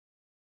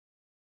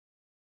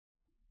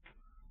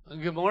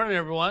Good morning,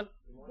 everyone.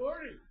 Good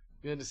morning.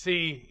 Good to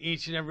see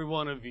each and every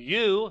one of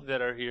you that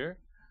are here.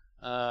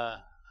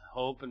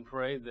 Hope and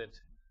pray that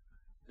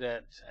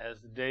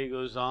as the day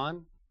goes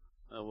on,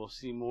 we'll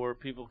see more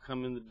people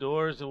come in the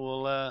doors,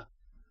 and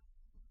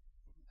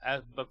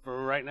but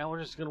for right now, we're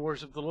just going to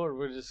worship the Lord.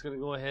 We're just going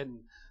to go ahead and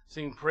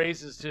sing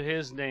praises to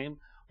His name.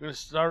 We're going to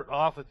start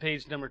off with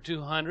page number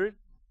 200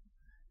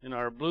 in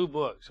our blue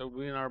book. So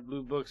we'll be in our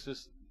blue books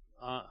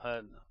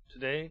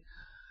today.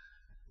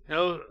 You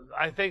know,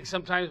 I think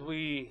sometimes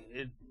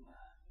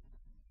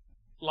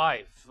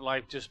life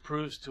just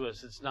proves to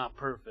us it's not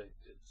perfect.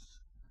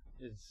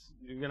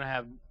 You're going to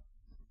have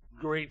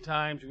great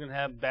times, you're going to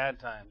have bad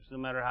times, no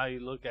matter how you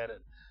look at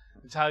it.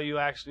 It's how you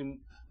actually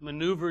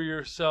maneuver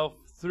yourself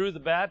through the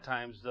bad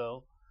times,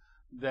 though,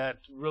 that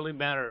really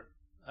matter.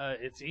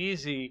 It's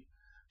easy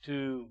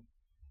to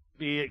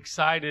be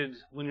excited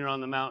when you're on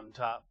the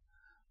mountaintop,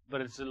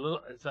 but it's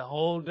a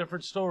whole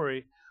different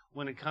story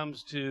when it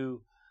comes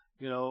to,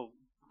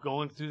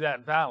 going through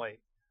that valley.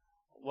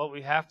 What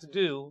we have to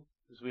do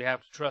is we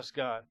have to trust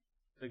God,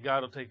 that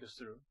God will take us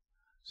through.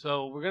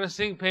 So we're going to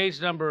sing page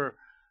number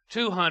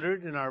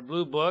 200 in our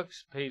blue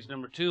books, page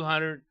number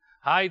 200,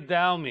 Hide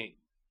Thou Me.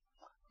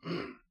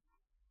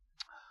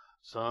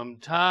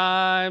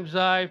 Sometimes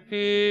I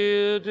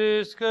feel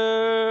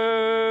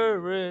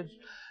discouraged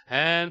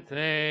and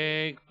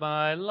think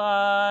my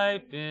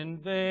life in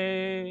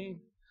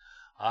vain.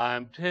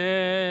 I'm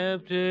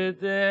tempted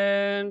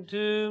then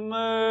to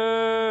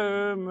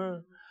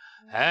murmur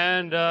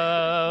and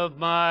of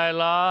my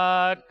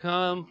lot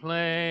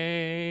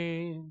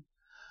complain.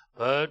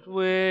 But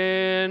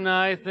when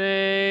I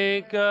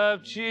think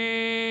of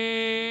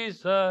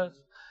Jesus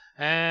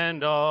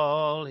and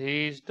all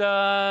He's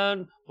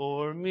done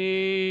for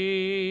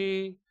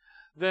me,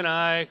 then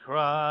I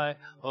cry,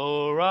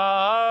 O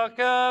Rock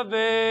of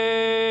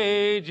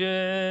Ages,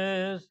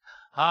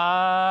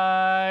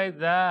 hide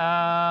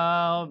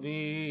Thou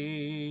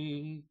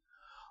me.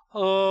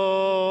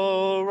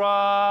 O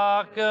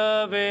Rock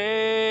of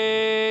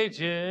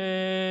Ages,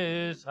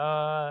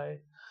 hide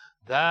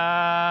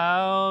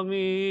Thou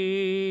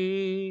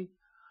me.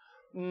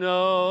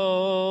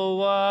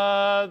 No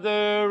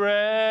other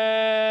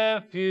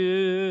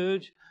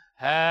refuge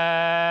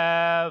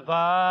have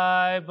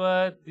I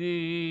but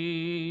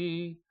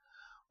Thee.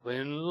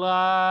 When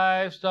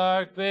life's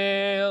dark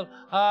vale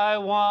I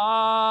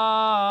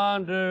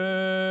wander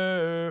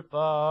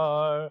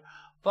far,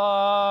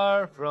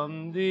 far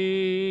from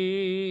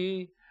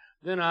Thee,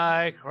 then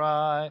I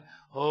cry,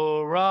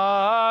 O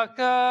Rock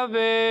of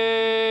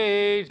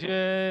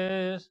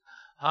Ages,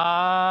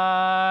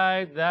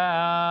 hide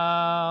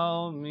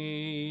Thou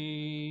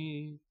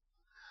me.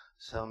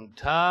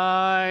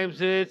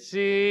 Sometimes it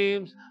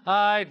seems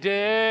I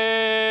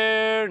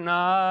dare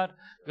not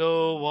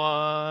go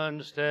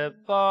one step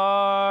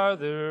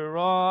farther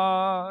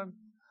on,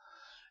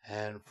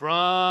 and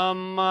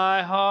from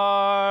my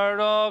heart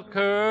all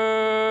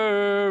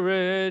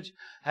courage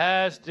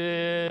has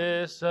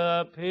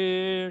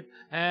disappeared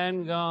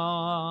and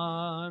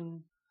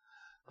gone.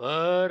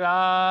 But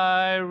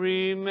I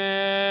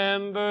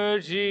remember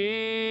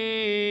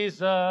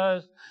Jesus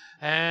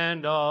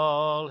and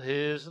all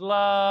His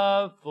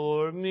love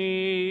for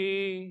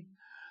me.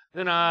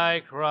 Then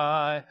I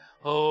cry,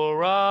 O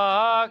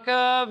Rock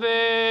of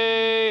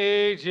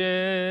Ages,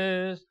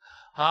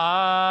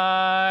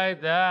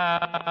 hide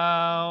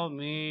Thou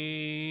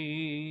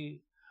me.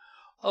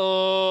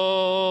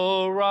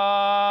 O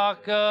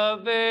Rock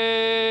of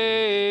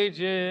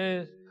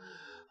Ages,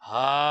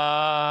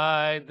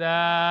 hide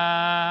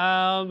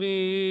Thou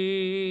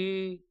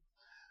me.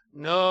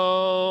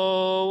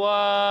 No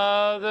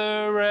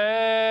other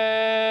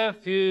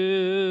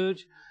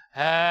refuge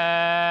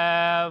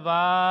have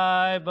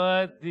I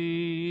but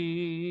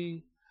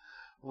Thee.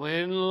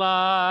 When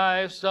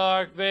life's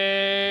dark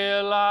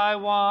vale I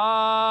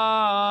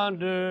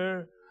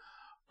wander,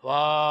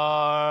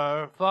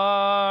 far,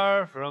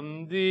 far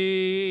from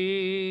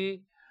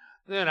Thee,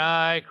 then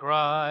I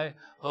cry,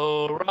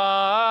 O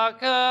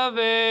Rock of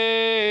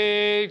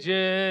Ages,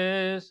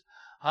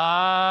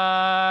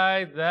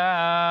 hide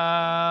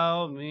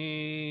Thou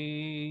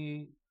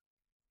me.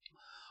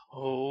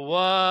 Oh,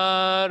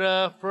 what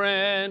a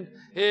friend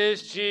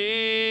is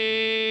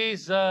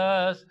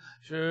Jesus,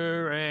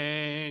 sure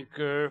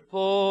anchor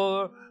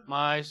for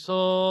my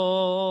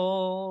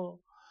soul.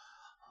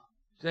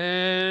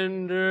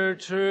 Tender,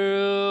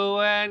 true,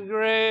 and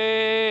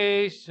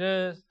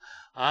gracious,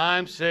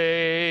 I'm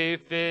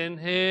safe in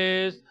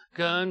His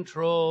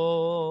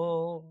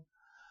control.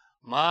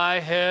 My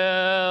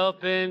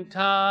help in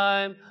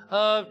time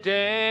of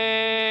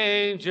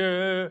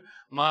danger,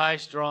 my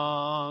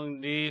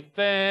strong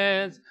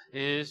defense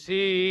is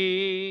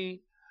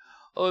He.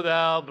 O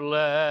Thou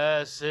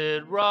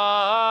blessed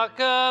Rock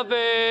of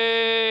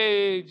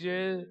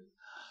Ages,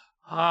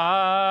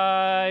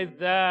 hide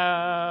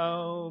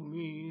Thou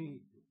me.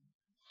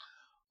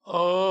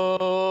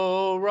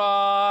 O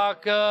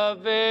Rock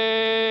of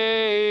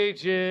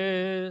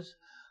Ages,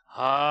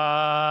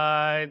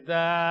 hide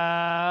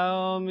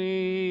Thou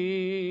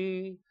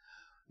me.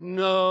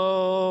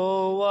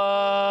 No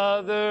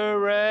other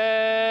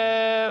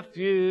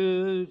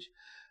refuge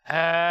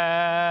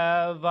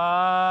have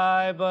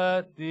I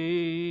but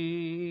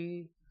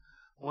thee.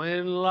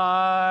 When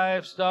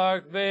life's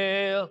dark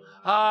vale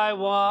I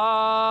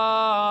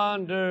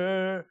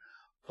wander,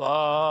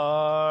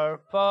 far,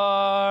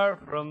 far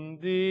from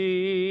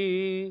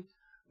thee,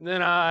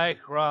 then I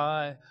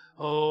cry,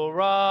 O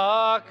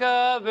Rock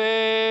of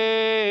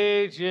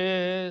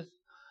Ages,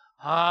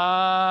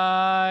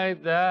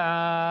 hide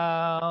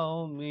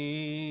thou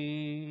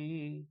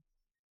me.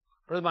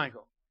 Brother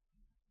Michael.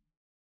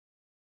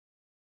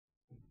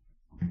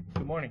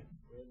 Good morning.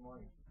 Good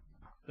morning.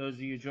 Those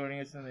of you joining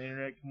us on the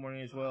internet, good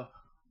morning as well.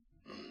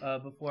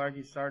 Before I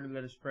get started,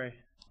 let us pray.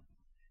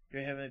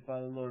 Dear Heavenly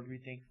Father, Lord, we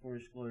thank you for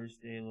this glorious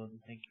day, Lord. We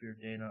thank you for your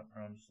day not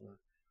promised, Lord.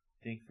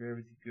 Thank you for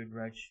everything good,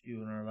 righteous you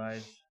do in our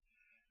lives.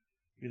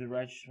 You're the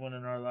righteous one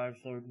in our lives,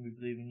 Lord, and we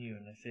believe in you.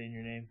 And I say in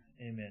your name,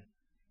 amen.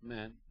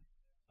 Amen.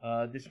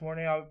 This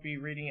morning I will be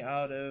reading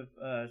out of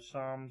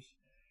Psalms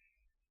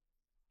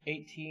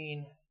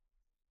 18,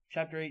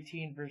 chapter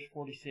 18, verse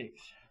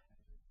 46.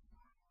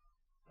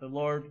 The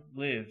Lord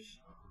lives,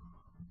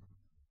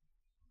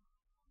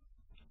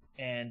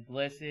 and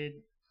blessed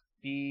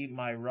be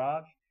my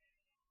rock,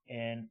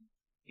 and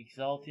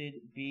exalted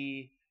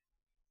be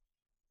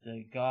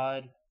the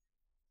God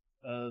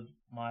of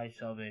my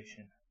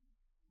salvation.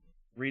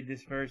 Read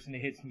this verse and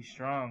it hits me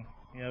strong,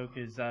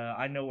 because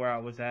I know where I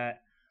was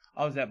at.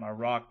 I was at my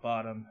rock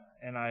bottom,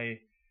 and I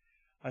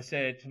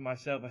said to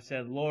myself,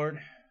 Lord,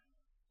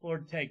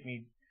 take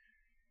me.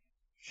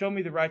 Show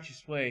me the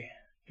righteous way.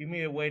 Give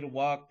me a way to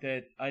walk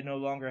that I no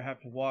longer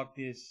have to walk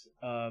this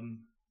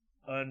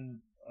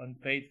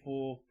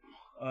unfaithful,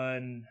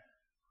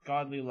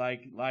 ungodly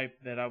like life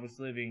that I was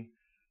living.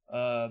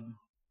 I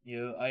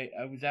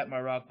was at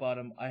my rock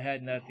bottom. I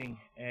had nothing,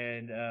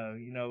 and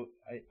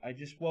I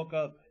just woke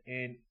up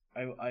and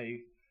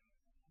I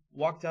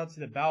walked out to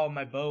the bow of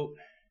my boat,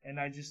 and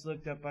I just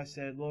looked up. I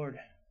said, Lord,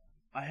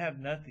 I have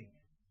nothing.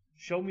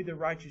 Show me the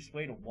righteous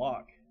way to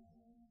walk.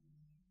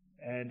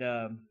 And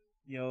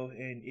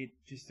and it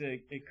just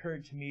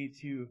occurred to me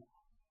to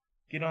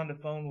get on the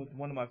phone with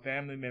one of my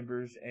family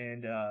members,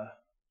 and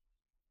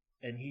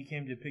he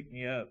came to pick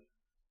me up,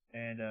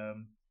 and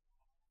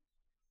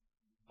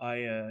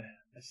I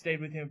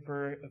stayed with him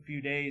for a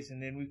few days,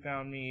 and then we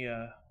found me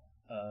a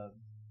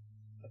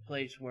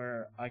place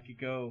where I could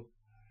go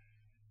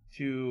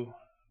to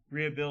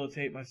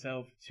rehabilitate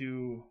myself,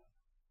 to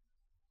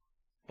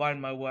find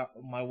my walk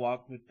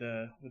with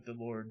the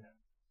Lord.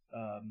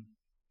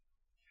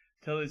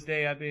 Till this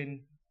day, I've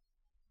been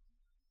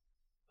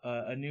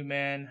a new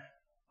man.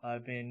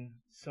 I've been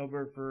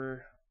sober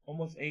for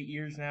almost 8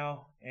 years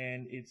now,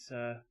 and it's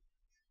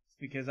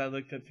because I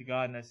looked up to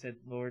God and I said,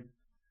 Lord,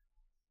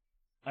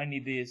 I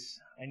need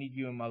this. I need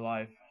you in my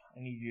life.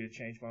 I need you to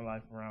change my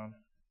life around.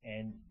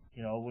 And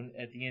when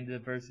at the end of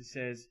the verse it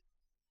says,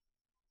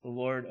 the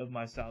Lord of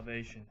my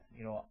salvation,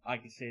 I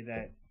could say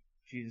that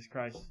Jesus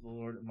Christ is the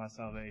Lord of my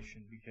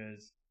salvation,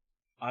 because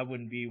I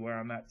wouldn't be where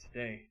I'm at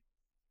today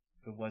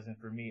if it wasn't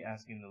for me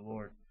asking the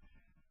Lord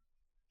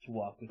to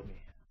walk with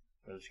me.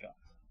 Brother Scott.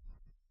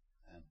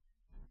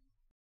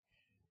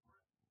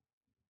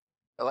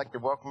 I'd like to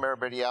welcome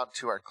everybody out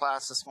to our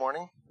class this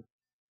morning.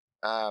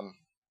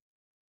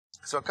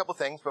 So a couple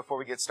things before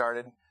we get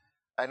started.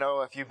 I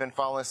know if you've been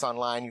following us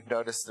online, you've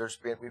noticed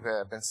we've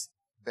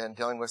been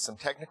dealing with some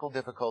technical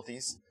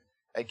difficulties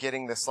at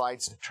getting the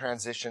slides to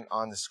transition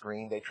on the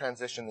screen. They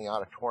transition in the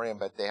auditorium,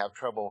 but they have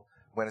trouble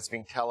when it's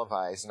being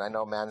televised, and I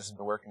know Amanda's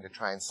been working to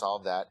try and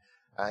solve that.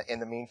 In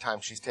the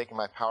meantime, she's taking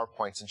my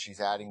PowerPoints and she's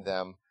adding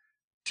them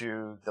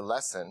to the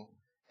lesson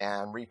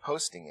and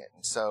reposting it.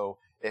 So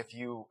if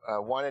you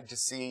wanted to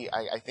see,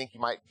 I think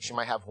she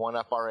might have one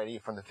up already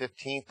from the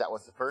 15th. That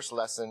was the first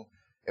lesson.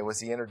 It was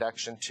the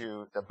introduction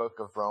to the book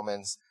of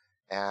Romans.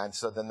 And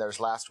so then there's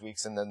last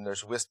week's, and then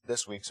there's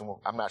this week's, and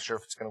I'm not sure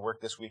if it's going to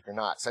work this week or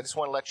not. So I just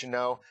want to let you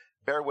know,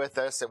 bear with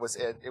us. It was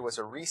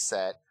a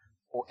reset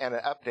and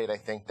an update, I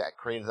think, that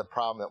created the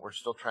problem that we're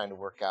still trying to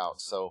work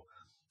out. So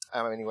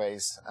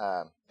anyways,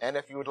 and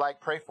if you would like,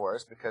 pray for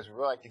us, because we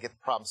really like to get the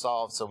problem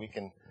solved so we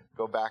can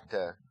go back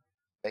to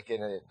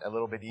making it a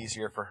little bit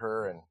easier for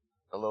her and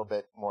a little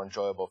bit more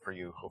enjoyable for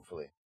you,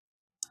 hopefully.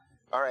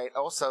 All right.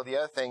 Also, the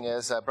other thing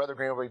is, Brother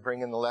Green will be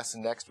bringing the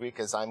lesson next week,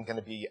 as I'm going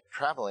to be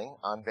traveling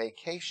on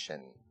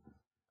vacation.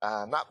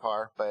 Not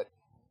far,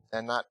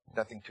 and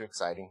nothing too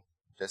exciting,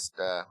 just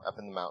up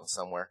in the mountains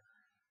somewhere.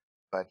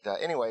 But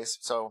anyways,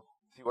 so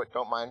if you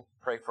don't mind,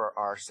 pray for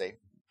our safe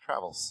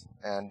travels.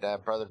 And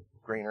Brother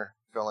Greener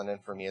filling in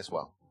for me as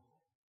well.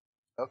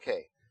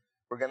 Okay.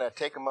 We're going to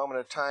take a moment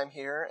of time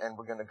here, and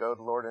we're going to go to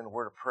the Lord in a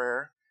word of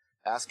prayer,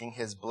 asking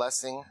His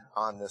blessing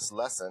on this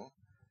lesson,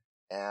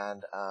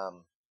 and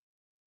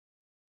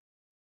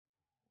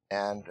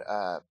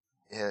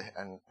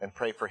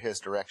pray for His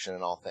direction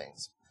in all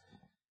things.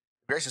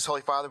 Gracious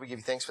Holy Father, we give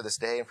you thanks for this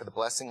day and for the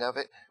blessing of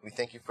it. We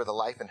thank you for the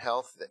life and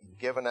health that you've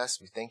given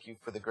us. We thank you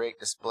for the great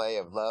display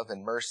of love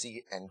and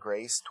mercy and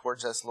grace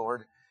towards us,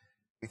 Lord.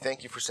 We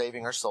thank you for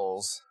saving our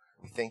souls.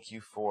 We thank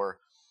you for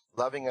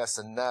loving us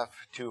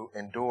enough to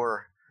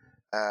endure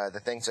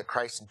the things that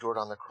Christ endured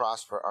on the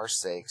cross for our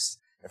sakes,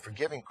 and for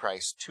giving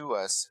Christ to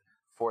us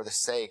for the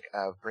sake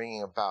of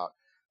bringing about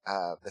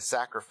the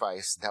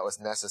sacrifice that was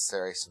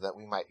necessary so that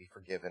we might be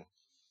forgiven.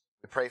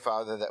 We pray,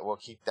 Father, that we'll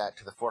keep that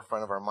to the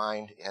forefront of our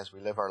mind as we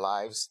live our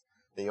lives,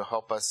 that you'll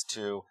help us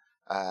to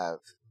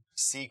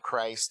see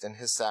Christ and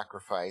his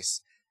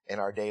sacrifice in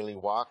our daily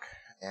walk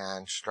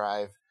and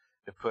strive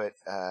to put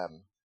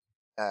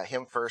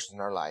him first in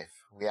our life.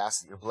 We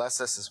ask that you bless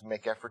us as we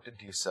make effort to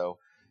do so,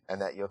 and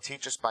that you'll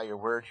teach us by your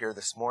word here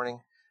this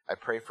morning. I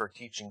pray for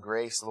teaching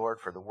grace, Lord,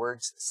 for the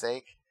word's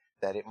sake,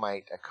 that it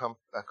might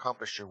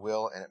accomplish your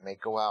will and it may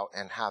go out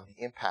and have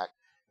the impact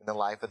in the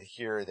life of the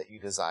hearer that you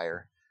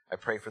desire. I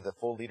pray for the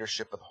full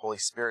leadership of the Holy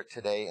Spirit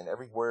today, and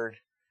every word,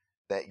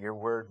 that your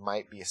word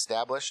might be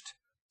established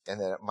and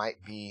that it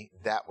might be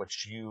that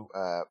which you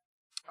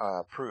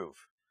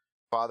approve.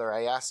 Father,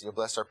 I ask that you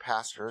bless our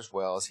pastor as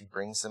well as he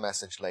brings the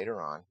message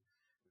later on.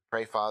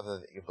 Pray, Father,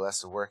 that you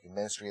bless the work and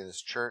ministry of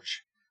this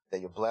church,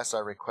 that you bless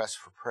our requests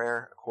for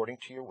prayer according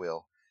to your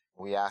will.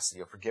 We ask that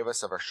you'll forgive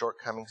us of our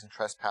shortcomings and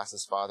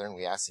trespasses, Father, and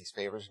we ask these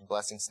favors and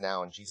blessings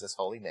now in Jesus'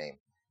 holy name.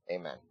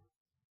 Amen.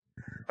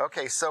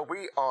 Okay, so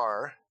we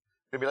are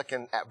going to be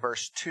looking at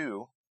verse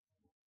 2,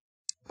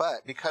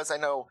 but because I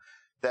know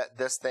that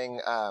this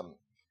thing,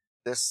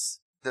 this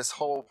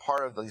whole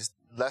part of these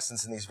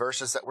lessons in these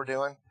verses that we're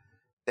doing,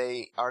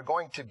 they are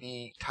going to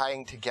be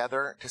tying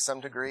together to some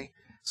degree.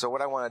 So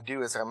what I want to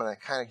do is I'm going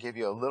to kind of give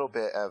you a little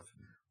bit of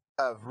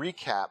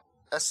recap,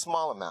 a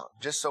small amount,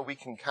 just so we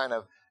can kind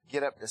of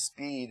get up to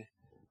speed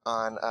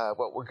on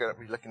what we're going to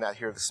be looking at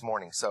here this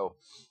morning. So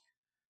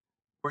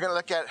we're going to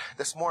look at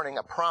this morning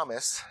a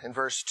promise in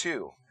verse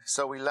 2.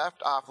 So we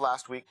left off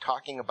last week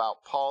talking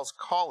about Paul's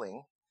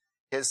calling,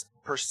 his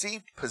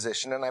perceived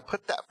position, and I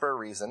put that for a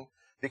reason,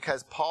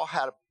 because Paul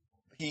had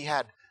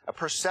a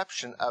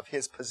perception of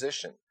his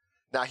position.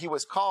 Now, he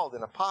was called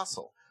an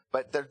apostle,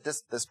 but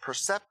this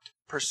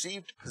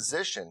perceived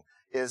position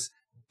is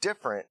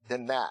different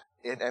than that,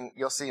 and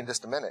you'll see in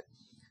just a minute.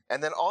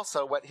 And then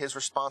also what his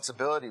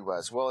responsibility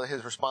was. Well,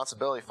 his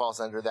responsibility falls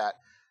under that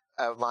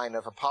line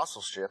of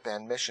apostleship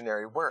and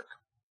missionary work.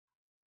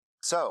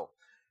 So,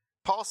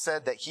 Paul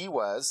said that he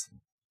was,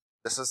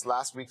 this is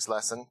last week's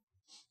lesson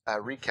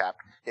recap,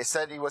 it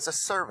said he was a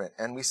servant,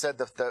 and we said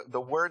the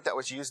word that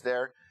was used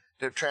there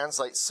to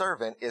translate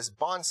servant is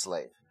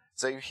bondslave.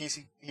 So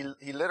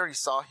he literally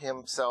saw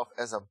himself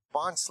as a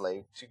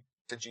bondslave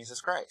to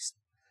Jesus Christ.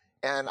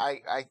 And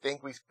I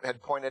think we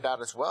had pointed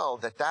out as well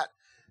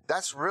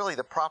that's really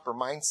the proper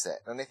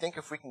mindset. And I think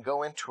if we can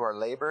go into our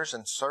labors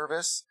and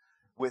service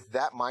with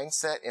that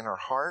mindset in our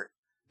heart,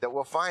 that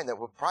we'll find that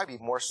we'll probably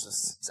be more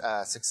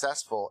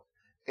successful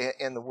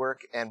in the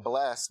work and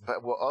blessed,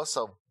 but we'll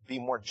also be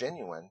more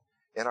genuine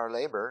in our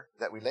labor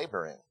that we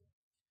labor in.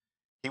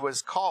 He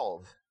was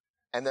called,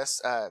 and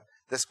this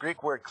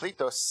Greek word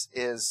kletos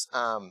is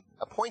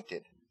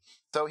appointed.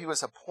 So he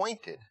was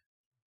appointed.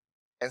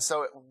 And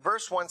so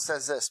verse 1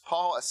 says this,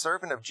 Paul, a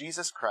servant of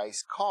Jesus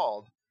Christ,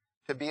 called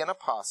to be an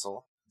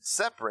apostle,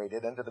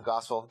 separated unto the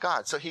gospel of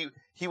God. So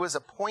he was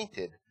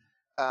appointed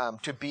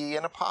to be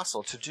an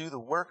apostle, to do the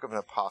work of an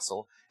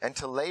apostle, and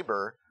to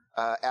labor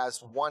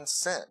as one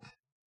sent,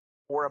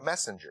 or a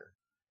messenger.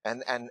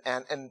 And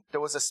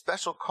there was a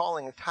special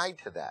calling tied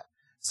to that.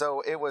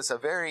 So it was a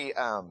very,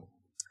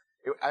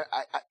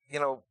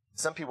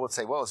 some people would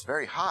say, well, it's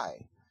very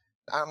high.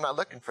 I'm not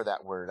looking for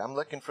that word. I'm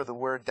looking for the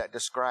word that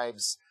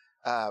describes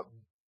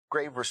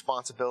grave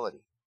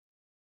responsibility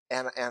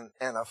and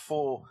a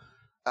full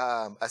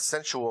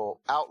essential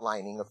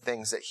outlining of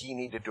things that he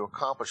needed to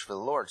accomplish for the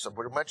Lord. So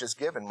where much is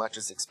given, much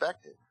is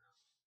expected.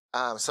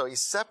 So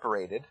he's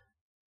separated,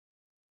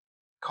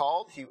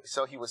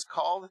 so he was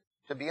called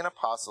to be an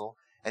apostle,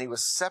 and he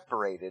was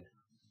separated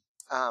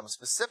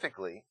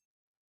specifically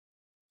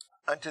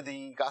unto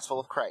the gospel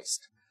of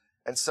Christ.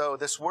 And so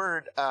this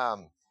word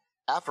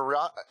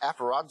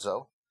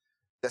aphorazo,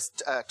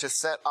 to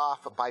set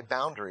off by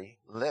boundary,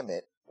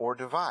 limit, or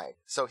divide.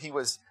 So he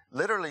was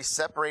literally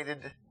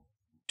separated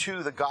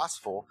to the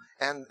gospel,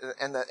 and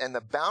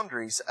the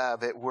boundaries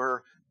of it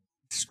were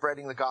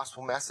spreading the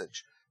gospel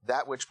message,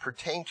 that which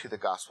pertained to the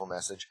gospel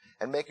message,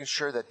 and making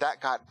sure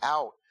that got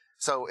out.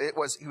 So he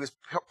was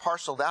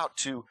parceled out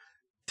to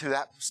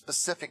that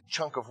specific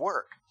chunk of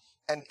work.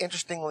 And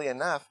interestingly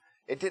enough,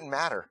 it didn't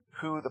matter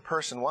who the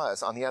person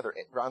was on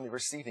the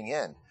receiving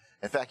end.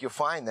 In fact, you'll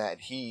find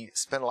that he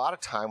spent a lot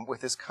of time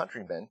with his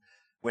countrymen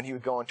when he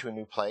would go into a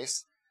new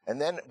place.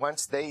 And then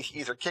once they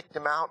either kicked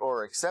him out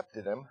or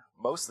accepted him,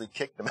 mostly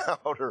kicked him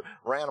out or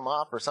ran him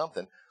off or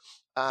something,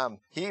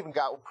 he even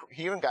got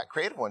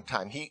creative one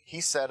time.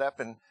 He set up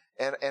an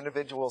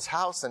individual's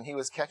house, and he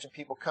was catching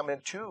people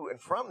coming to and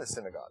from the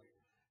synagogue.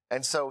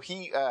 And so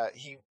he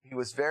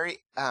was very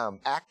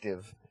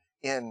active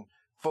in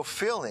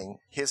fulfilling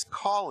his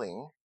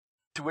calling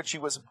to which he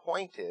was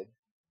appointed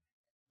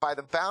by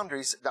the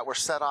boundaries that were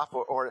set off,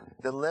 or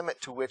the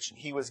limit to which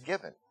he was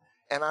given.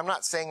 And I'm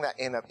not saying that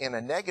in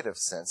a negative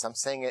sense. I'm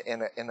saying it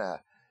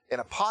in in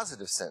a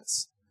positive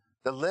sense.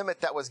 The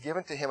limit that was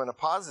given to him in a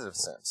positive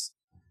sense.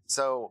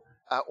 So,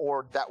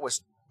 or that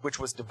was, which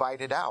was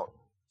divided out.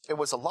 It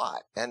was a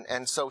lot.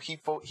 And so he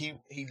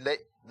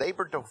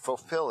labored to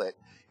fulfill it,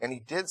 and he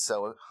did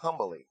so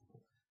humbly.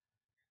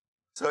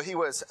 So he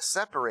was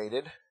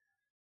separated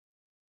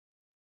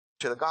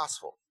to the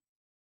gospel.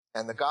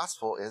 And the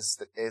gospel is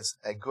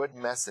a good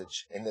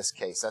message in this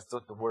case. That's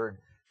what the word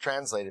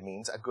translated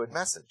means, a good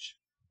message.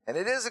 And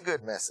it is a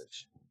good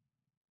message.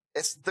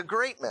 It's the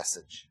great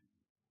message.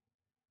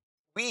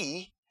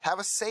 We have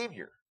a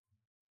Savior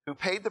who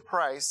paid the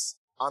price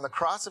on the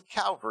cross of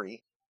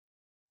Calvary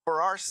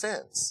for our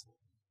sins.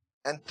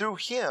 And through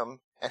him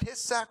and his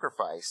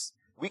sacrifice,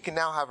 we can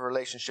now have a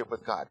relationship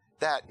with God.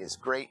 That is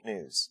great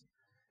news.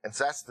 And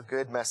so that's the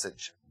good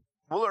message.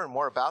 We'll learn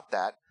more about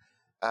that,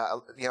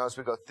 as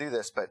we go through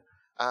this. But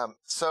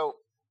so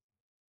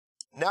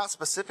now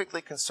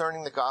specifically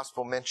concerning the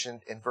gospel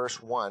mentioned in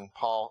verse 1,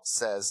 Paul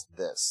says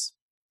this.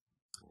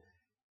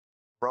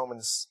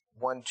 Romans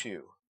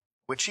 1:2,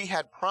 which he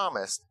had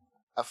promised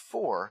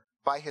afore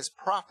by his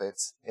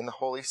prophets in the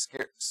Holy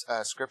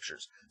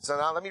Scriptures. So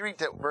now let me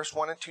read verse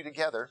 1 and 2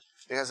 together,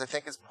 because I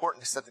think it's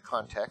important to set the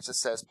context. It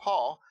says,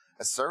 Paul,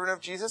 a servant of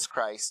Jesus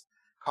Christ,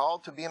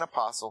 called to be an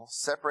apostle,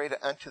 separated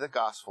unto the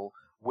gospel,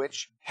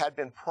 which had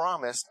been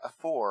promised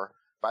afore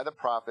by the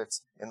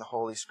prophets in the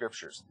Holy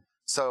Scriptures.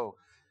 So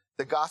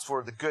the gospel,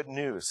 or the good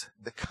news,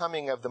 the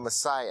coming of the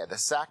Messiah, the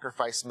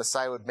sacrifice the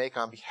Messiah would make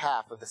on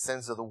behalf of the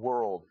sins of the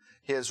world,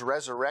 his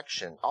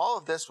resurrection, all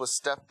of this was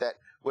stuff that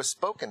was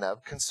spoken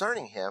of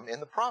concerning him in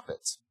the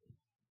prophets.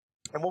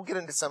 And we'll get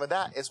into some of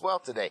that as well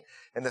today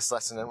in this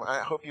lesson, and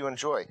I hope you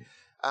enjoy.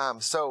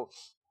 So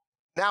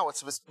now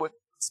it's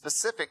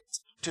specific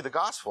to the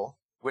gospel,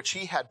 which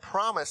he had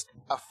promised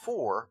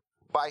afore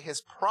by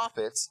his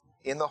prophets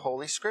in the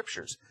Holy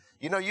Scriptures.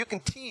 You know, you can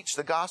teach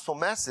the gospel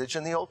message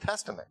in the Old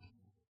Testament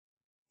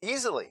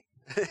easily.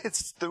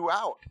 It's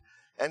throughout.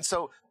 And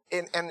so,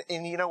 and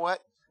you know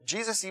what?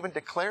 Jesus even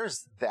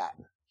declares that.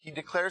 He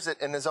declares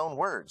it in his own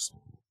words.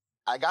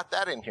 I got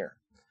that in here.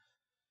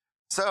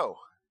 So,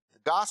 the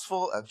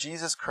gospel of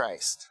Jesus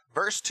Christ,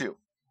 verse 2,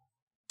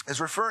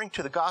 is referring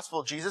to the gospel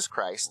of Jesus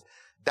Christ,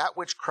 that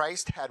which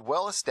Christ had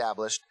well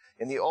established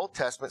in the Old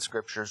Testament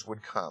scriptures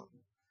would come.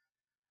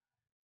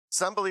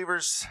 Some believe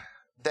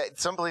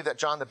that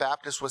John the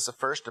Baptist was the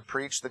first to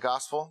preach the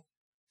gospel.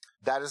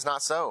 That is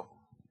not so.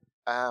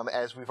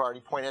 As we've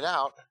already pointed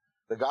out,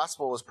 the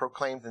gospel was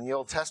proclaimed in the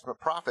Old Testament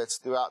prophets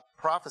throughout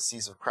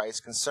prophecies of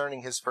Christ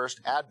concerning his first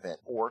advent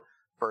or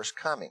first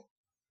coming.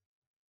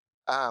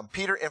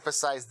 Peter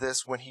emphasized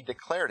this when he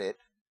declared it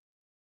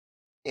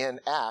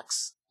in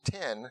Acts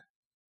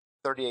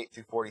 10:38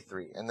 through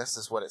 43. And this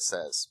is what it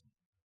says.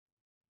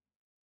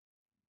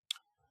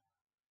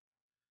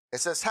 It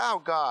says, how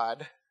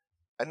God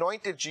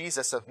anointed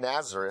Jesus of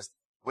Nazareth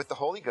with the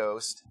Holy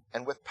Ghost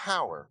and with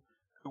power,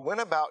 who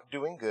went about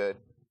doing good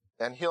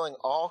and healing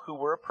all who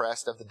were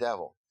oppressed of the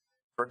devil.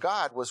 For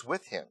God was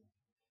with him.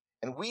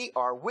 And we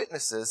are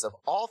witnesses of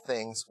all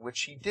things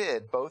which he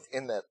did, both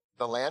in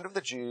the land of the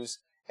Jews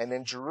and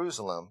in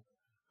Jerusalem,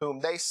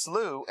 whom they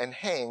slew and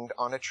hanged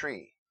on a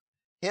tree.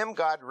 Him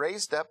God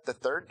raised up the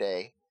third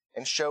day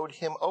and showed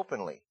him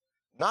openly,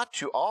 not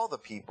to all the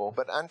people,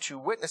 but unto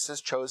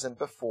witnesses chosen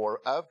before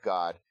of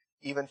God,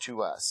 even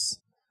to us,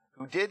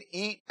 who did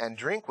eat and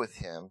drink with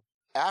him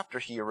after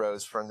he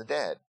arose from the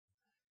dead.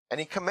 And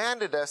he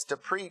commanded us to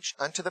preach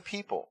unto the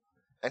people,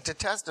 and to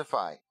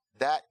testify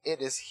that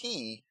it is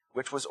he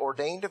which was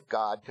ordained of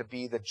God to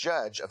be the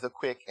judge of the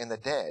quick and the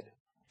dead.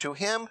 To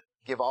him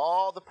give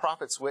all the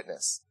prophets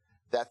witness,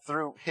 that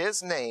through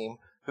his name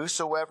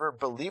whosoever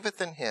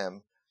believeth in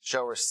him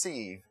shall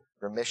receive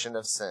remission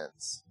of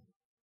sins.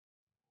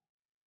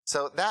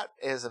 So that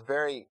is a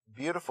very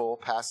beautiful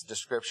passage of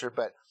Scripture,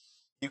 but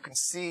you can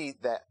see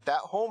that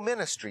whole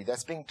ministry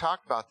that's being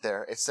talked about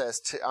there, it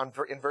says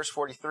in verse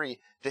 43,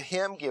 to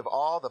him give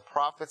all the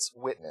prophets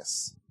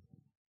witness.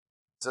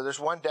 So there's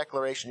one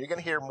declaration. You're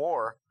going to hear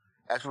more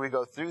as we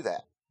go through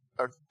that,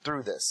 or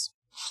through this.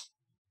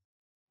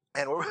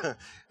 And we're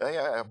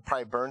I'll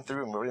probably burn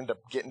through and we'll end up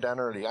getting done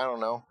early. I don't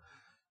know.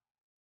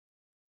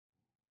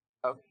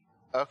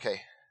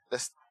 Okay.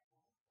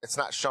 It's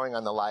not showing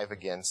on the live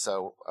again,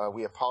 so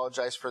we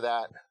apologize for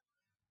that.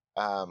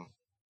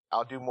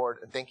 I'll do more.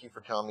 Thank you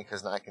for telling me,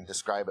 because now I can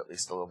describe at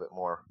least a little bit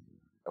more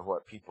of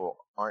what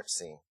people aren't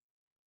seeing.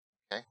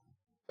 Okay?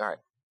 All right.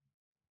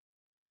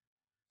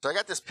 So I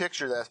got this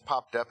picture that's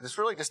popped up. It's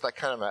really just like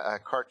kind of a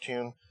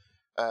cartoon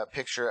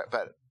picture,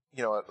 but,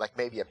 like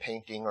maybe a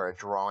painting or a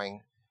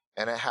drawing.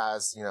 And it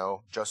has,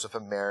 Joseph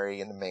and Mary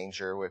in the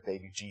manger with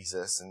baby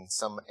Jesus and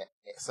some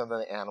of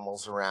the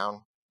animals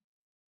around.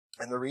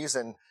 And the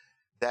reason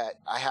that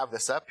I have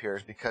this up here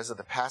is because of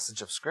the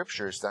passage of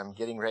scriptures that I'm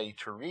getting ready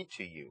to read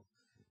to you.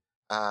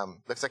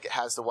 Looks like it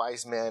has the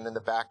wise men in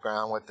the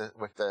background with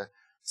the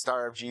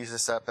star of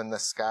Jesus up in the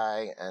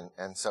sky,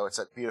 and so it's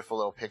a beautiful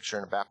little picture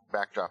and a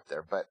backdrop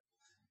there. But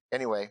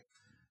anyway,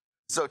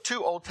 So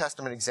 2 Old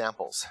Testament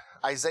examples.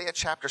 Isaiah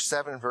chapter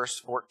 7, verse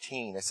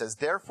 14. It says,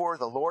 "Therefore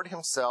the Lord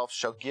himself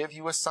shall give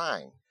you a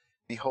sign.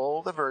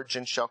 Behold, the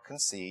virgin shall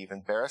conceive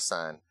and bear a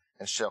son,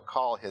 and shall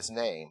call his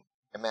name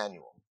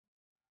Emmanuel."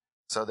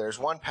 So there's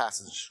one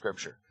passage of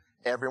Scripture.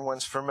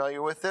 Everyone's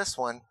familiar with this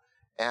one,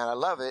 and I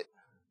love it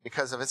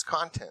because of its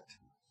content.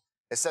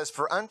 It says,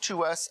 "For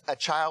unto us a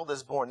child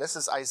is born." This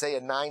is Isaiah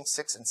 9,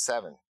 6, and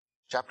 7.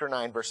 Chapter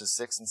 9, verses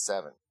 6 and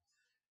 7.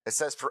 It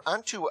says, "For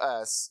unto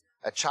us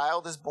a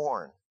child is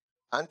born,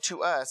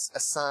 unto us a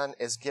son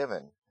is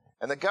given,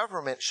 and the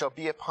government shall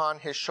be upon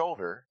his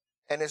shoulder,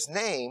 and his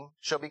name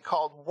shall be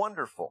called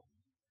Wonderful,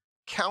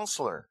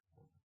 Counselor,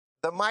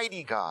 the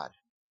Mighty God,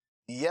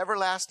 the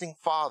Everlasting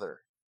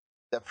Father,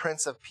 the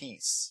Prince of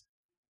Peace.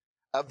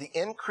 Of the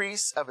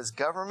increase of his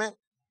government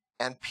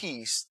and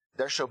peace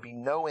there shall be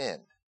no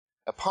end,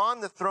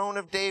 upon the throne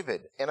of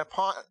David and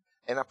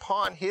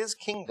upon his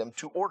kingdom,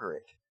 to order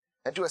it,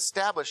 and to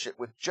establish it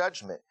with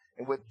judgment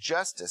and with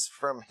justice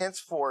from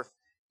henceforth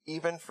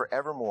even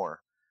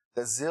forevermore.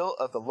 The zeal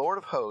of the Lord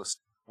of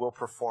hosts will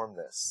perform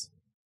this."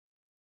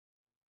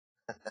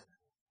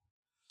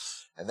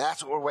 And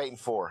that's what we're waiting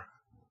for.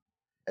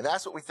 And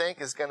that's what we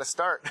think is going to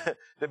start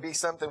to be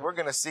something we're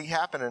going to see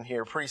happening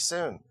here pretty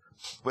soon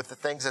with the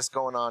things that's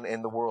going on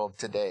in the world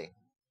today.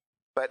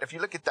 But if you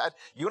look at that,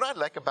 you know what I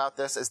like about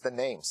this is the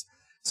names.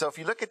 So if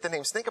you look at the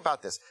names, think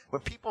about this.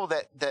 When people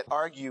that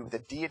argue the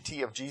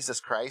deity of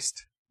Jesus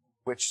Christ,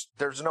 which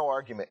there's no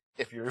argument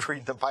if you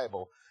read the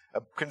Bible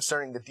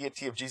concerning the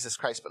deity of Jesus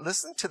Christ, but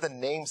listen to the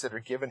names that are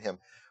given him.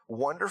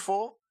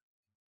 Wonderful,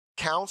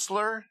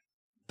 Counselor,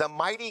 the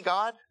Mighty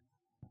God,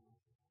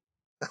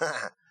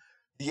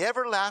 the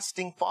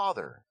Everlasting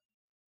Father,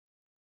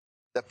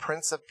 the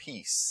Prince of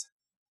Peace.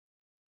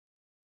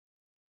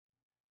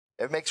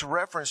 It makes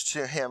reference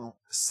to him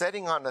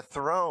sitting on the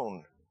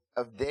throne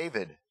of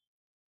David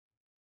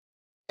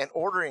and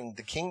ordering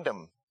the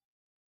kingdom.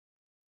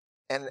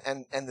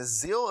 And the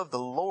zeal of the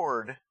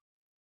Lord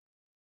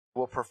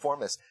will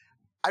perform this.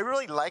 I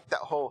really like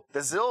that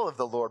the zeal of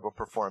the Lord will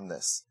perform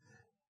this.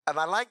 And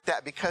I like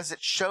that because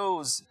it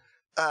shows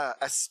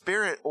a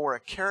spirit or a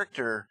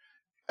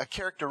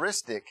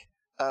characteristic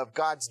of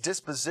God's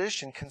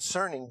disposition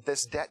concerning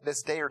this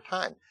day or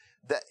time.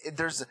 That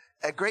there's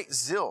a great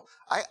zeal.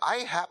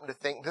 I happen to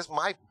think, this is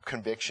my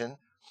conviction,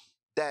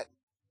 that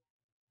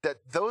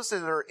those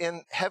that are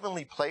in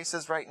heavenly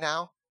places right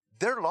now,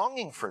 they're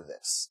longing for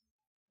this.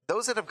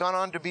 Those that have gone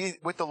on to be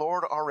with the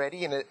Lord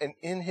already and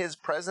in his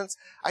presence,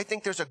 I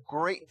think there's a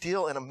great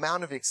deal and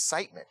amount of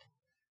excitement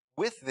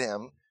with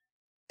them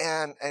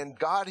and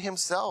God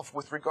himself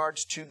with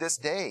regards to this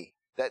day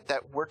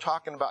that we're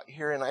talking about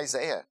here in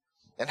Isaiah,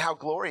 and how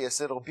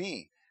glorious it'll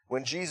be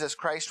when Jesus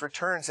Christ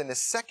returns in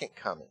his second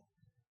coming.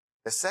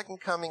 The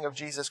second coming of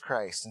Jesus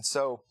Christ. And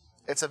so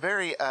it's a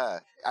very,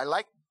 I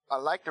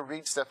like to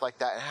read stuff like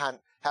that and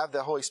have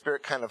the Holy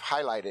Spirit kind of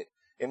highlight it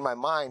in my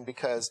mind,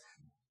 because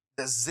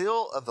the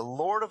zeal of the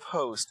Lord of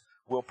hosts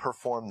will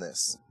perform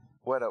this.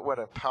 What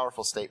a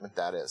powerful statement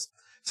that is.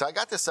 So I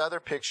got this other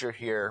picture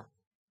here,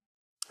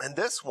 and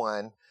this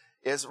one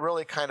is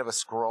really kind of a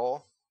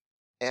scroll,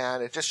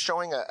 and it's just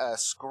showing a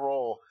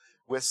scroll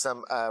with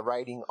some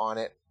writing on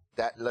it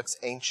that looks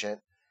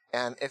ancient.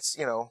 And it's,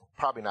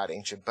 probably not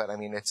ancient, but I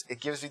mean, it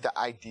gives you the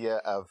idea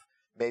of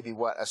maybe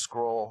what a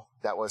scroll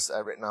that was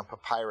written on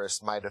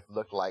papyrus might have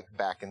looked like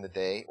back in the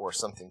day, or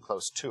something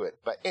close to it.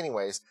 But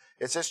anyways,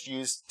 it's just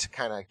used to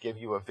kind of give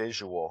you a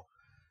visual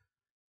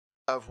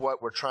of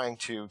what we're trying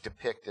to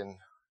depict and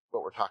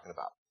what we're talking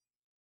about.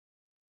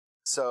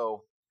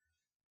 So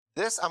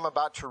this I'm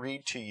about to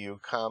read to you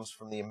comes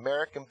from the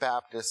American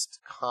Baptist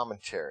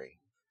Commentary.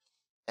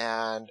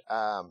 And,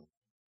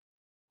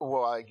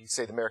 you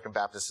say the American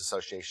Baptist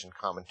Association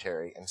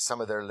Commentary and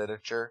some of their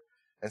literature.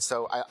 And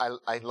so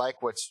I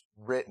like what's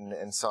written,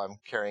 and so I'm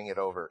carrying it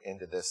over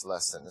into this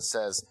lesson. It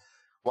says,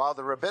 while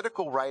the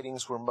rabbinical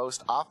writings were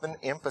most often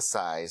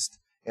emphasized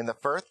in the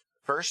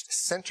first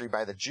century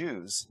by the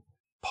Jews,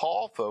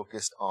 Paul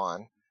focused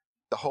on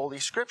the Holy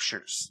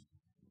Scriptures.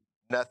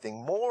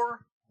 Nothing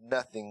more,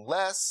 nothing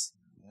less,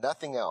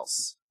 nothing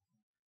else.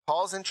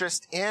 Paul's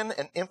interest in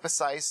and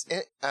emphasis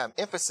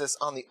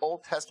on the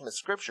Old Testament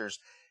Scriptures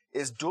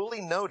is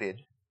duly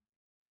noted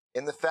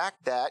in the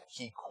fact that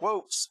he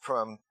quotes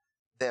from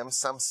them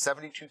some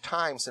 72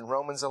 times in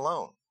Romans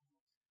alone.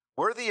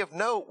 Worthy of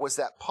note was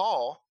that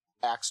Paul,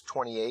 Acts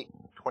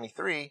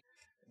 28:23,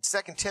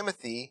 2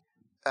 Timothy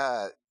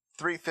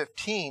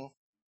 3:15,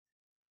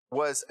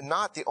 was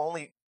not the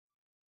only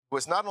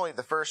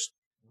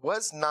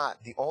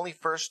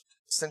first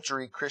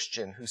century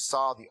Christian who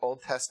saw the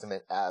Old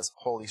Testament as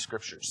Holy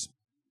Scriptures.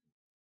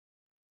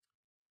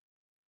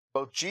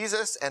 Both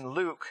Jesus and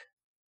Luke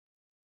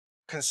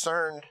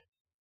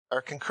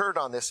concurred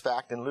on this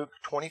fact in Luke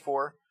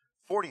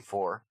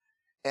 24:44,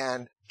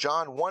 and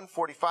John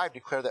 1:45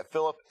 declare that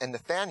Philip and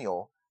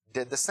Nathanael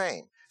did the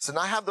same. So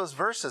now I have those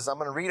verses. I'm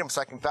going to read them so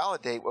I can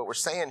validate what we're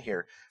saying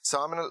here. So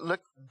I'm going to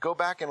go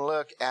back and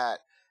look at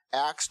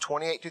Acts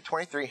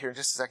 28-23 here in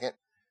just a second.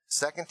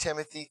 2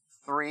 Timothy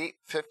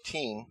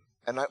 3:15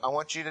 And I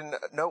want you to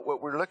note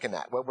what we're looking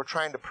at. What we're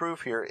trying to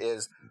prove here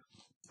is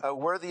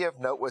worthy of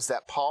note was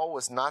that Paul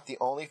was not the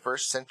only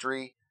first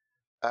century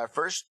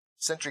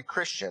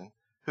Christian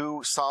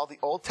who saw the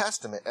Old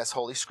Testament as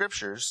Holy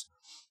Scriptures.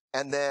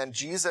 And then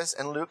Jesus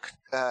and Luke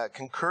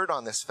concurred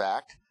on this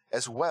fact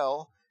as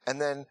well.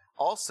 And then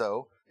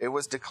also it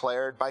was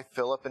declared by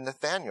Philip and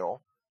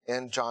Nathanael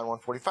in John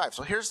 1:45.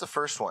 So here's the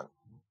first one.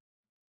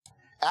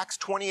 Acts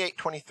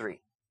 28:23.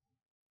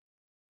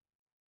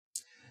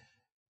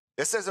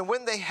 It says, and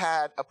when they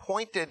had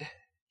appointed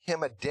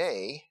him a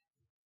day,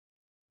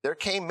 there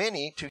came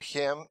many to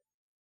him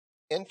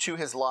into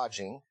his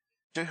lodging,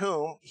 to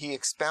whom he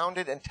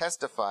expounded and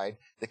testified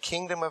the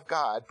kingdom of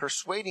God,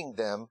 persuading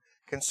them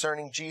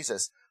concerning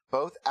Jesus,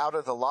 both out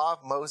of the law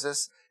of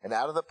Moses and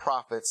out of the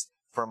prophets,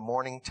 from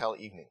morning till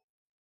evening.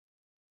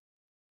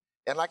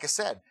 And like I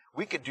said,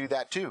 we could do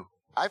that too.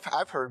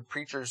 I've heard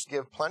preachers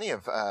give plenty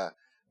of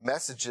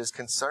messages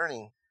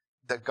concerning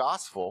the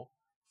gospel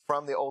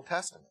from the Old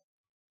Testament.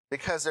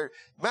 Because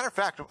matter of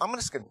fact, I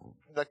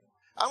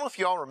don't know if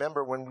you all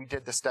remember when we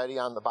did the study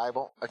on the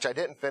Bible, which I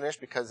didn't finish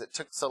because it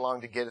took so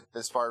long to get it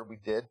as far as we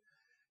did.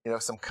 You know,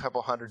 some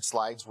couple hundred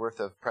slides worth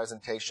of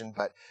presentation,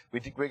 but we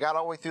got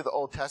all the way through the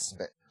Old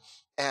Testament.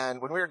 And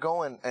when we were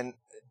going and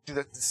do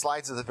the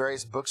slides of the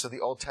various books of the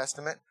Old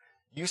Testament,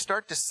 you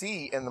start to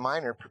see in the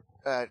minor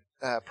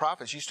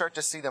prophets, you start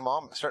to see them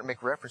all start to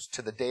make reference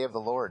to the day of the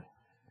Lord.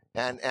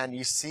 And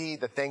you see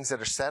the things that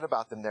are said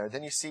about them there.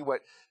 Then you see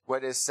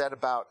what is said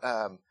about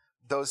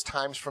those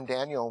times from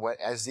Daniel and what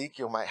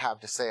Ezekiel might have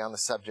to say on the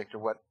subject, or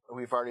what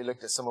we've already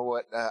looked at some of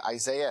what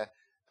Isaiah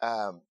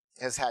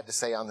has had to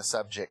say on the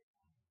subject.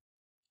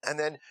 And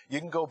then you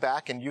can go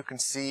back and you can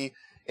see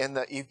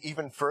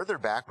even further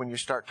back when you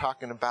start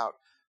talking about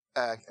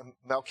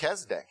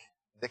Melchizedek,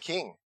 the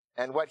king,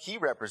 and what he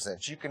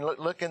represents. You can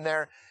look in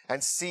there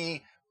and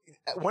see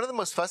one of the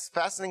most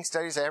fascinating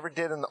studies I ever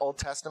did in the Old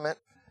Testament.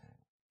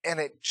 And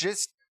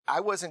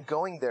I wasn't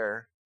going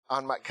there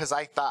because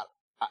I thought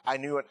I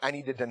knew it, I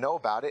needed to know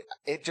about it.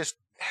 It just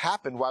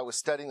happened while I was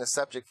studying the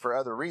subject for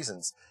other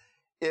reasons.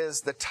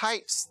 Is the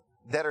types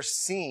that are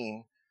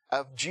seen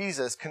of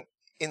Jesus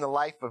in the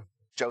life of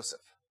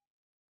Joseph.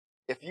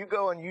 If you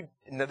go and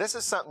now this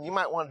is something you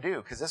might want to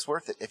do because it's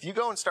worth it. If you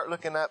go and start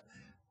looking up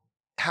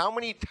how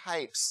many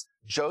types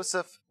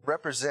Joseph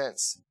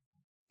represents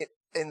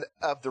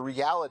of the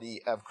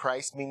reality of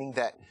Christ, meaning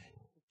that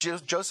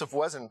Joseph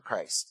wasn't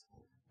Christ,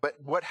 but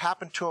what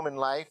happened to him in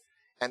life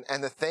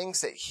and the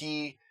things that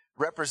he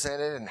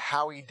represented and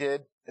how he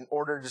did and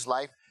ordered his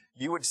life,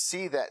 you would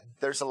see that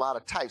there's a lot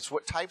of types.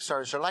 What types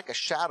are? Is they're like a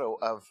shadow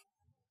of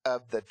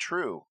the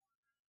true.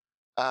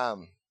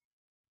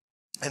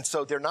 And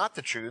so they're not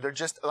the true. They're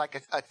just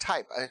like a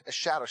type, a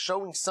shadow,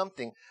 showing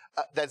something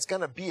that's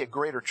going to be a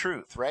greater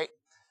truth, right?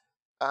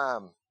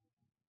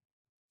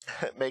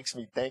 It makes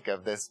me think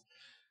of this.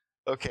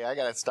 Okay, I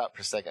got to stop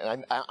for a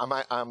second.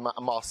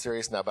 I'm all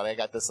serious now, but I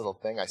got this little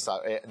thing I saw.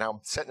 Now I'm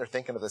sitting there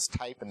thinking of this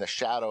type and the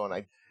shadow,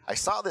 and I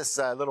saw this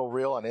little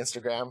reel on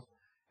Instagram,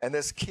 and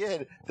this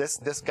kid,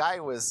 this guy he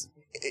was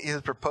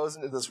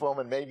proposing to this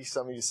woman. Maybe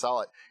some of you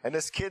saw it. And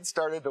this kid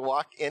started to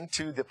walk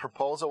into the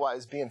proposal while it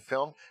was being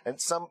filmed, and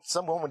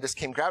some woman just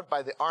came, grabbed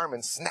by the arm,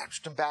 and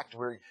snatched him back to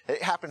where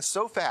it happened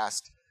so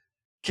fast.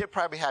 Kid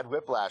probably had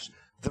whiplash.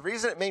 The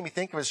reason it made me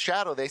think of his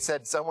shadow, they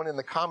said, someone in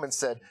the comments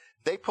said,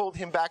 they pulled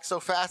him back so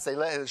fast they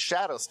let his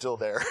shadow still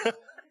there.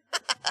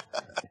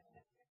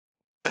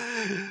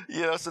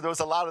 So there was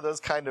a lot of those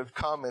kind of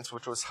comments,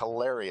 which was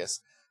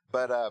hilarious.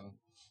 But,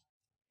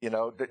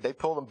 they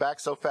pulled him back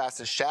so fast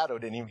his shadow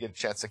didn't even get a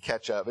chance to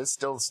catch up. It's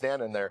still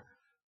standing there.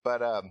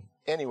 But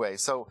anyway,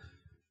 so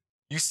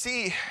you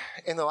see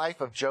in the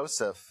life of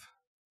Joseph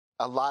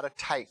a lot of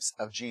types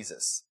of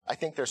Jesus. I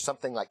think there's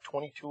something like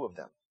 22 of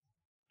them,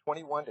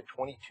 21 to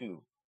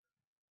 22.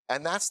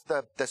 And that's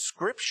the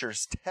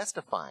scriptures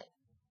testifying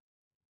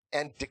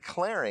and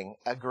declaring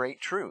a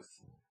great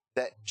truth,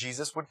 that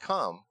Jesus would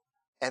come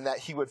and that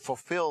he would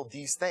fulfill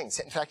these things.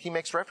 In fact, he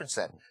makes reference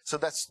to that. So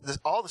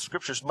all the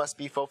scriptures must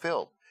be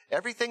fulfilled.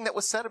 Everything that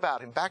was said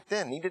about him back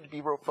then needed to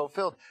be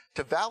fulfilled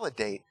to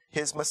validate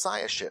his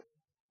messiahship.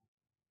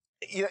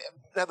 In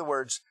other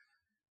words,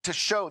 to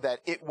show that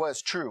it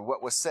was true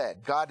what was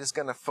said. God is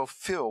going to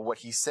fulfill what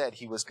he said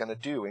he was going to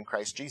do in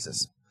Christ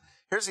Jesus.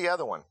 Here's the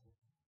other one.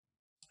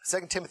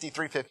 2 Timothy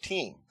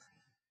 3:15.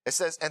 It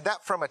says, and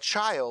that from a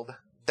child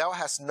thou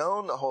hast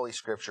known the holy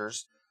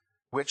scriptures,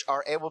 which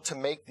are able to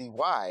make thee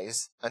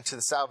wise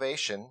unto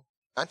salvation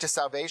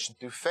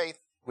through faith,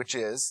 which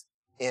is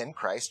in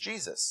Christ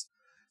Jesus.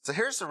 So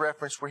here's the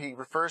reference where he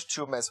refers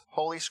to them as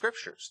holy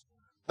scriptures.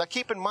 Now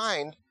keep in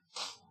mind,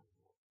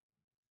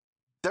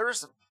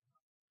 there's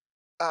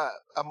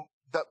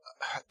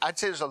I'd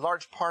say there's a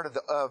large part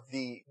of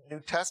the New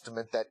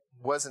Testament that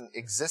wasn't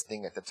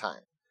existing at the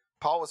time.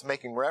 Paul was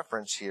making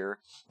reference here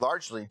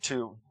largely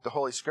to the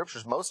Holy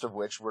Scriptures, most of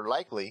which were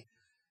likely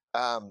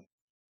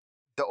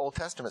the Old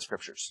Testament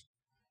Scriptures.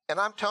 And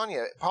I'm telling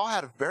you, Paul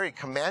had a very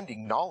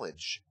commanding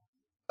knowledge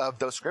of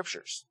those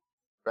Scriptures,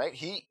 right?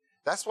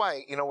 That's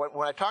why,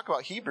 when I talk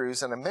about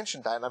Hebrews, and I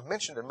mentioned that, and I've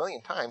mentioned it a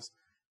million times,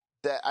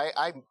 that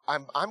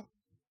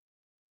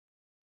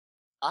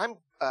I'm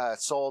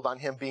sold on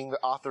him being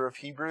the author of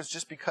Hebrews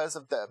just because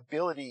of the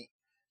ability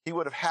he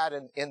would have had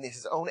in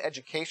his own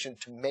education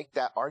to make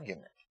that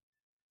argument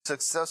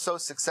so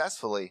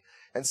successfully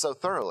and so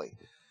thoroughly.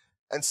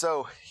 And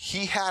so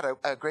he had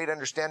a great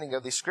understanding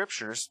of these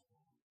scriptures.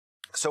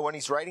 So when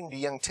he's writing to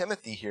young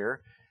Timothy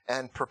here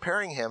and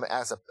preparing him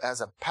as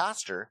a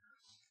pastor,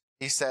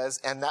 he says,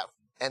 and that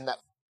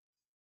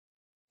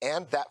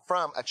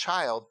from a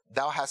child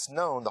thou hast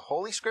known the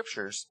holy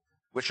scriptures,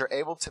 which are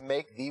able to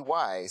make thee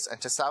wise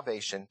unto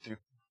salvation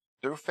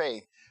through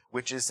faith,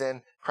 which is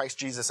in Christ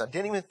Jesus. I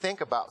didn't even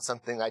think about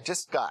something I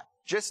just got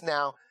just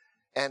now,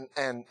 and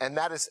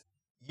that is,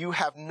 you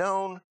have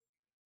known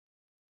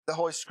the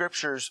holy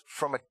scriptures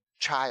from a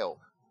child,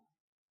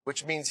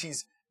 which means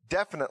he's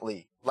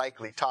definitely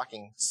likely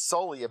talking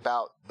solely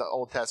about the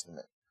Old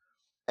Testament.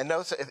 And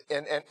notice,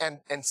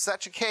 in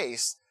such a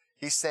case,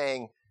 he's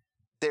saying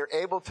they're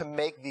able to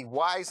make thee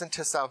wise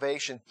unto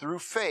salvation through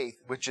faith,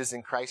 which is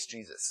in Christ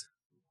Jesus.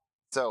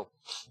 So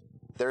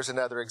there's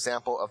another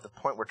example of the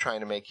point we're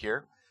trying to make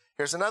here.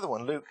 Here's another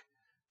one, Luke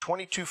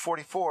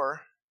 22:44.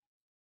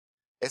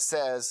 It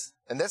says,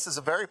 and this is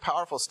a very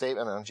powerful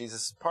statement on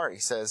Jesus' part. He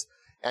says,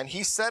 and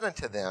he said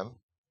unto them,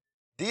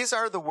 these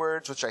are the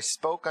words which I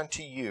spoke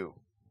unto you,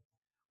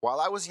 while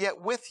I was yet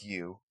with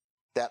you,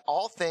 that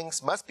all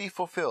things must be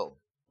fulfilled,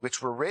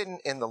 which were written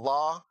in the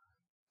law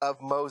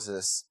of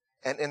Moses,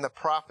 and in the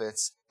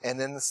prophets, and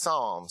in the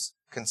Psalms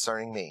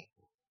concerning me.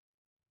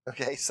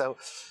 Okay, so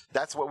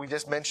that's what we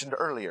just mentioned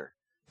earlier.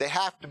 They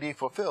have to be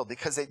fulfilled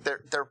because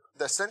they're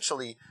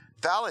essentially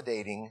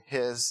validating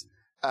his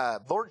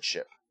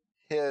lordship,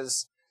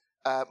 his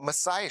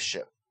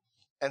messiahship.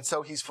 And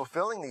so he's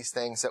fulfilling these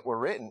things that were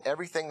written,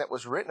 everything that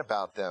was written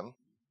about him,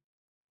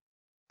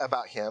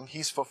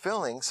 he's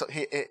fulfilling. So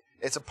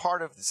it's a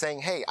part of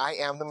saying, hey, I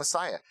am the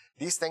Messiah.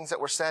 These things that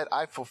were said,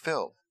 I've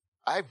fulfilled.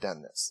 I've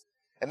done this.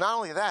 And not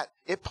only that,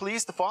 it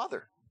pleased the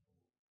Father.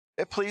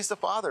 It pleased the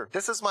Father.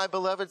 This is my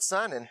beloved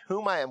Son, in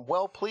whom I am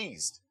well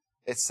pleased,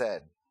 it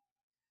said.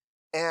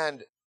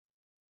 And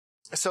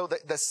so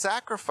the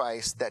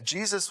sacrifice that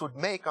Jesus would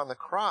make on the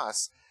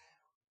cross,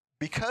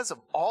 because of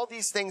all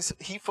these things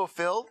he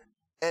fulfilled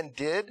and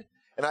did,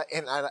 and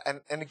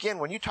again,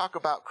 when you talk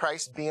about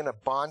Christ being a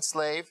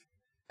bondslave,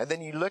 and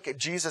then you look at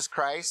Jesus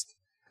Christ,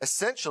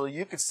 essentially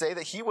you could say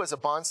that he was a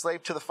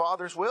bondslave to the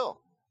Father's will.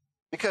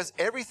 Because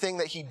everything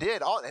that he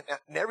did,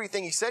 and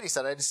everything he said,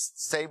 I just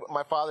say what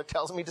my Father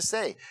tells me to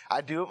say.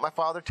 I do what my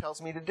Father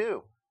tells me to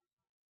do.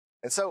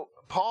 And so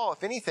Paul,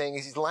 if anything,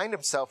 he's aligned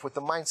himself with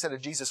the mindset of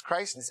Jesus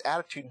Christ and his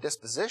attitude and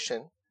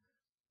disposition.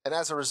 And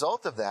as a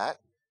result of that,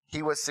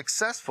 he was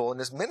successful in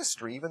his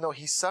ministry, even though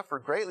he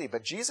suffered greatly.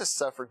 But Jesus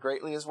suffered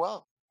greatly as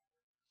well.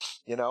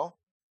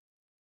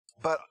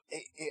 But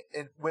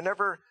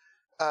whenever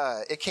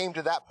it came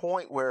to that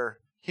point where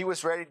he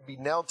was ready to be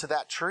nailed to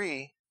that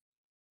tree,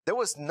 there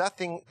was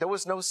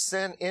no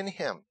sin in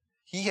him.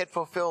 He had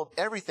fulfilled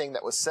everything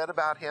that was said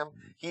about him.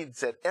 He had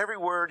said every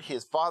word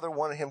his Father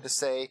wanted him to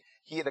say.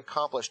 He had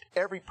accomplished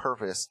every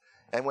purpose.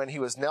 And when he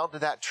was nailed to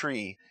that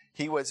tree,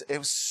 it was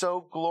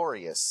so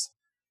glorious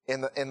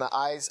in the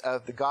eyes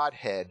of the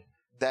Godhead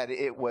that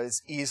it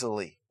was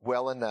easily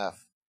well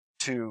enough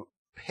to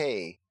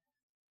pay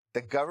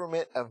the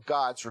government of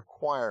God's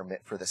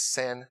requirement for the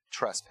sin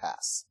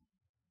trespass.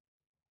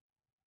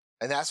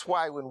 And that's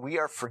why when we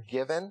are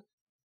forgiven,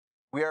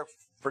 we are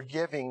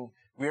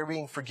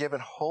being forgiven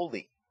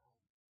wholly,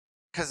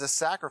 because the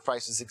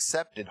sacrifice is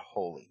accepted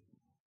wholly.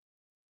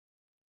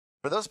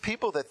 For those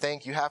people that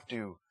think you have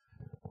to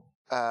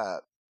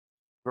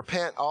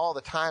repent all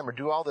the time or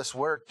do all this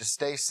work to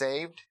stay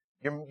saved,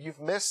 you've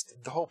missed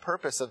the whole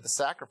purpose of the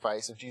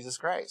sacrifice of Jesus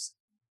Christ.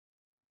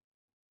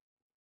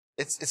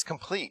 It's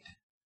complete.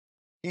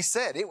 He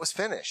said it was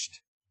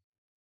finished.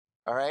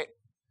 All right?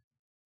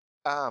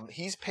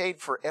 He's paid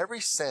for every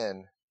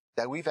sin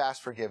that we've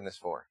asked forgiveness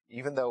for,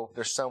 even though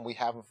there's some we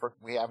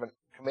haven't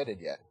committed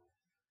yet.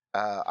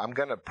 I'm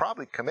going to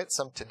probably commit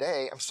some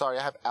today. I'm sorry,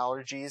 I have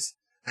allergies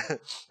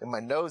and my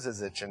nose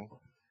is itching,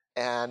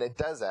 and it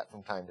does that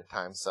from time to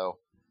time. So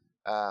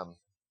I'm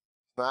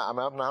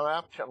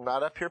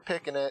not up here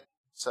picking it,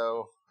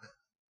 so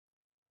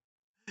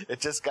it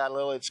just got a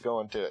little itch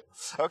going to it.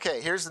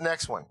 Okay, here's the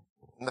next one,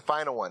 and the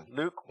final one.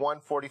 Luke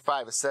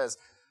 1:45, it says,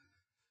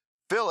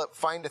 Philip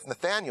findeth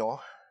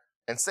Nathanael,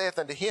 and saith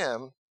unto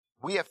him,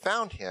 we have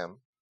found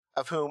him,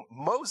 of whom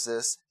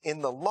Moses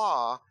in the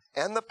law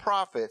and the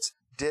prophets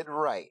did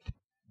write,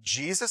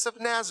 Jesus of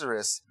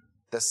Nazareth,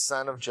 the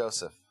son of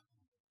Joseph.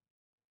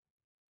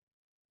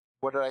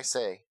 What did I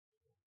say?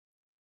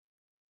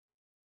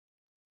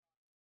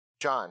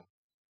 John.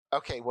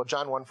 Okay, well,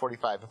 John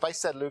 1:45. If I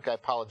said Luke, I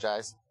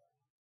apologize.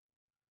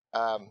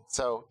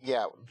 So,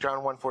 yeah,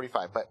 John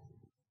 1:45. But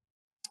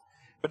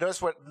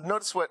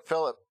notice what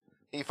Philip,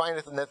 he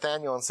findeth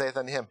Nathanael and saith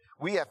unto him,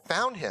 we have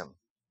found him,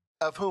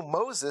 of whom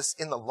Moses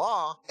in the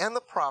law and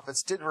the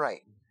prophets did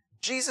write,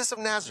 Jesus of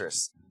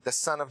Nazareth, the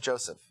son of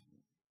Joseph.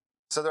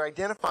 So they're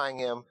identifying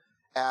him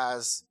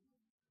as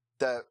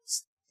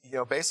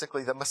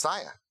basically the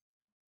Messiah.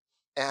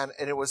 And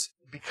it was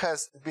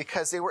because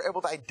they were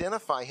able to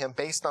identify him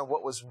based on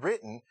what was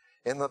written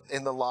in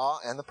the law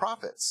and the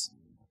prophets.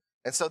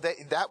 And so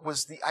that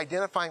was the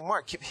identifying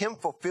mark. Him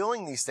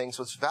fulfilling these things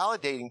was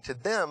validating to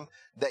them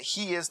that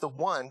he is the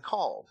one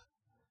called.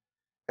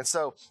 And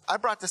so I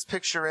brought this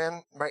picture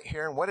in right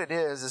here, and what it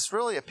is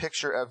really a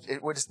picture of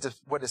it.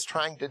 What is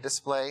trying to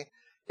display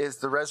is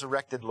the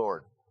resurrected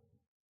Lord.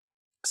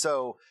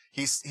 So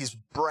he's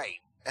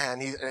bright,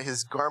 and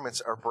his garments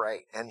are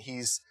bright, and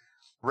he's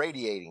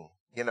radiating,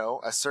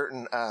 a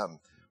certain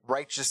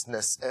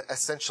righteousness,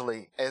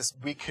 essentially, as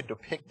we could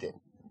depict it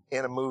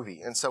in a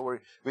movie. And so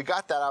we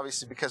got that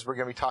obviously because we're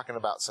going to be talking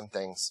about some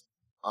things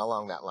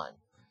along that line.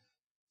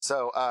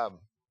 So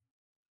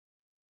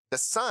the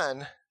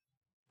Son,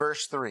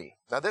 verse 3.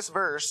 Now this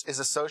verse is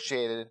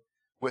associated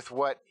with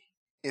what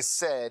is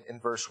said in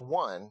verse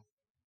 1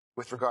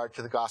 with regard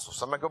to the gospel.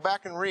 So I'm going to go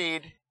back and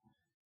read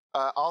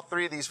all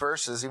three of these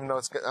verses, even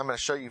though I'm going to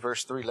show you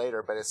verse 3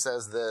 later, but it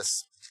says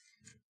this.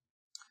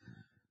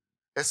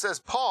 It says,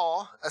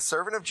 Paul, a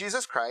servant of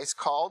Jesus Christ,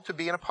 called to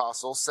be an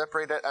apostle,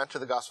 separated unto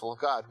the gospel of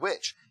God,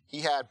 which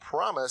he had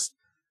promised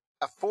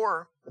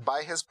afore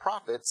by his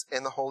prophets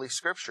in the Holy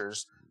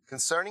Scriptures,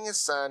 concerning his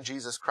Son,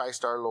 Jesus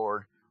Christ our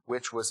Lord,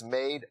 which was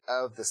made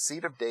of the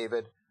seed of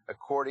David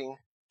according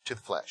to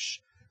the flesh.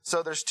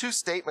 So there's two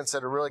statements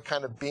that are really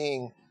kind of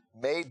being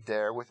made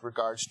there with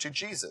regards to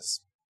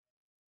Jesus.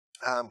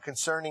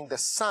 Concerning the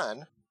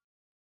Son,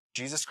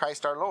 Jesus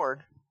Christ our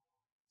Lord,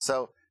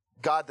 so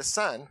God the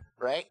Son,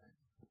 right?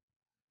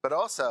 But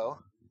also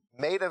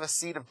made of a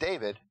seed of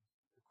David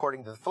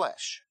according to the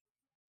flesh.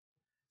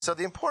 So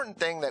the important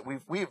thing that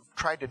we've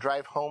tried to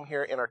drive home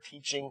here in our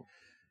teaching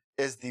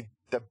is the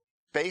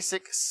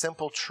basic,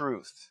 simple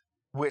truth,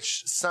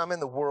 which some in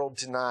the world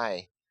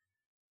deny,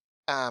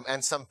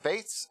 and some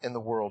faiths in the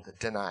world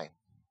deny,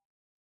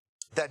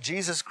 that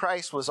Jesus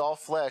Christ was all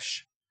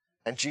flesh,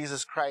 and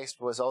Jesus Christ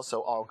was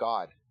also all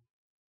God.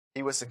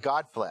 He was a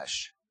God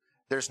flesh.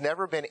 There's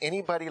never been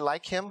anybody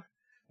like him,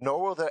 nor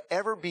will there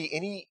ever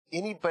be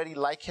anybody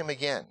like him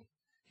again.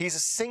 He's a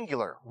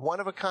singular,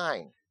 one of a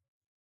kind.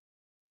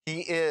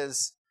 He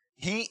is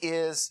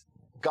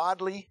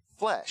godly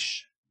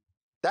flesh.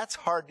 That's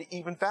hard to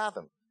even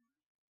fathom.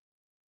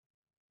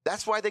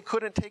 That's why they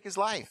couldn't take his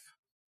life.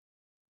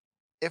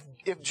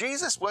 If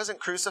Jesus wasn't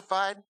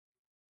crucified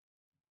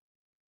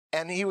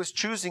and he was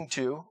choosing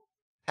to,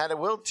 had a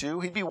will to,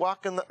 he'd be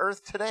walking the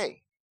earth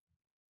today.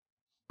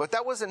 But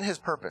that wasn't his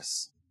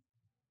purpose.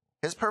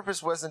 His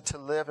purpose wasn't to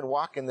live and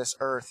walk in this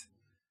earth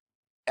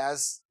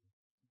as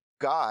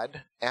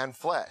God and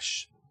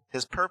flesh.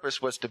 His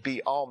purpose was to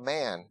be all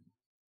man,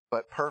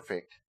 but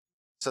perfect,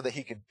 so that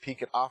he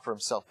could offer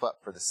himself up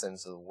for the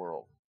sins of the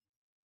world.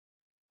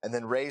 And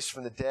then raised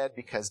from the dead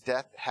because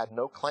death had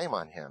no claim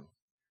on him,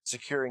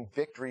 securing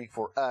victory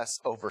for us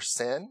over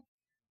sin,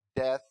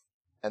 death,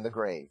 and the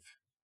grave.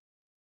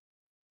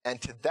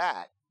 And to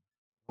that,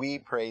 we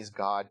praise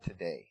God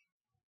today.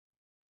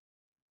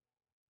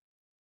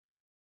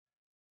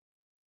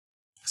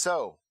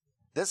 So,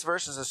 this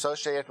verse is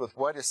associated with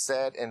what is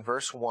said in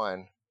verse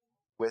 1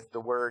 with the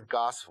word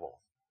gospel.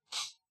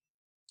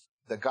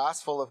 The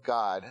gospel of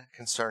God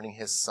concerning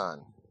his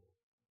Son.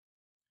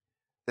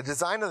 The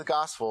design of the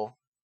gospel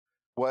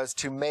was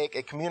to make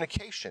a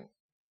communication.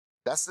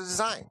 That's the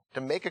design,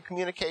 to make a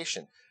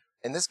communication.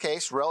 In this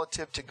case,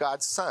 relative to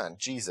God's Son,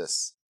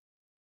 Jesus.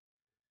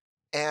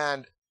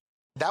 And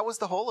that was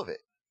the whole of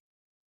it.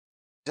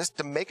 Just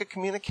to make a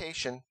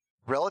communication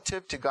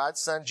relative to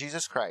God's Son,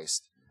 Jesus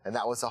Christ. And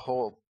that was the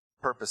whole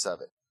purpose of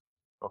it.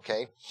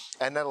 Okay?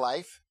 And the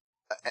life,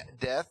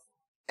 death,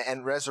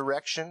 and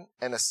resurrection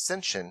and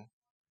ascension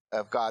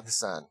of God the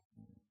Son.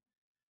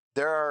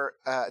 There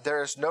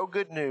is no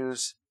good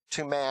news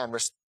to man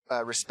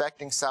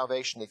respecting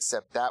salvation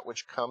except that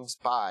which comes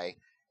by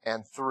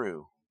and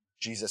through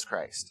Jesus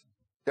Christ.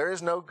 There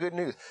is no good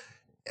news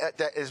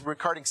that is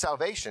regarding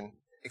salvation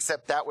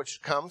except that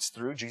which comes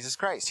through Jesus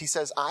Christ. He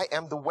says, I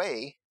am the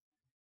way,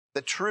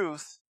 the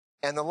truth,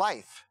 and the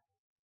life.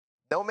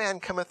 No man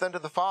cometh unto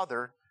the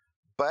Father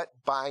but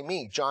by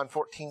me. John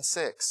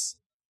 14:6.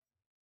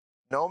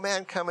 No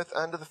man cometh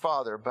unto the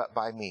Father but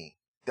by me.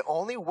 The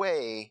only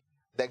way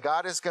that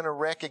God is going to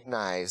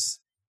recognize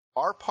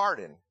our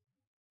pardon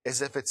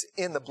is if it's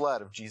in the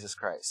blood of Jesus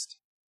Christ.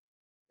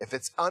 If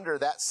it's under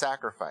that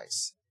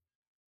sacrifice.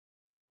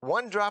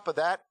 One drop of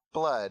that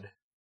blood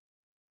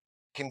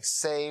can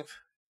save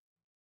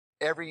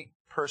every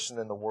person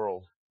in the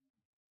world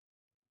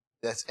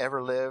that's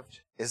ever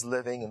lived, is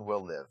living, and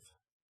will live.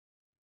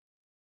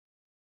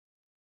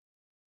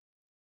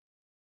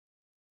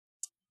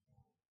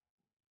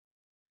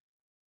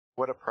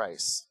 What a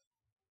price.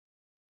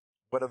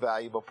 What a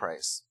valuable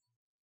price.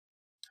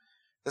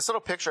 This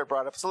little picture I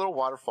brought up, it's a little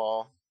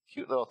waterfall,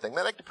 cute little thing.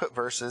 They like to put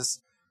verses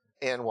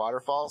in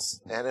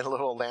waterfalls and in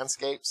little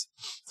landscapes.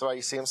 That's why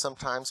you see them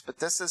sometimes. But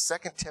this is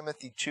 2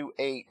 Timothy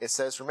 2:8. It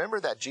says, remember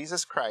that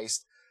Jesus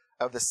Christ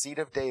of the seed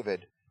of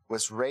David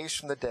was raised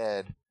from the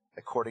dead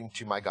according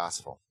to my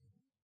gospel.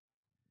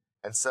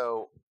 And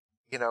so,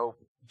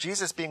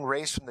 Jesus being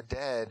raised from the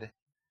dead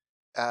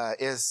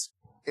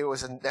it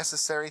was a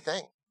necessary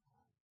thing.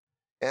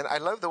 And I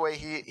love the way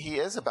he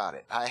is about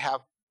it. I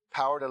have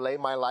power to lay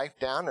my life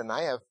down, and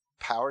I have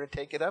power to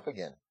take it up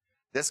again.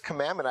 This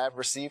commandment I have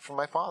received from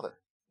my Father.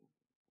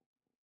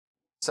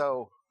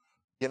 So,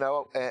 in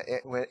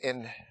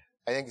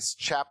I think it's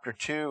chapter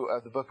 2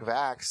 of the book of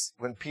Acts,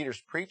 when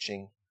Peter's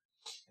preaching,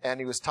 and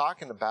he was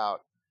talking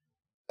about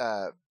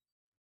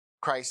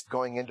Christ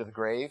going into the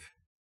grave,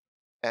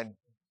 and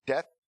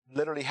death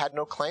literally had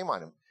no claim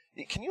on him.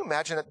 Can you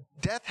imagine that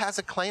death has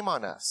a claim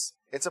on us?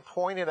 It's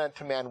appointed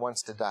unto man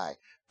once to die.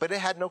 But it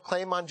had no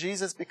claim on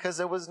Jesus because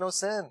there was no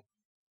sin.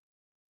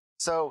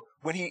 So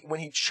when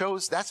he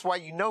chose, that's why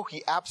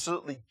he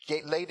absolutely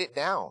laid it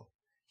down.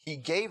 He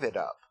gave it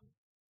up.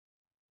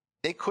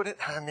 They couldn't,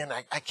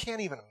 I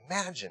can't even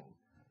imagine.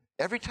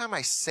 Every time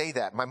I say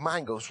that, my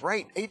mind goes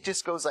it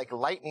just goes like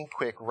lightning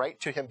quick right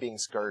to him being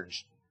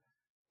scourged.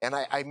 And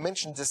I've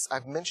mentioned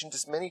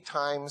this many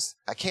times.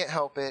 I can't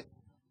help it.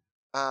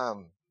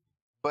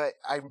 But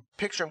I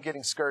picture him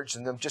getting scourged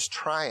and them just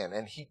trying,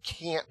 and he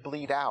can't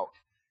bleed out.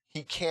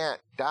 He can't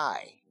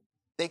die.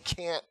 They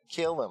can't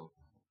kill him.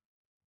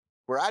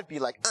 Where I'd be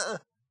like,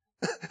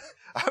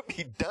 I'd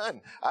be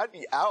done. I'd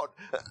be out.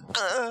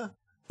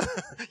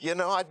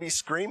 I'd be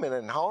screaming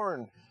and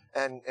hollering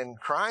and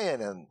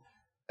crying,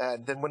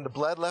 and then when the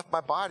blood left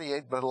my body,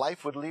 the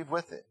life would leave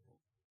with it.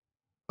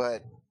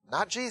 But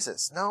not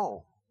Jesus.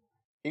 No.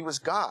 He was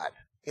God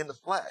in the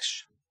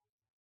flesh.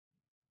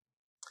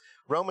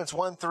 Romans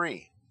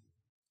 1:3.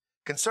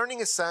 Concerning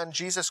his Son,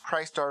 Jesus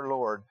Christ our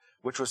Lord,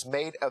 which was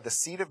made of the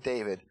seed of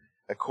David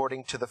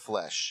according to the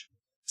flesh.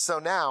 So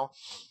now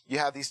you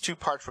have these two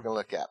parts we're going to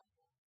look at.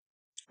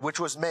 Which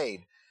was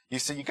made. You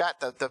got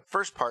the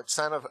first part,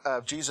 Son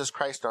of Jesus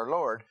Christ our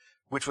Lord,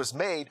 which was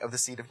made of the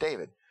seed of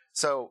David.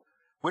 So,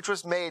 which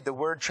was made, the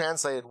word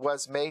translated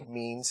was made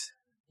means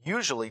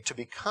usually to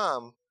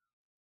become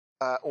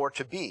or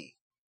to be.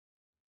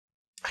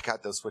 I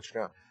got those switched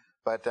around.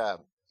 But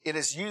it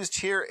is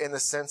used here in the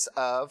sense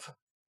of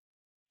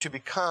to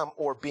become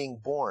or being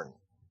born.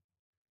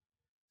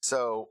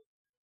 So,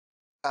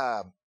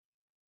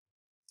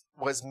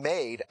 was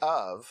made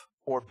of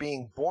or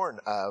being born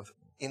of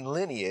in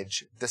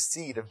lineage the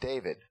seed of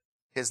David,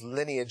 his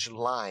lineage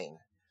line.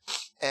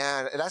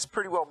 And that's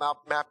pretty well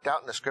mapped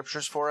out in the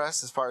scriptures for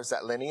us as far as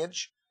that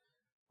lineage.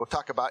 We'll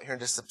talk about here in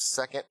just a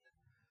second.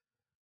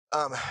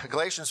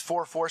 Galatians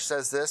 4:4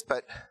 says this,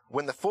 but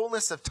when the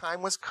fullness of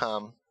time was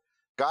come,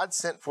 God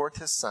sent forth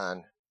his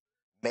Son,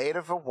 made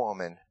of a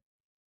woman,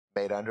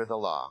 made under the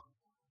law.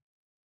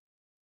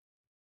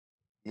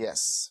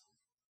 Yes.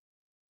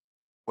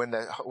 When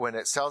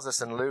it tells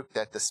us in Luke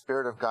that the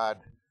Spirit of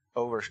God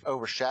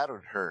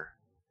overshadowed her,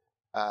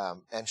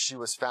 and she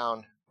was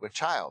found with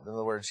child. In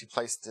other words, he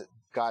placed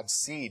God's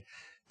seed.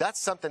 That's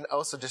something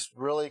also just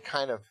really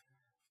kind of,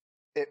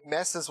 it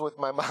messes with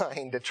my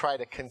mind to try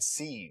to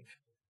conceive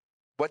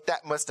what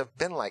that must have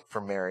been like for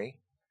Mary.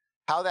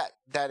 How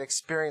that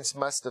experience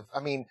must have,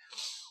 I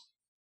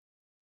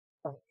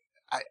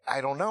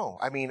don't know.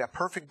 A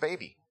perfect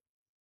baby.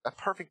 A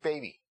perfect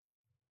baby.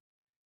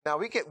 Now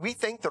we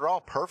think they're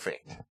all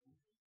perfect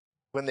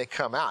when they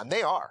come out, and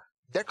they are.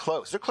 They're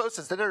close. They're close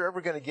as they're ever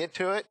going to get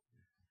to it.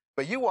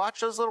 But you watch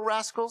those little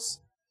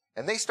rascals,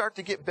 and they start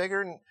to get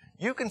bigger, and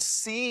you can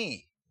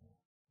see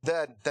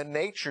the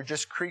nature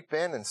just creep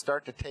in and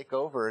start to take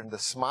over, and the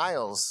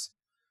smiles.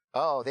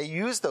 Oh, they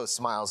use those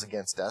smiles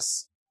against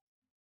us.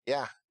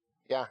 Yeah.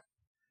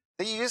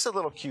 They use the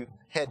little cute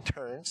head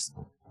turns.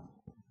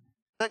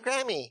 But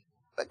Grammy.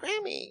 But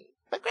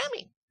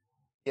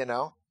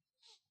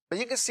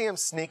you can see them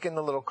sneaking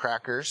the little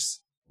crackers,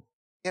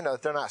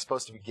 that they're not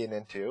supposed to be getting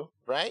into,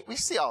 right? We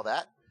see all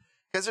that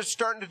because they're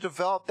starting to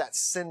develop that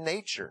sin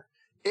nature.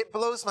 It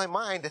blows my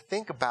mind to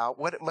think about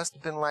what it must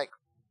have been like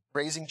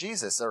raising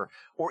Jesus or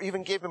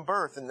even giving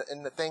birth and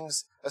the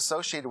things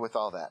associated with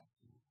all that.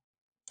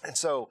 And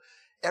so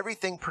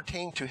everything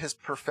pertained to his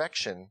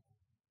perfection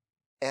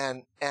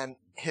and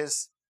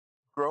his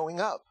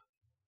growing up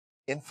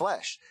in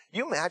flesh.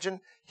 You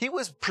imagine he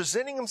was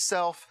presenting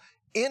himself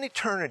in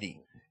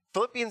eternity.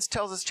 Philippians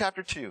tells us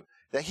chapter 2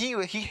 that he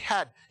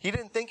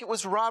didn't think it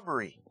was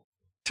robbery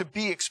to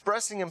be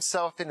expressing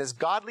himself in his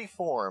godly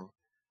form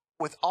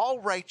with all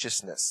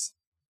righteousness.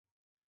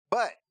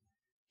 But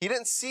he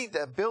didn't see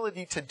the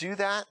ability to do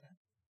that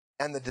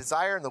and the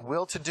desire and the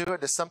will to do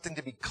it as something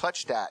to be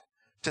clutched at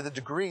to the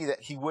degree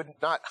that he would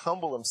not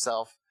humble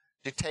himself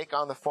to take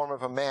on the form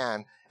of a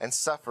man and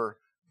suffer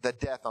the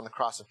death on the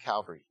cross of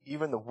Calvary,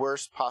 even the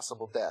worst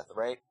possible death,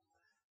 right?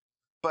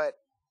 But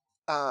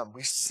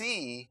we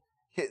see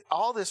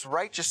all this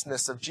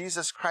righteousness of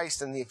Jesus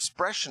Christ and the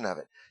expression of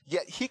it.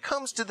 Yet he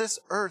comes to this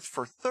earth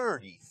for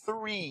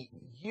 33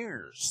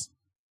 years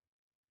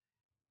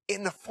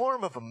in the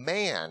form of a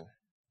man,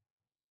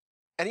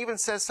 and even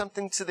says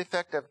something to the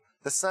effect of,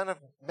 the Son of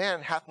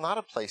Man hath not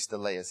a place to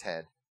lay his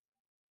head.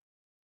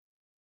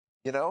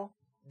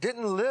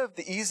 Didn't live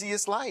the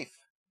easiest life.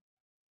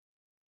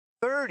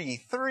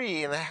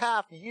 33 and a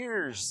half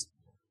years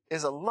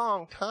is a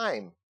long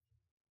time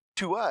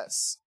to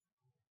us.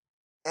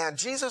 And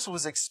Jesus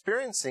was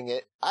experiencing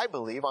it, I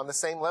believe, on the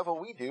same level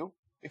we do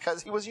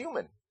because he was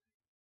human,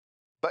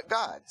 but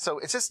God. So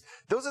it's just,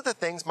 those are the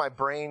things my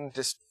brain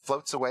just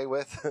floats away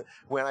with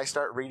when I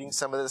start reading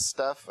some of this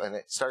stuff, and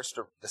it starts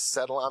to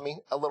settle on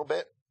me a little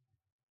bit.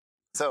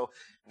 So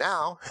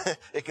now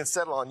it can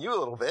settle on you a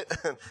little bit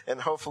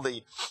and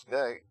hopefully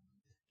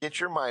get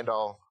your mind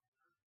all,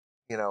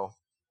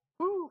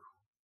 woo,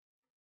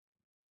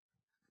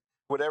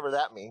 whatever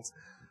that means.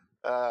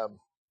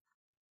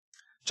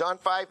 John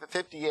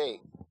 5:58,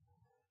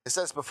 it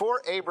says,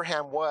 before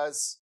Abraham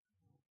was,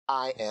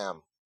 I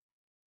am.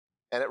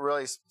 And it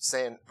really is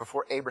saying,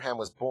 before Abraham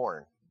was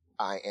born,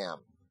 I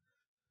am.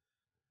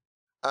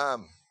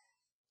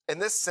 In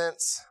this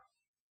sense,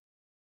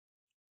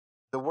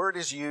 the word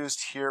is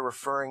used here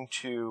referring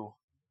to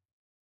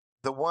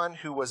the one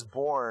who was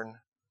born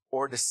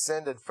or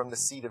descended from the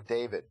seed of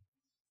David,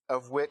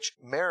 of which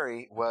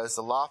Mary was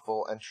the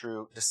lawful and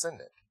true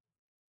descendant.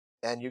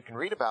 And you can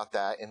read about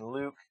that in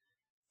Luke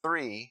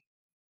 3:23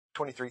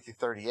 through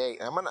 38.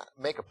 And I'm going to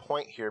make a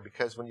point here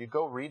because when you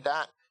go read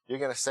that, you're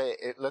going to say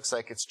it looks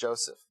like it's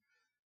Joseph.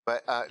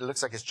 But it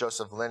looks like it's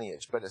Joseph's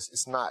lineage, but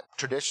it's not.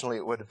 Traditionally,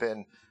 it would have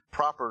been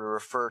proper to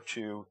refer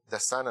to the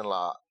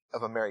son-in-law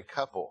of a married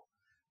couple.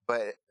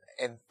 But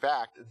in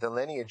fact, the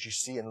lineage you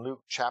see in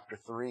Luke chapter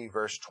 3,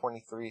 verse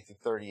 23 through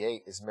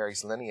 38 is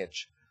Mary's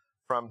lineage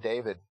from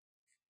David.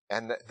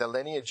 And the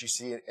lineage you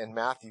see in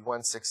Matthew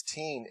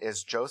 1:16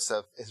 is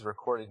Joseph, is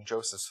recorded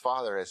Joseph's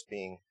father as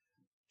being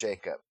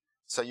Jacob.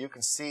 So you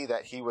can see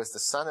that he was the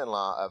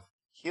son-in-law of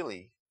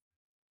Heli,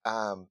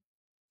 and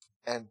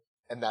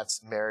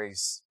that's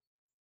Mary's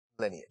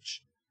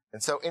lineage.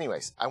 And so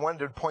anyways, I wanted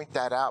to point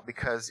that out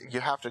because you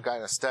have to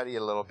kind of study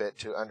a little bit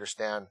to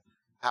understand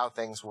how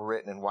things were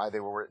written and why they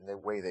were written the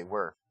way they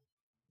were.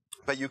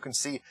 But you can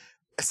see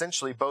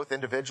essentially both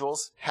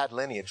individuals had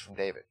lineage from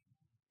David,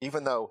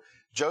 even though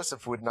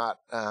Joseph would not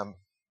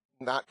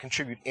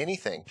contribute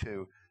anything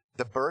to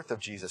the birth of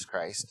Jesus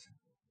Christ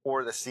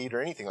or the seed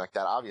or anything like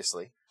that,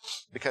 obviously,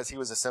 because he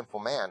was a sinful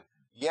man.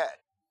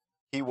 Yet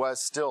he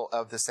was still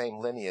of the same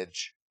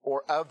lineage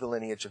or of the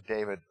lineage of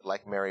David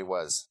like Mary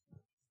was.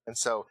 And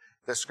so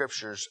the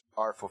scriptures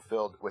are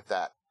fulfilled with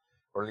that,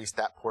 or at least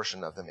that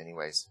portion of them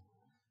anyways.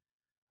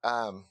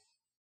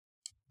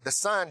 The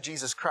Son,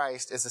 Jesus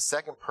Christ, is the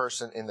second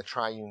person in the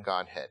triune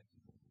Godhead.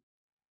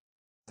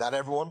 Not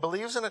everyone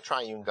believes in a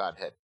triune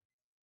Godhead.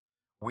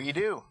 We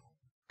do.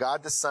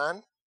 God the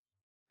Son,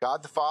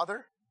 God the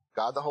Father,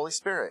 God the Holy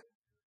Spirit.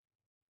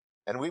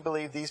 And we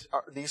believe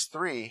these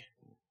three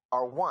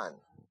are one.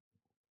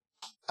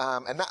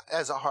 And that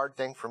is a hard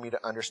thing for me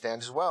to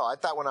understand as well. I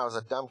thought when I was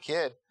a dumb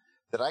kid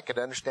that I could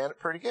understand it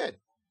pretty good.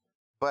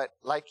 But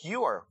like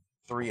you are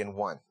three in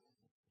one.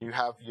 You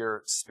have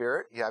your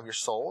spirit, you have your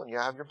soul, and you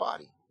have your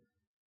body.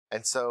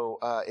 And so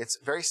it's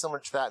very similar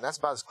to that. And that's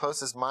about as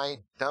close as my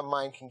dumb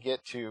mind can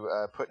get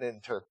to putting it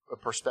into a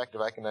perspective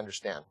I can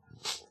understand.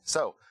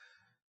 So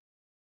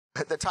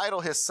the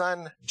title, His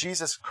Son,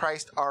 Jesus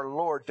Christ our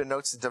Lord,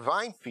 denotes the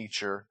divine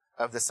feature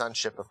of the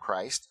sonship of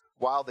Christ,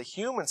 while the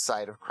human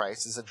side of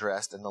Christ is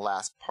addressed in the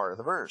last part of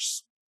the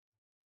verse.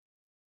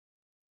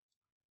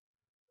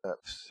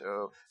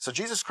 So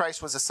Jesus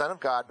Christ was the Son of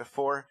God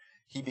before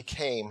he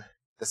became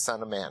the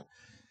Son of Man.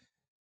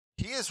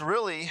 He has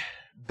really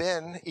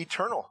been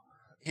eternal.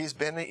 He's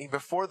been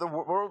before the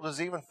world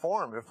was even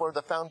formed, before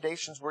the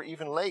foundations were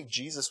even laid.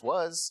 Jesus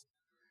was.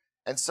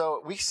 And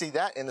so we see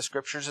that in the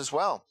scriptures as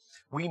well.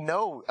 We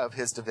know of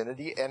his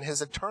divinity and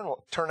his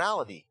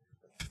eternality.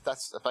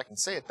 If I can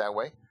say it that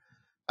way.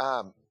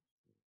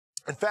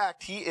 In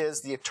fact, he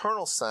is the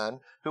eternal Son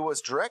who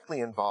was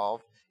directly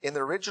involved in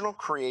the original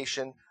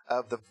creation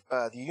of the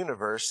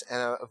universe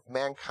and of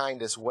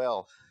mankind as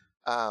well.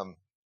 And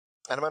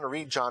I'm going to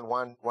read John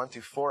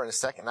 1:1-4 in a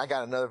second. I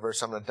got another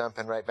verse I'm going to dump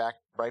in right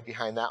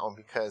behind that one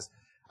because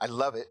I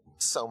love it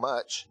so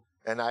much,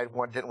 and I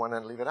didn't want to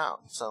leave it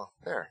out. So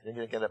there, you're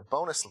going to get a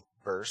bonus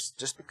verse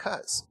just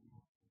because.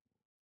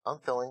 I'm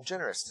feeling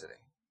generous today.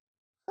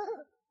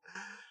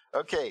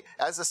 Okay,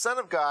 as the Son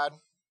of God,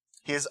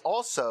 he is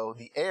also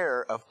the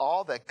heir of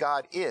all that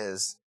God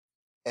is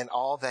and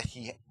all that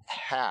he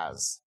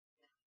has.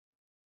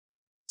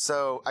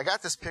 So I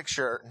got this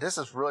picture. This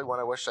is really one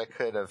I wish I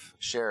could have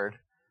shared.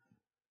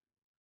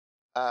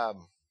 The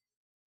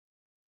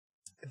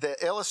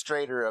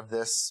illustrator of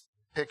this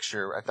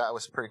picture, I thought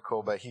was pretty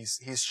cool, but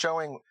he's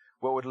showing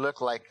what would look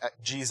like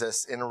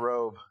Jesus in a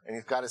robe, and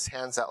he's got his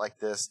hands out like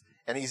this,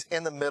 and he's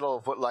in the middle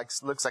of what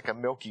looks like a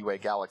Milky Way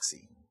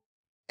galaxy.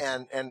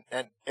 And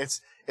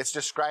it's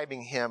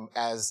describing him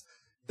as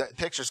the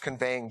picture's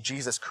conveying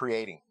Jesus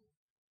creating.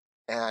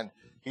 And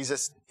he's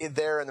just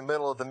there in the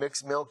middle of the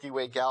Milky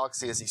Way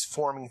galaxy as he's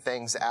forming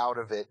things out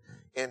of it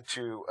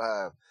into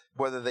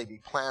whether they be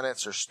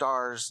planets or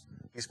stars.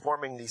 He's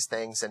forming these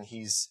things and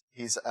he's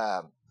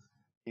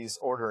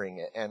ordering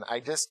it. And I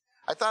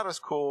thought it was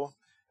cool.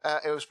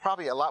 It was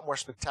probably a lot more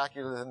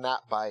spectacular than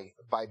that by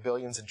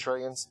billions and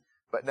trillions.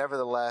 but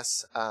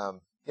nevertheless,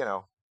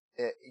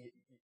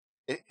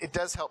 it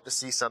does help to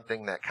see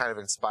something that kind of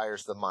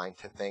inspires the mind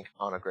to think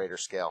on a greater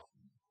scale.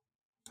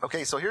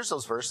 Okay, so here's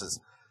those verses.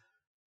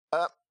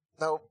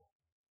 No,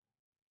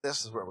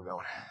 this is where we're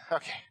going.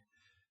 Okay.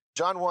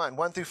 John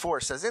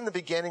 1:1-4 says, "In the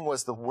beginning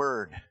was the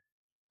Word,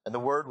 and the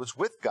Word was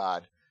with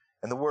God,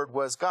 and the Word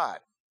was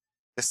God.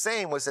 The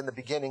same was in the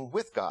beginning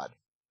with God.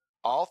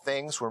 All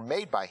things were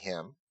made by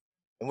him,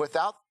 and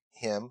without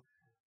him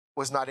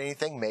was not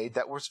anything made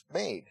that was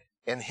made.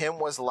 In him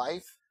was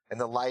life, and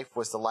the life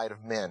was the light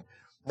of men."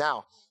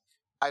 Now,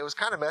 I was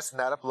kind of messing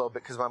that up a little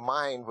bit because my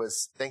mind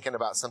was thinking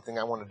about something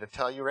I wanted to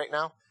tell you right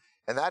now.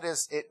 And that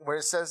is where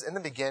it says, "In the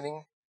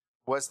beginning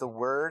was the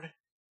Word,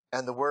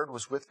 and the Word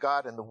was with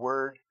God, and the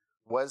Word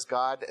was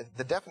God."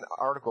 The definite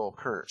article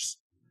occurs.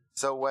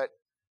 So it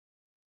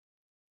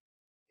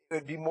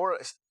would be more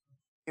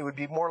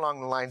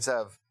along the lines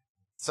of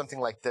something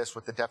like this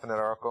with the definite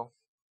article.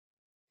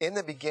 In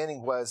the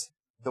beginning was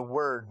the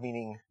Word,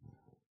 meaning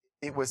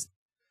it was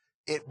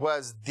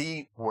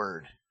the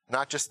Word,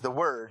 not just the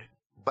Word,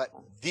 but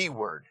the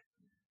Word,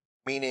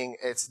 meaning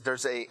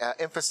there's a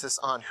emphasis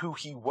on who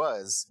he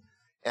was,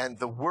 and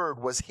the Word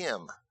was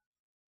him.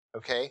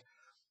 Okay,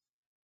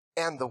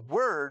 and the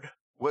Word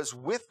was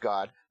with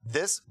God.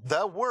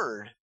 The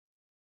Word,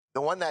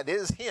 the one that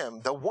is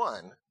him, the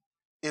one,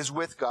 is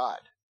with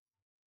God,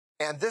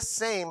 and this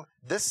same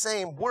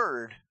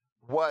Word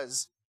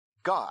was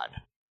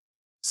God.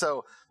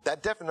 So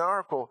that definite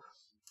article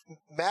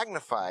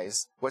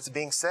magnifies what's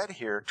being said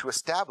here to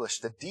establish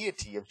the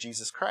deity of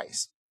Jesus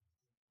Christ.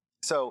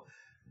 So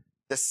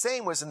the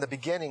same was in the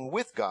beginning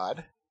with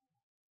God,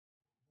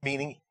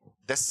 meaning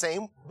the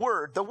same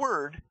Word, the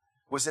Word,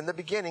 was in the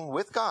beginning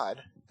with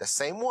God, the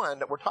same one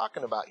that we're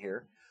talking about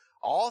here.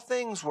 All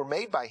things were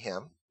made by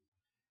him,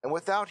 and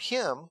without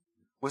him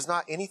was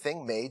not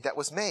anything made that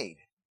was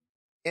made.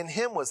 In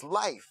him was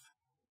life,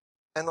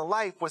 and the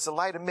life was the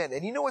light of men.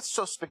 And you know what's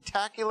so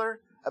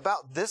spectacular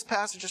about this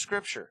passage of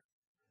Scripture?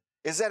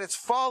 Is that it's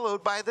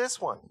followed by this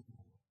one.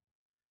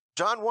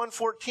 John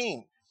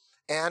 1:14,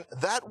 "And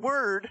that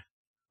Word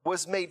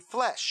was made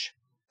flesh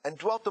and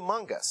dwelt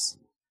among us,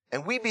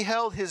 and we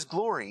beheld his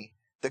glory,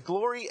 the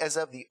glory as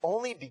of the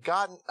only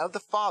begotten of the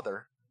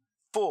Father,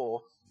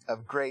 full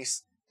of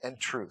grace and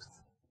truth."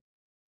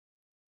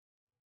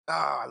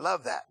 I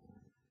love that.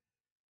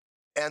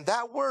 And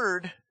that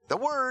Word, the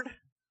Word,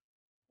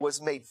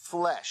 was made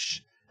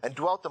flesh and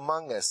dwelt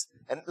among us.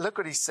 And look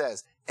what he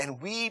says.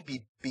 "And we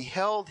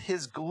beheld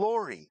his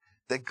glory,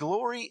 the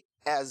glory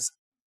as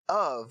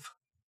of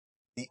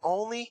the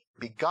only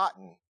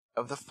begotten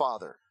of the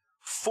Father,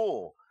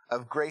 full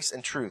of grace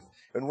and truth."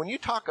 And when you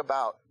talk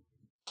about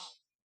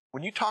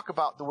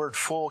the word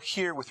full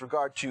here with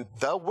regard to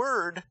the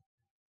Word,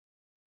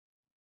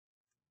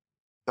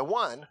 the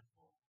one,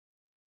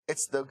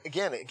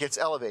 again, it gets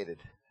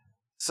elevated.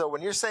 So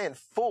when you're saying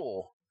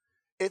full,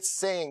 it's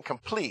saying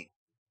complete.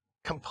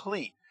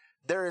 Complete.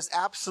 There is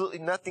absolutely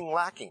nothing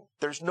lacking.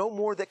 There's no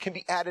more that can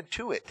be added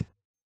to it.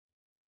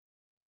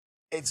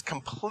 It's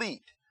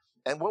complete.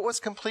 And what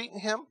was complete in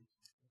him?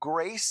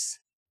 Grace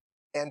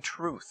and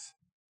truth.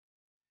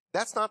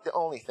 That's not the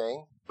only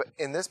thing, but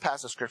in this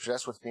passage of Scripture,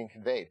 that's what's being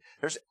conveyed.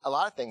 There's a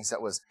lot of things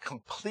that was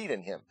complete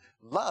in him.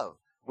 Love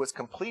was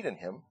complete in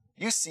him.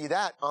 You see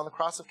that on the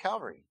cross of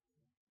Calvary.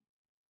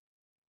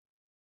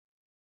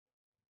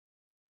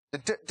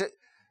 To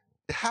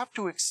have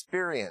to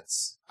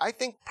experience, I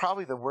think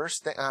probably the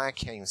worst thing, I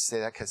can't even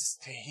say that because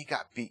he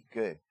got beat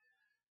good.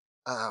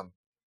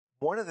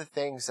 One of the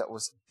things that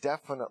was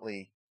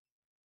definitely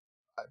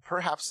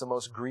perhaps the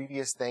most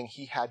grievous thing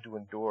he had to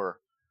endure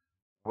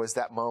was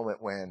that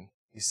moment when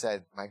he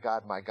said, my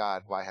God,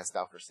 why hast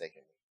thou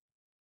forsaken me?"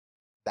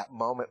 That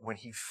moment when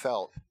he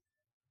felt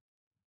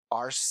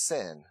our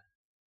sin,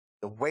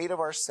 the weight of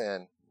our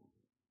sin,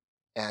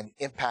 and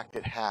impact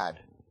it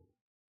had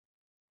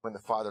when the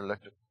Father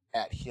looked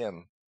at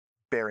him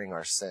bearing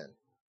our sin,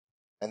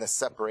 and the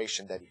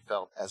separation that he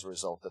felt as a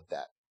result of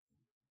that.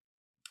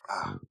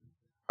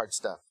 Hard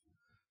stuff.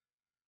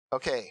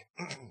 Okay,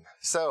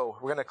 so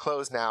we're going to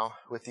close now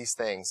with these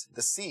things.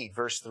 The seed,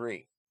 verse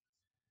 3,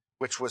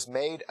 which was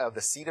made of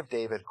the seed of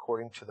David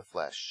according to the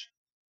flesh.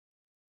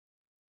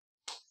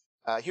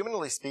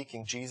 Humanly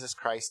speaking, Jesus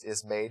Christ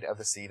is made of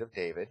the seed of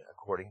David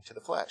according to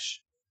the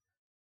flesh.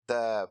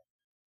 The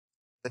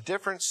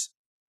difference,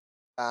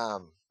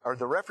 or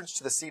the reference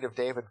to the seed of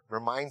David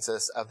reminds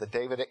us of the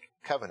Davidic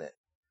covenant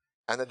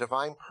and the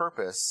divine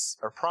purpose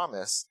or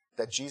promise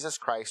that Jesus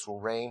Christ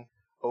will reign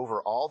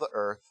over all the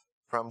earth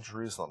from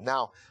Jerusalem.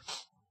 Now,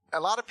 a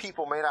lot of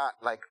people may not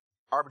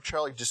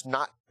arbitrarily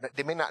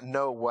they may not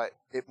know what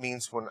it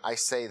means when I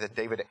say the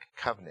Davidic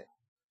covenant.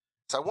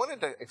 So I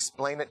wanted to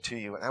explain it to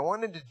you, and I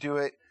wanted to do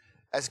it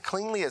as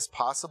cleanly as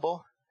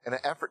possible in an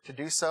effort to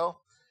do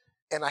so.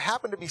 And I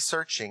happened to be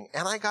searching,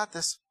 and I got to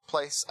this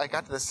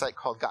site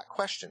called Got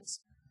Questions.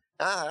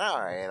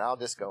 All right, I'll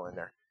just go in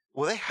there.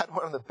 Well, they had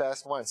one of the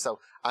best ones. So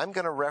I'm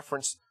going to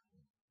reference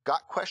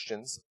Got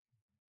Questions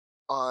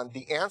on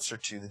the answer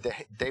to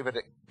the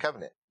Davidic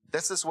covenant.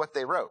 This is what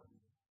they wrote.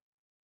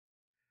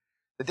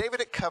 The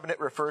Davidic covenant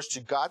refers to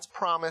God's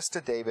promise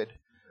to David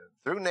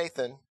through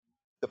Nathan,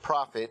 the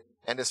prophet,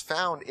 and is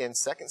found in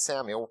 2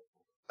 Samuel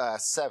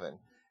 7,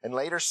 and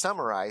later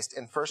summarized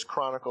in 1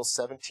 Chronicles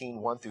 17,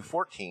 1 through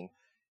 14,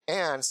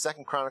 and 2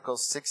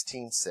 Chronicles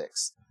 16,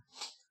 6.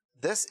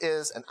 This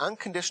is an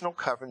unconditional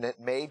covenant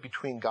made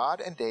between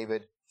God and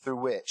David, through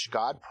which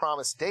God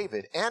promised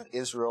David and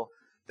Israel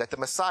that the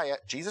Messiah,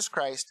 Jesus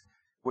Christ,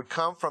 would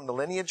come from the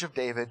lineage of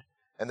David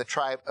and the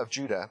tribe of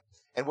Judah,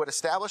 and would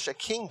establish a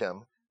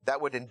kingdom that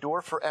would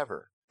endure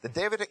forever. The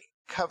Davidic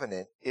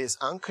covenant is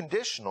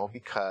unconditional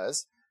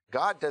because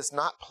God does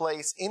not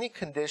place any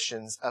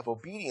conditions of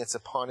obedience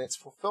upon its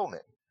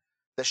fulfillment.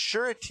 The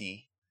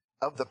surety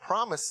of the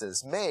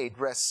promises made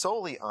rests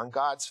solely on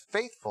God's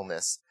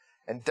faithfulness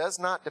and does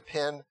not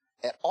depend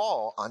at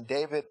all on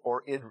David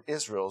or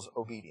Israel's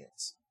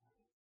obedience.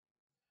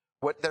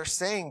 What they're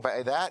saying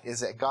by that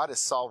is that God is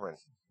sovereign,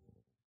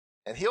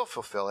 and he'll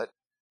fulfill it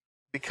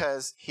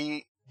because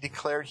he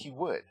declared he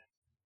would.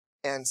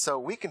 And so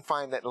we can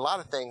find that a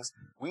lot of things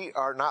we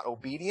are not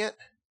obedient,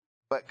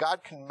 but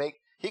God can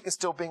he can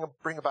still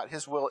bring about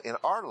his will in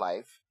our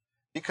life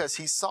because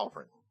he's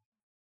sovereign.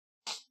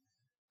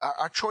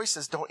 Our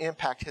choices don't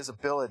impact his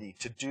ability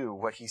to do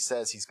what he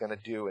says he's going to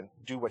do and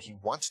do what he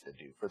wants to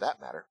do, for that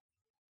matter.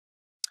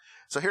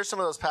 So here's some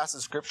of those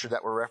passages of scripture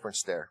that were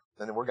referenced there,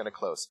 and then we're going to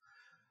close.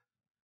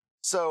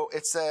 So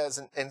it says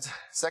in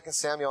 2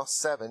 Samuel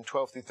 7,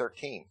 12 through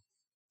 13,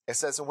 it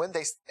says,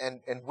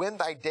 And when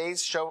thy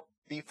days shall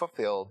be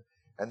fulfilled,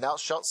 and thou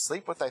shalt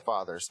sleep with thy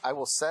fathers, I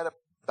will set up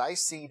thy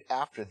seed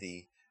after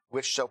thee,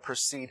 which shall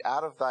proceed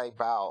out of thy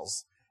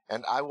bowels,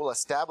 and I will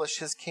establish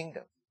his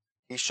kingdom.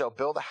 He shall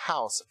build a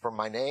house for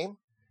my name,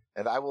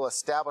 and I will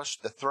establish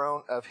the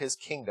throne of his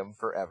kingdom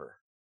forever.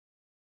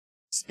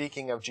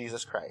 Speaking of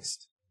Jesus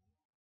Christ.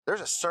 There's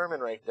a sermon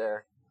right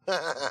there.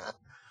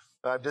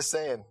 I'm just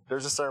saying,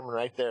 there's a sermon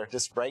right there,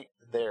 just right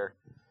there.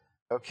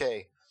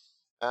 Okay.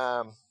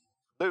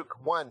 Luke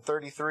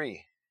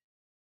 1:33.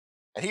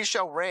 And he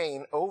shall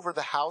reign over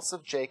the house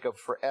of Jacob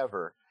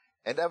forever,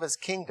 and of his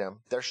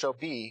kingdom there shall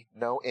be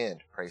no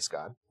end. Praise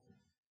God.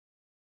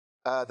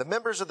 The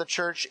members of the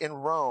church in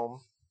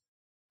Rome,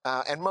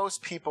 and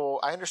most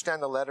people, I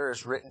understand the letter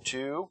is written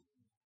to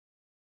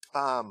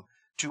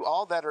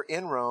all that are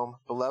in Rome,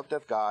 beloved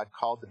of God,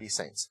 called to be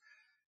saints.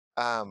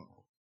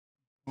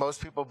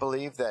 Most people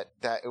believe that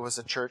it was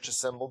a church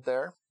assembled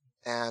there,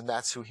 and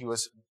that's who he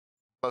was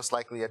most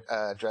likely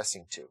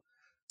addressing to.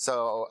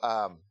 So,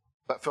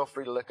 but feel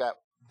free to look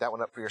that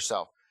one up for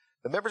yourself.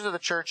 The members of the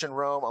church in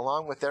Rome,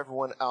 along with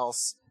everyone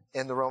else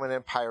in the Roman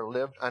Empire,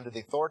 lived under the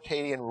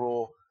authoritarian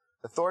rule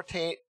of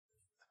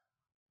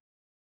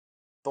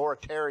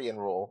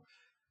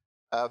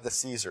the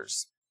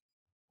Caesars.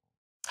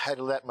 I had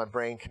to let my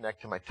brain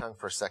connect to my tongue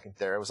for a second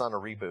there. It was on a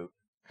reboot,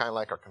 kind of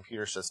like our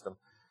computer system.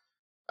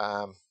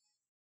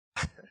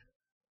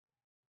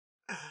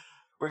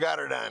 We got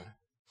her done.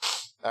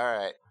 All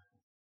right.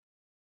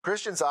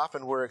 Christians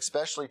often were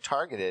especially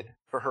targeted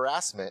for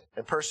harassment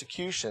and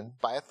persecution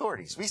by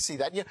authorities. We see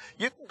that. You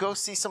can go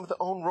see some of the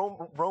own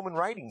Roman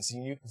writings,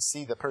 and you can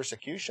see the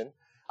persecution.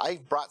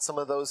 I brought some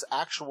of those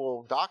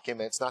actual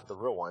documents, not the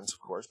real ones, of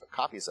course, but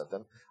copies of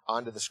them,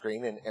 onto the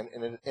screen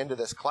and into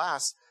this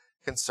class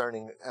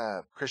concerning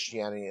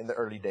Christianity in the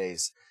early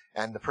days,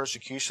 and the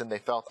persecution they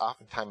felt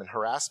oftentimes and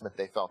harassment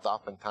they felt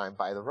oftentimes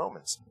by the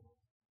Romans.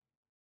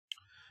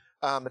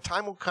 The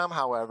time will come,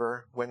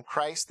 however, when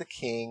Christ the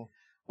King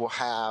will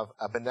have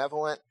a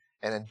benevolent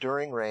and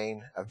enduring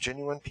reign of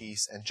genuine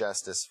peace and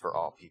justice for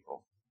all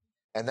people.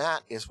 And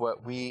that is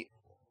what we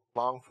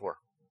long for.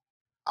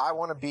 I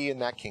want to be in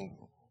that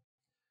kingdom.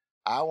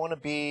 I want to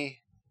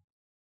be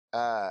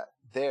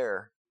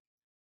there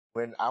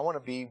when I want to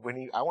be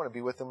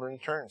with him when he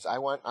returns.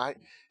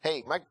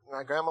 Hey, my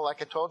grandma,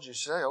 like I told you,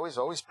 she's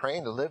always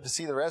praying to live to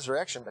see the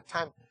resurrection. By the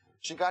time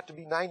she got to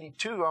be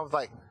 92, I was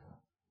like,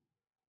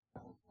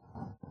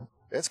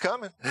 it's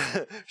coming.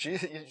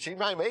 she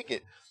might make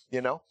it,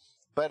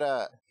 But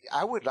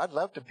I'd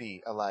love to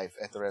be alive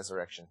at the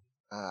resurrection.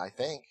 I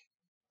think.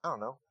 I don't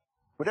know.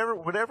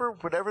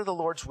 Whatever the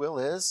Lord's will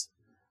is,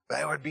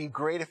 that would be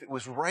great if it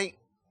was right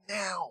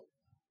now.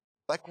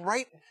 Like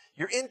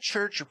you're in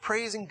church, you're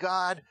praising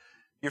God,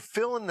 you're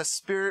feeling the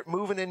Spirit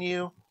moving in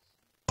you.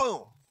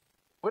 Boom.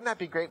 Wouldn't that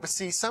be great? But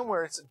see,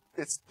 somewhere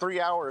it's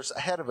 3 hours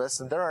ahead of us,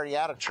 and they're already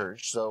out of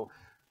church. So,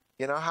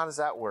 how does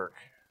that work?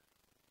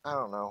 I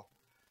don't know.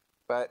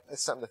 But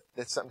it's something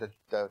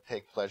to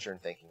take pleasure in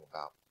thinking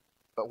about.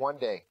 But one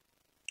day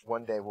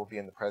we'll be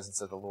in the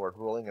presence of the Lord,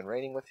 ruling and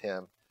reigning with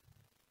him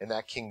in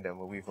that kingdom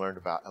that we've learned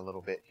about a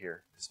little bit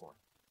here this morning.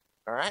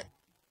 All right?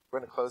 We're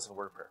going to close in a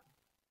word of prayer.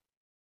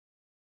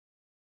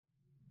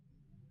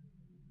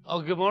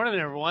 Oh, good morning,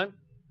 everyone.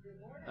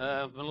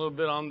 I've been a little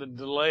bit on the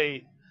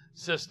delay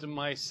system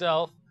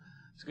myself.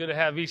 It's good to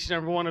have each and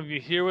every one of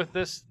you here with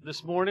us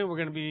this morning. We're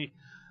going to be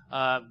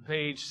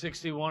page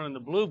 61 in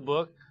the Blue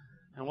Book.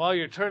 And while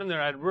you're turning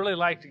there, I'd really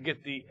like to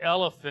get the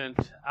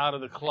elephant out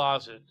of the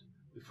closet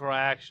before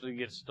I actually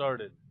get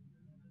started.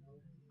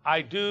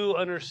 I do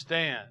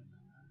understand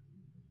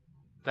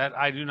that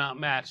I do not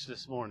match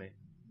this morning.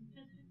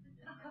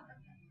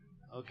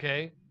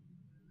 Okay?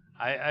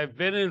 I've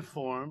been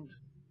informed.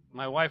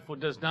 My wife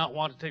does not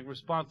want to take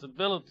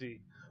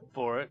responsibility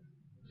for it.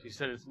 She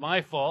said it's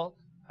my fault.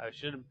 I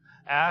should have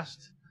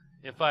asked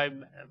if I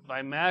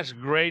matched.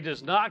 Gray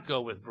does not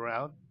go with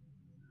brown.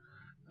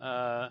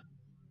 I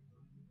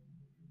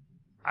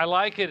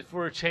like it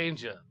for a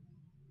change-up.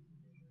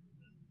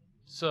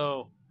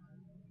 So,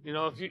 you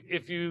know,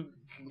 if you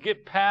can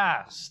get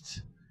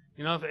past,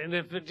 you know, and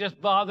if it just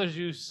bothers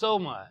you so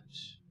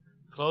much,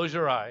 close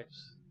your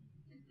eyes,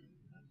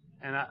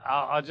 and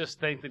I'll just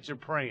think that you're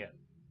praying.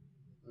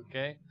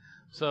 Okay,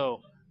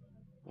 so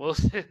we'll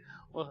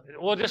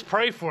just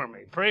pray for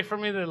me. Pray for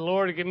me that the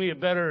Lord will give me a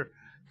better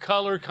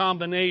color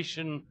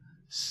combination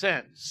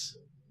sense.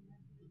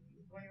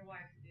 Well, your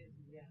wife did,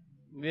 yeah.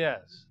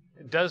 Yes,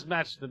 it does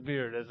match the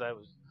beard, as I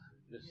was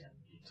just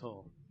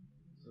told.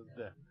 So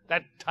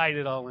that tied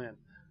it all in.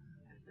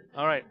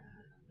 All right,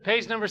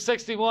 page number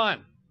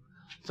 61.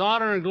 Let's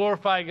honor and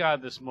glorify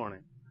God this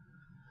morning.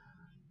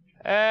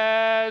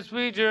 As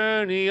we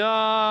journey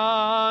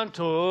on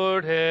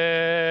toward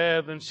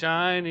heaven's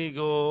shiny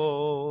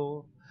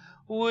goal,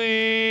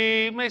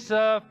 we may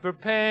suffer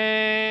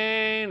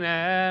pain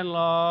and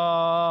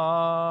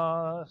loss.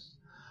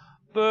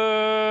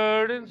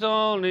 Burdens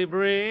only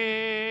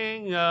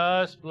bring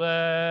us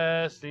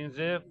blessings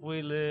if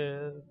we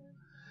live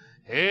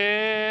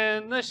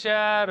in the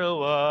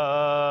shadow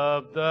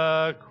of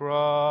the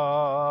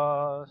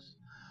cross.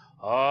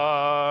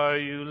 Are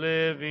you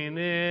living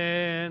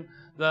in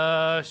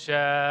the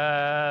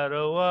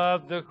shadow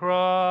of the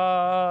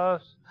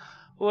cross,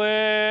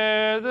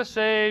 where the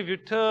Savior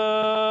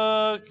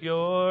took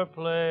your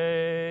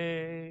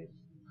place?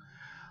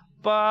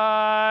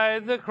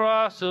 By the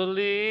cross will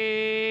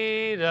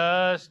lead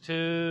us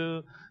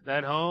to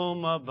that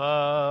home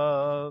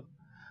above.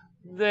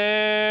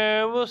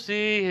 There we'll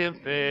see him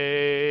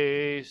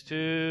face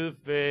to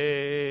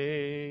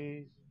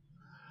face.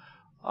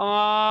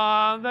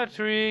 On the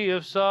tree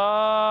of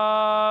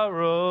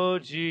sorrow,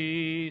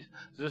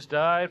 Jesus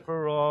died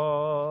for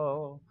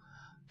all,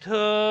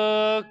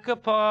 took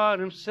upon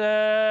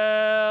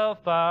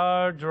himself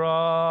our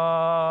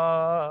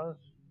dross.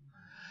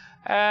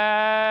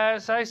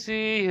 As I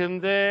see him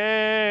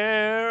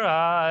there,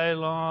 I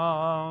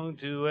long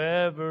to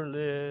ever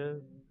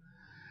live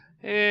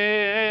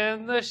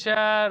in the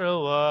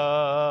shadow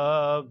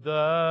of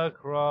the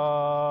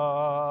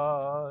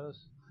cross.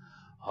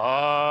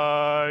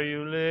 Are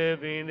you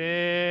living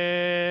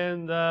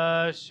in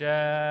the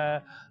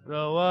shadow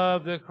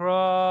of the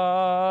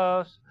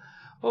cross,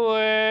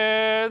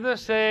 where the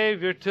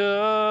Savior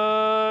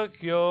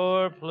took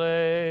your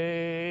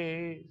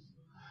place?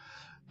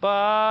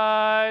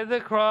 By the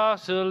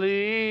cross will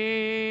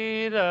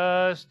lead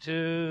us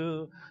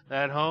to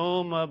that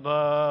home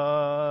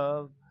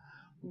above.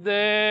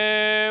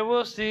 There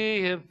we'll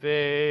see him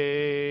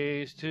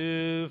face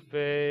to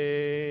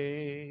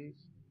face.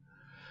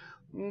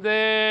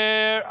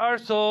 There are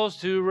souls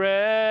to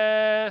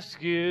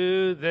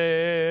rescue,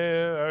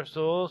 there are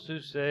souls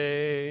to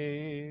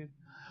save.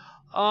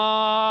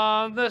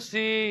 On the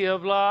sea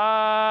of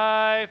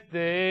life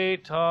they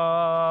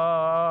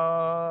toss.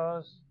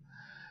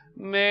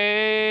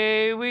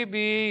 May we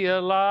be a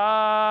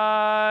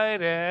light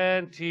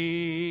and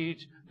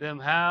teach them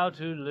how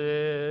to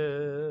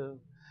live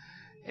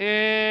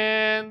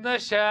in the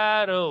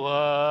shadow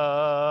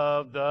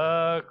of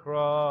the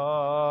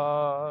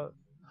cross.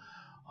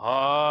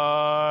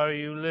 Are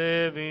you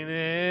living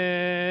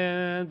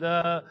in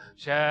the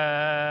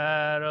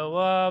shadow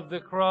of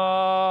the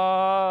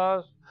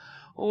cross,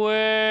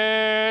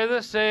 where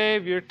the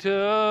Savior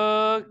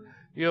took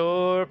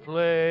your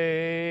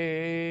place?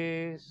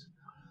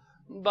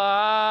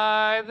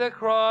 By the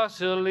cross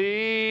he'll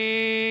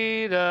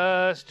lead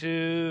us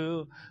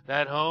to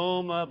that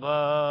home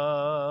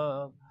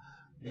above.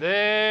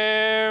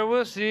 There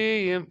we'll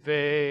see him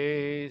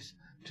face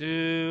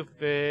to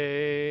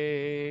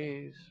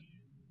face.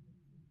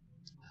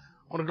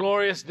 What a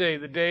glorious day,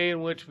 the day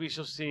in which we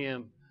shall see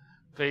him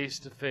face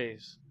to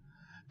face.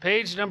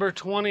 Page number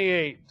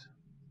 28.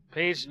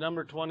 Page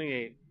number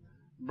 28.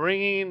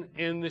 Bringing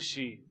in the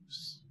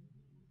sheaves.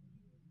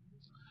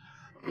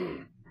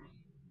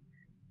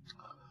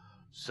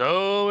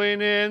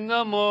 Sowing in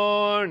the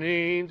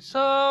morning,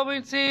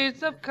 sowing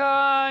seeds of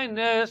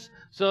kindness,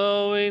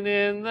 sowing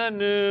in the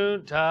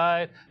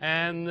noontide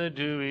and the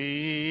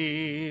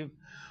dewy eve,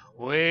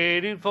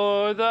 waiting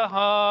for the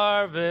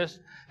harvest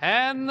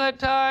and the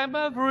time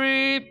of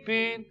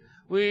reaping,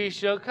 we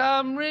shall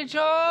come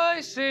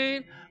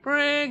rejoicing,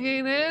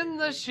 bringing in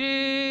the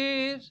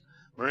sheaves,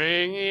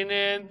 bringing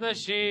in the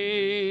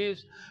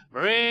sheaves,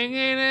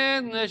 bringing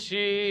in the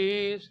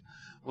sheaves.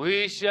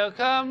 We shall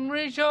come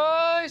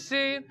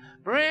rejoicing,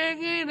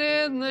 bringing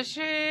in the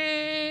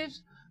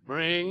sheaves,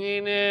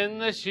 bringing in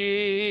the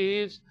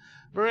sheaves,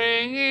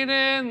 bringing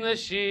in the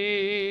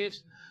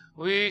sheaves.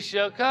 We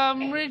shall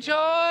come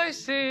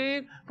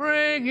rejoicing,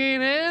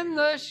 bringing in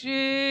the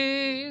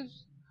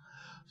sheaves.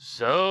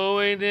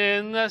 Sowing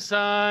in the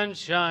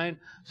sunshine,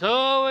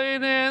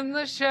 sowing in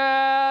the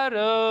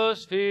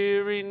shadows,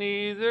 fearing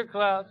neither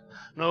clouds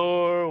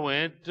nor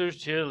winter's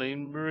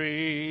chilling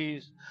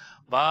breeze.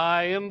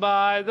 By and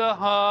by the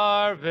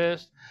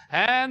harvest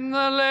and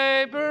the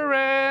labor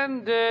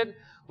ended,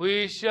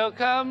 we shall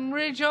come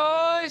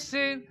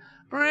rejoicing,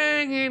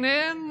 bringing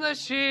in the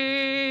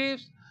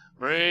sheaves,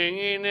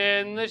 bringing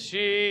in the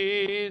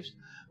sheaves,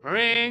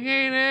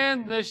 bringing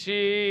in the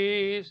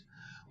sheaves.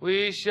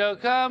 We shall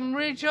come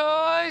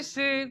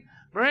rejoicing,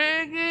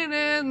 bringing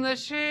in the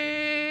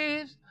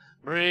sheaves,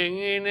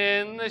 bringing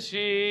in the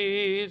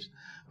sheaves,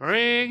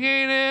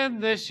 bringing in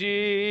the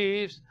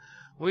sheaves.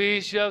 We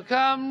shall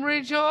come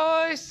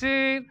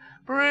rejoicing,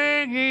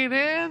 bringing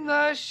in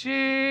the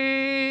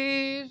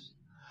sheaves.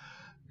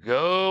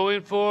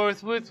 Going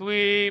forth with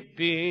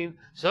weeping,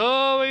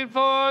 sowing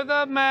for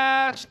the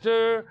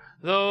Master,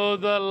 though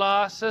the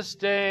loss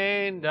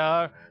sustained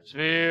our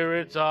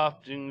spirits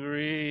often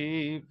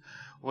grieve.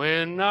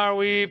 When our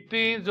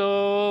weeping's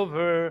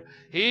over,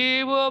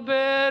 he will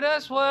bid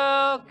us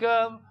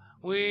welcome.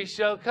 We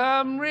shall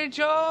come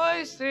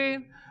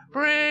rejoicing,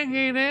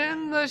 bringing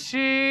in the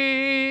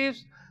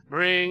sheaves,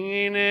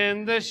 bringing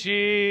in the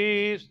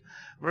sheaves,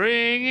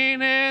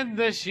 bringing in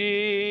the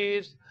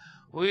sheaves.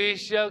 We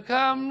shall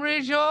come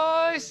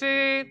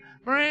rejoicing,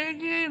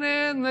 bringing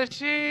in the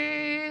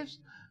sheaves,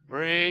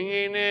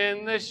 bringing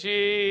in the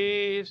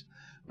sheaves,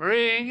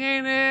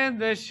 bringing in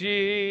the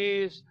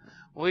sheaves.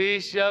 We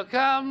shall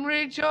come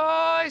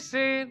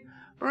rejoicing,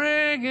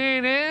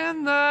 bringing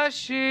in the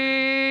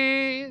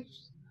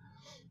sheaves.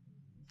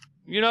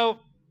 You know,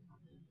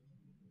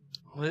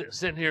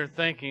 sitting here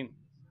thinking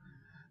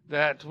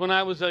that when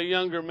I was a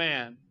younger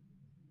man,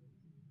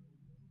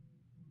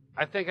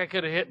 I think I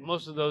could have hit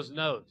most of those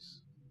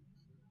notes.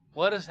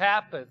 What has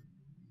happened?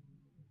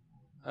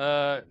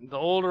 The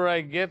older I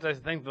get, I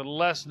think the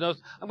less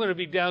notes. I'm going to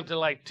be down to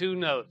like 2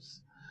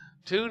 notes.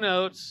 2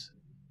 notes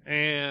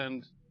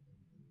and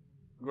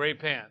gray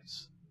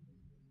pants.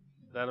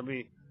 That'll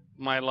be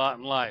my lot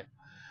in life.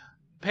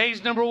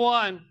 Page number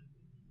 1,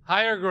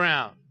 higher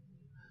ground.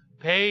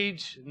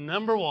 Page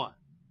number 1.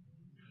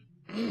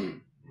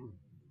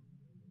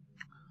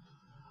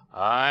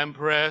 I'm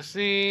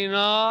pressing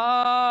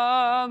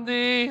on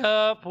the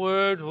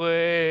upward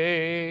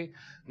way,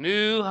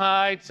 new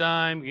heights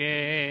I'm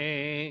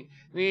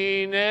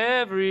gaining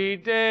every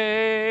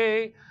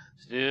day,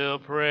 still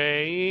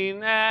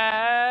praying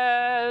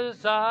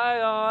as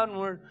I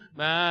onward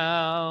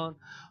bound.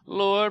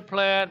 Lord,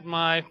 plant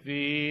my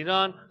feet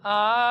on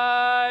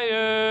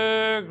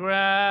higher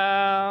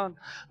ground.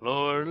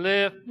 Lord,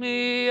 lift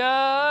me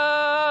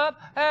up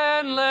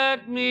and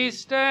let me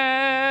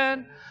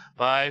stand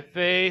by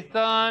faith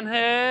on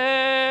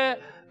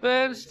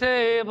heaven's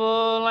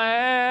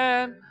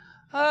tableland,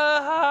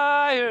 a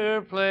higher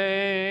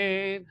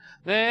plane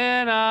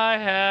than I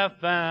have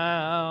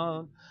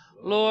found.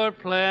 Lord,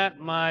 plant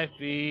my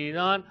feet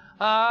on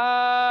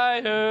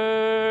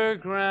higher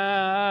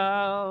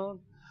ground.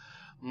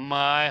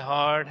 My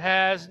heart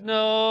has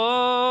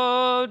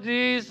no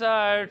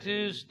desire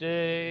to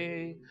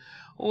stay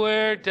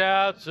where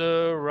doubts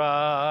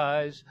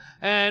arise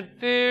and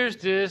fears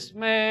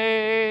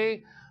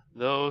dismay,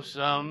 though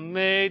some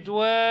may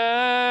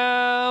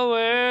dwell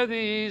where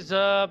these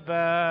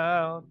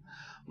abound.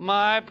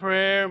 My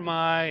prayer,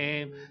 my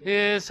aim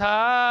is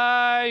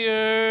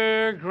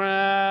higher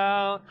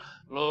ground.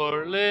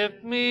 Lord,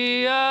 lift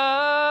me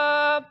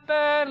up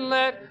and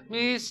let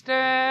me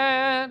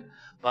stand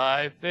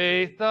by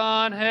faith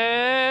on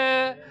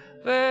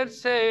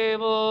heaven's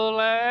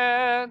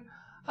tableland,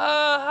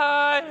 a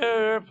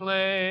higher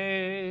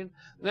plane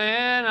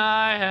than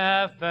I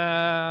have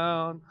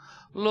found.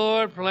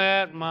 Lord,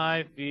 plant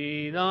my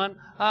feet on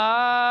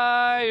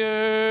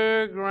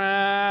higher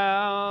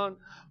ground.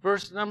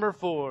 Verse number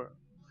 4.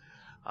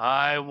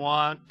 I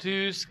want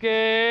to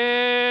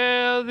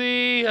scale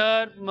the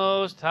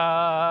utmost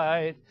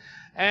height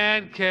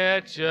and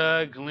catch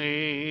a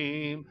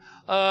gleam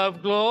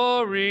of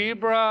glory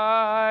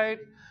bright,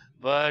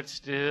 but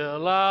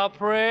still I'll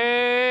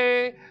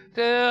pray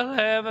till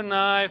heaven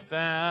I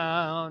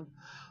found.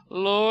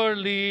 Lord,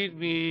 lead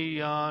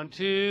me on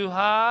to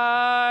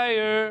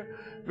higher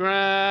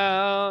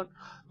ground.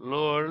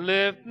 Lord,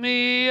 lift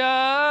me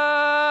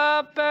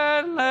up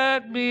and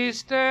let me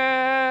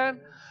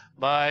stand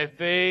by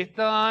faith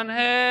on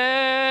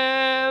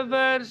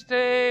heaven's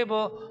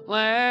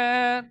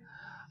tableland,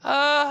 a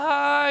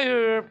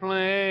higher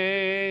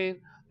plane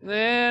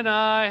than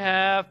I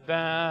have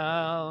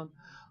found.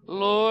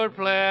 Lord,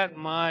 plant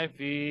my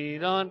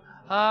feet on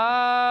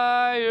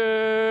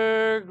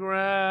higher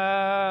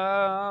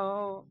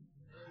ground.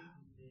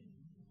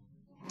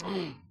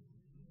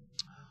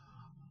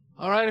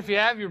 All right, if you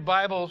have your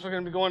Bibles, we're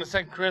going to be going to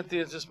 2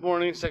 Corinthians this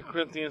morning, 2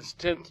 Corinthians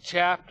 10th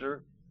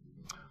chapter.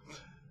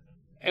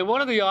 And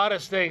one of the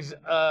oddest things,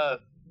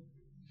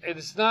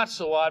 it's not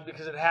so odd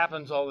because it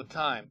happens all the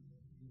time,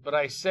 but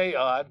I say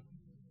odd.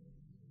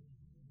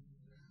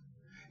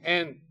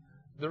 And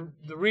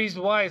the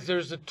reason why is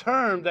there's a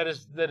term that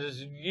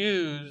is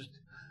used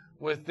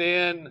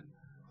within,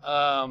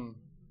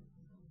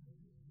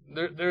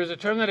 there's a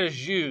term that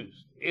is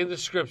used in the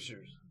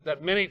Scriptures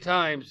that many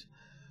times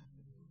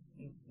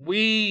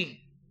we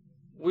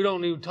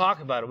don't even talk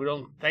about it. We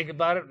don't think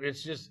about it.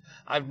 It's just,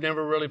 I've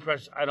never really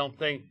preached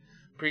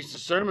a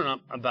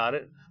sermon about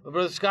it. But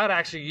Brother Scott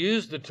actually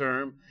used the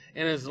term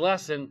in his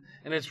lesson,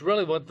 and it's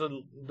really what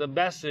the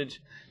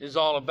message is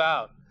all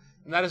about.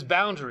 And that is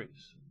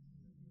boundaries.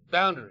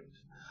 Boundaries.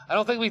 I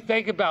don't think we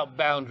think about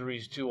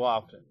boundaries too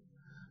often.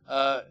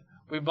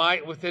 We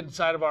might,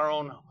 inside of our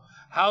own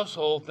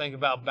household, think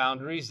about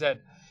boundaries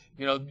that,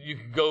 you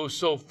could go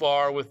so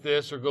far with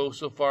this or go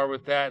so far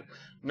with that,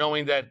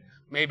 knowing that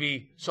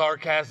maybe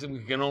sarcasm, we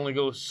can only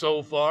go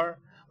so far.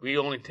 We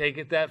only take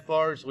it that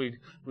far, so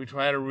we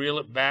try to reel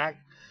it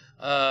back.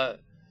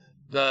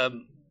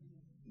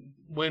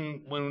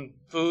 When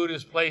food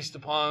is placed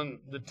upon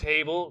the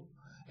table,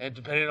 and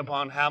depending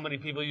upon how many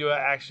people you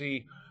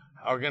actually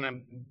are going to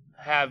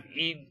have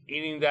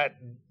eating that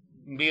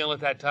meal at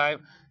that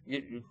time,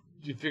 you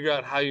figure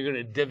out how you're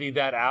going to divvy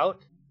that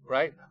out,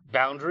 right?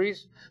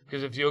 Boundaries,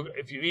 because if you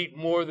eat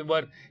more than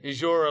what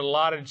is your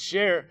allotted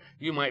share,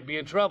 you might be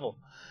in trouble.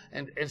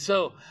 And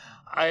so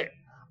I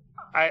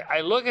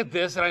look at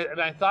this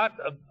and I thought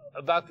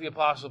about the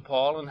Apostle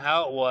Paul and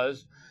how it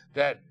was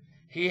that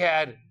he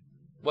had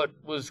what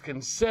was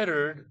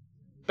considered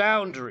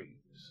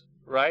boundaries,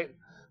 right?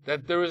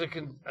 That there was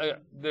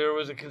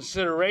a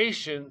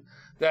consideration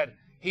that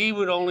he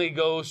would only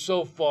go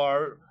so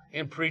far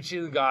in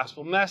preaching the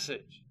gospel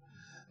message.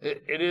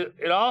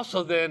 It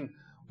also then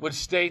would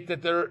state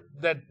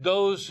that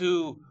those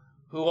who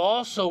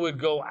also would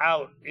go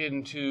out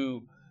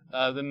into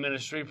the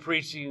ministry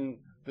preaching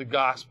the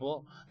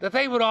gospel, that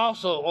they would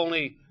also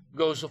only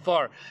go so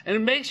far. And it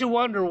makes you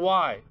wonder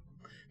why.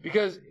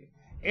 Because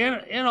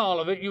in all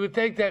of it, you would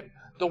think that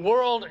the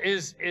world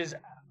is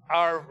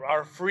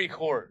our free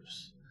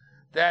course.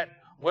 That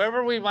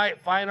wherever we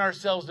might find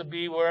ourselves to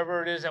be,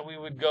 wherever it is that we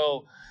would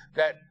go,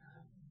 that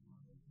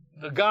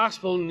the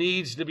gospel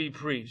needs to be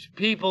preached.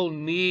 People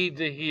need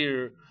to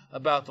hear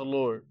about the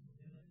Lord.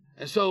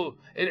 And so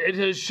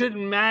it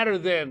shouldn't matter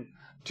then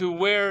to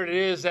where it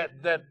is that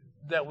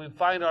we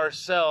find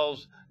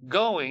ourselves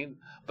going,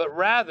 but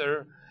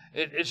rather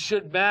it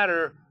should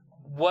matter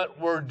what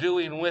we're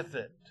doing with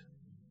it.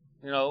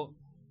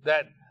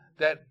 That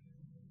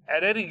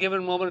at any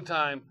given moment of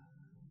time,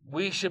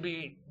 we should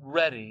be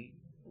ready,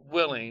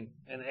 willing,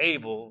 and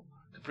able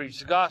to preach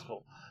the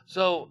gospel.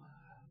 So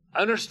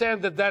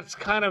understand that that's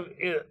kind of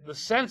the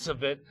sense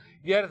of it,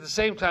 yet at the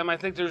same time, I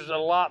think there's a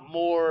lot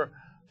more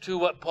to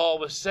what Paul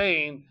was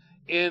saying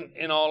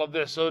in all of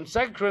this. So in 2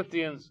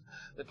 Corinthians,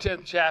 the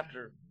 10th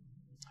chapter,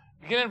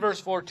 beginning in verse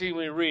 14,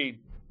 we read,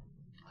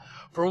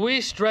 "For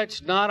we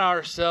stretch not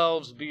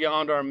ourselves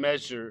beyond our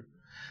measure,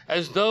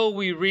 as though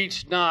we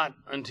reached not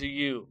unto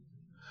you.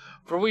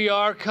 For we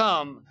are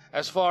come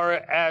as far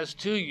as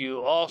to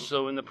you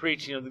also in the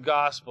preaching of the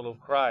gospel of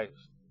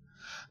Christ,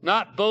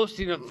 not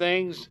boasting of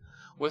things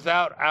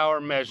without our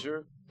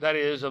measure, that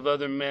is, of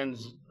other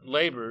men's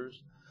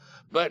labors,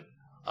 but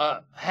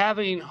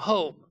having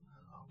hope,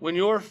 when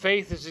your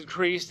faith is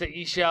increased, that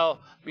we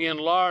shall be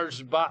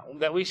enlarged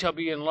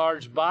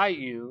by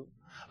you,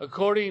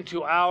 according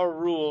to our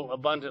rule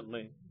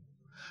abundantly.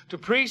 To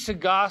preach the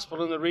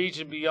gospel in the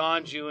region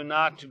beyond you, and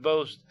not to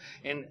boast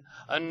in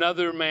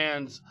another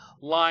man's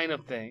line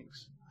of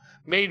things,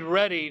 made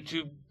ready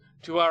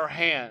to our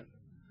hand.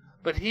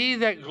 But he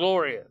that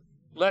glorieth,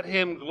 let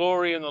him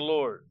glory in the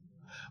Lord.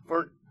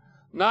 For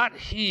not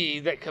he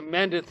that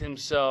commendeth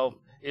himself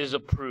is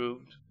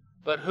approved,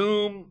 but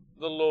whom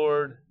the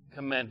Lord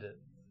commendeth."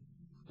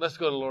 Let's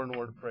go to the Lord in a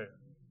word of prayer.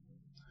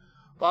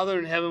 Father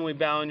in heaven, we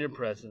bow in your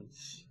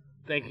presence,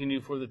 thanking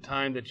you for the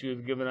time that you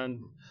have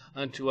given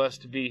unto us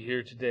to be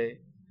here today.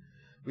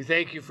 We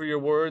thank you for your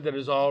word that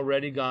has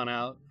already gone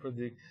out, for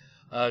the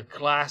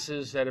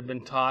classes that have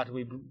been taught.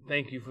 We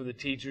thank you for the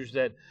teachers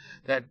that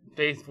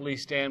faithfully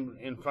stand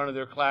in front of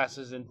their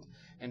classes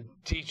and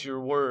teach your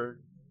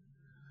word.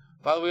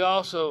 Father, we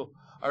also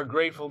are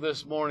grateful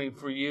this morning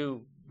for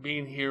you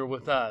being here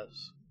with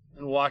us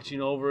and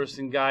watching over us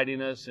and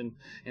guiding us and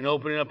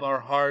opening up our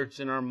hearts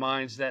and our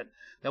minds that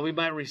we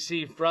might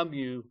receive from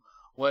you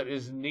what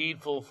is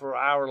needful for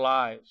our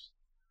lives.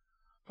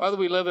 Father,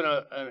 we live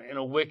in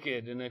a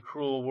wicked and a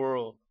cruel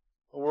world,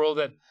 a world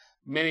that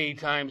many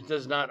times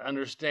does not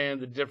understand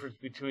the difference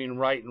between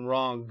right and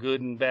wrong,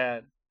 good and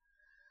bad.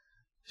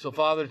 So,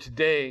 Father,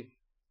 today,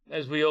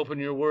 as we open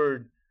your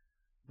word,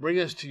 bring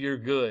us to your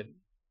good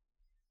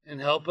and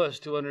help us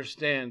to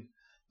understand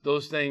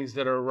those things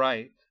that are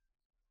right.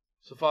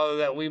 So, Father,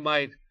 that we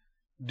might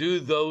do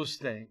those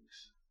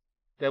things,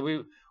 that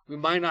we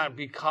might not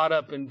be caught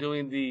up in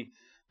doing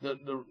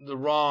the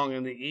wrong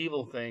and the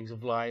evil things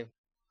of life,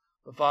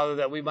 but, Father,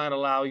 that we might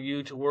allow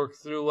you to work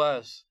through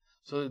us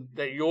so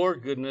that your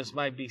goodness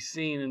might be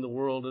seen in the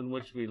world in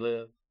which we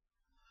live.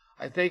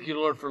 I thank you,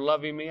 Lord, for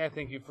loving me. I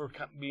thank you for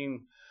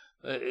being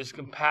as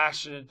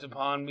compassionate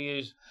upon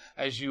me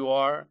as you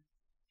are.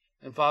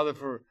 And, Father,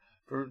 for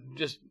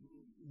just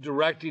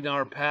directing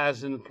our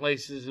paths in the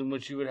places in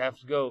which you would have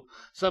to go.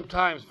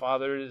 Sometimes,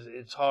 Father,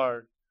 it's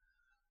hard.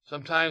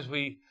 Sometimes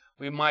we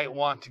might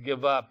want to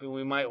give up, and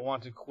we might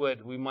want to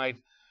quit. We might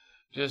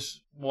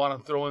just want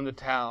to throw in the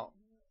towel.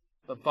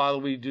 But Father,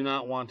 we do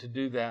not want to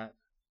do that.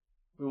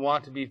 We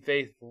want to be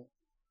faithful.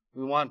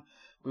 We want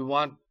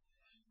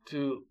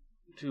to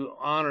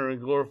honor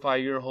and glorify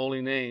your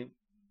holy name,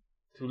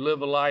 to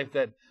live a life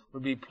that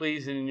would be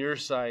pleasing in your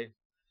sight.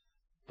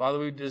 Father,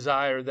 we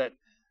desire that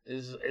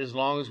as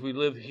long as we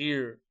live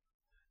here,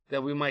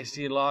 that we might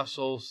see lost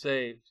souls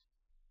saved,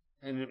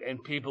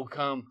 and people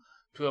come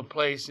to a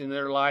place in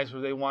their lives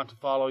where they want to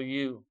follow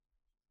you.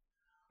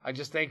 I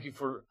just thank you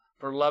for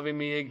loving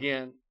me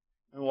again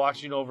and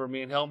watching over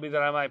me, and help me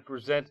that I might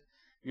present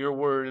your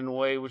word in a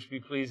way which be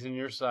pleasing in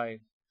your sight.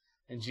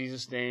 In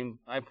Jesus' name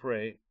I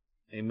pray.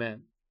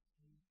 Amen.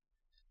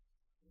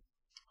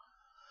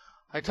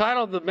 I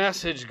titled the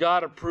message,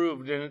 God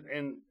Approved,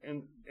 and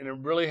it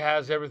really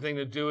has everything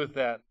to do with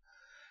that.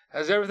 It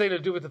has everything to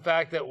do with the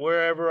fact that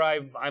wherever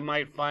I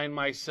might find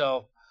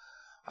myself,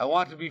 I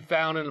want to be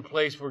found in a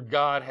place where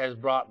God has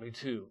brought me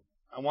to.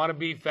 I want to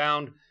be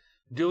found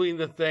doing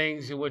the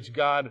things in which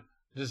God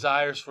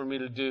desires for me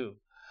to do.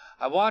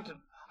 I want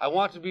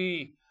to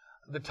be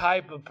the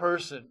type of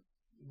person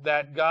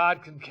that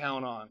God can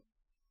count on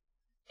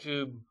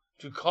to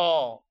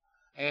call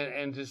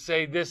and to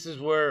say, this is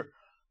where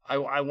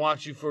I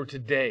want you for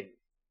today.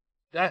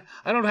 That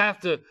I don't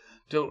have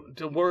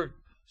to work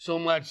so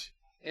much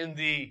in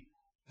the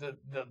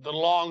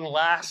long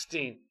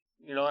lasting.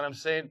 You know what I'm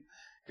saying?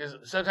 Because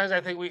sometimes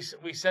I think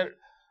we've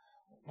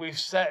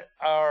set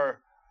our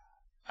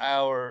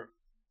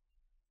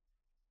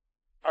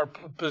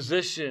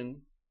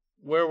position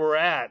where we're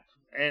at,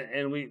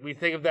 and we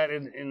think of that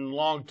in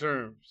long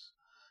terms.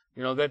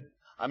 You know, that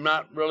I'm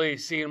not really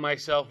seeing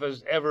myself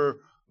as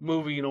ever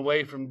moving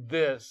away from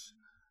this.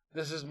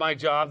 This is my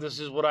job.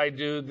 This is what I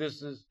do.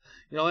 This is,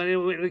 you know,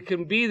 and it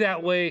can be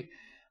that way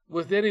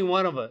with any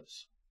one of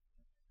us.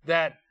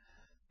 That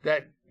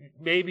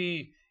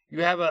maybe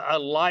you have a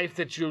life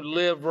that you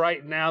live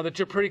right now that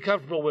you're pretty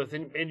comfortable with,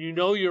 and you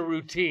know your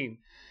routine.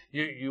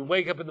 You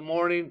wake up in the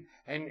morning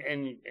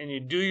and you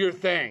do your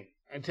thing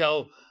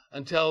until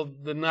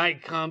the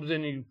night comes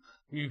and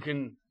you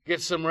can get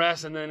some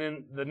rest, and then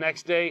in the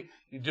next day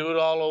you do it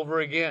all over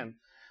again.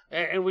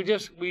 And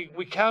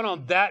we count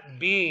on that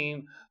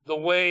being the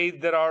way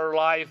that our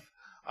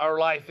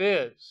life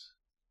is.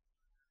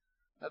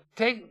 Now,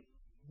 take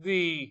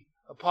the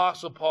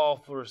Apostle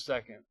Paul for a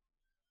second,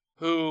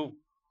 who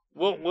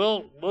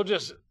we'll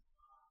just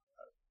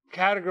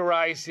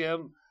categorize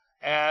him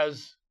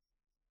as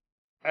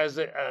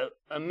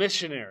a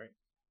missionary,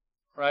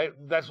 right?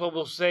 That's what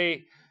we'll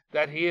say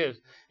that he is.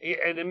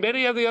 And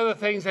many of the other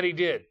things that he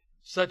did,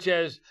 such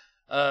as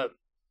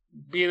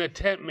being a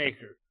tent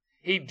maker,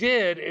 he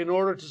did in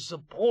order to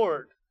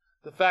support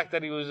the fact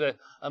that he was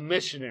a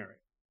missionary.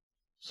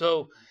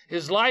 So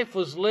his life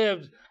was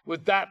lived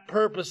with that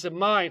purpose in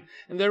mind.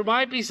 And there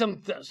might be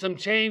some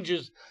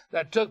changes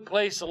that took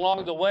place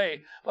along the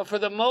way. But for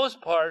the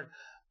most part,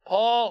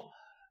 Paul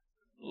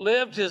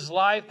lived his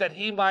life that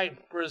he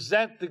might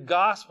present the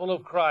gospel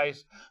of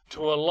Christ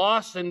to a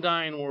lost and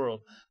dying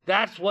world.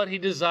 That's what he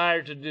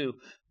desired to do.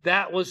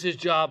 That was his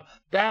job.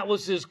 That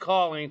was his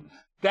calling.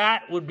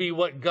 That would be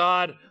what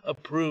God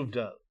approved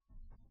of.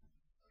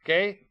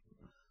 Okay?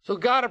 So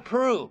God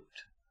approved.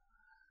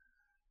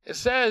 It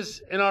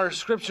says in our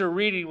scripture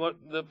reading what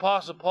the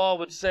Apostle Paul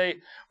would say,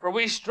 for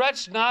we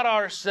stretch not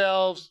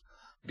ourselves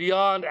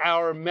beyond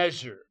our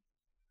measure.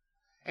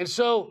 And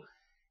so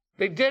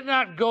they did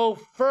not go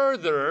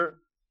further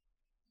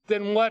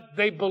than what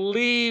they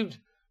believed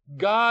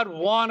God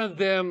wanted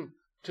them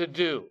to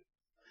do.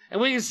 And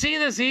we can see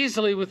this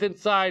easily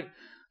inside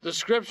the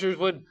scriptures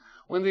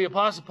when the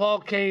Apostle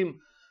Paul came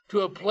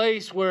to a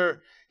place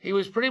where he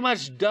was pretty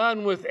much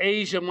done with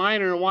Asia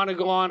Minor and wanted to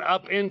go on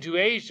up into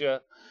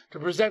Asia to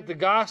present the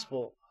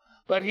gospel.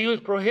 But he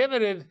was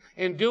prohibited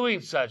in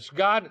doing such.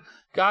 God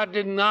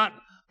did not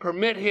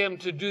permit him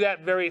to do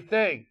that very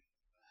thing.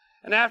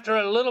 And after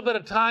a little bit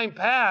of time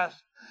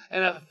passed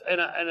and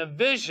a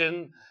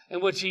vision in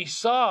which he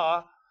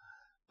saw,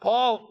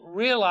 Paul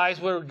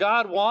realized where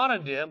God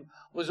wanted him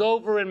was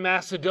over in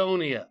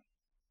Macedonia.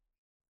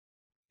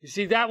 You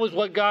see, that was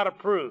what God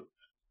approved.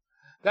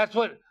 That's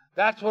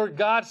where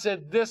God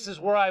said, this is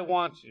where I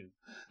want you.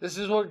 This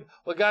is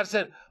what God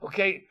said,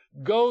 okay,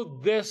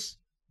 go this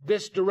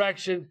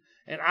direction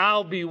and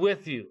I'll be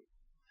with you.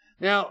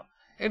 Now,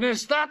 and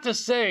it's not to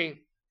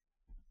say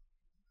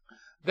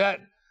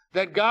that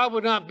God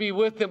would not be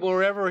with him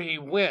wherever he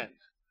went.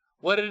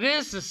 What it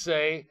is to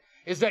say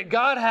is that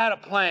God had a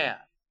plan.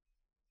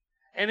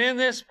 And in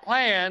this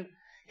plan,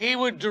 he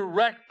would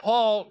direct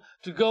Paul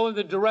to go in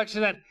the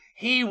direction that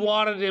he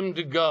wanted him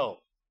to go,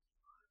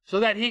 so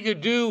that he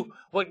could do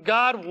what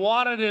God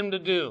wanted him to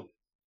do.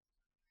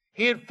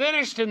 He had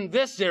finished in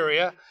this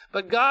area,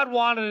 but God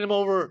wanted him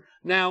over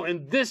now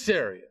in this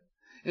area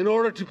in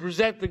order to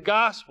present the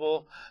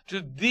gospel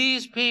to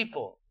these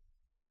people.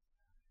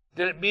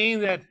 Did it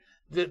mean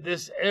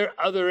this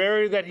other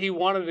area that he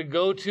wanted to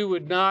go to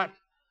would not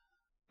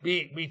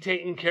be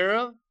taken care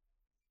of?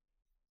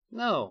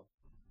 No.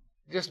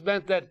 It just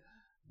meant that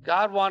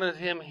God wanted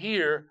him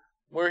here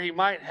where he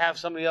might have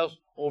somebody else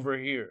over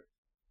here.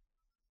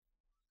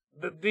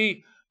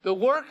 The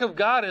work of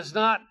God is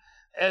not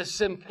as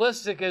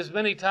simplistic as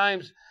many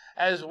times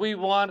as we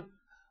want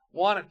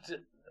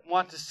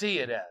to see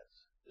it as,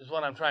 is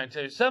what I'm trying to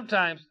tell you.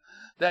 Sometimes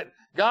that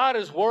God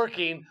is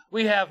working,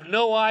 we have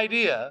no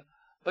idea,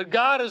 but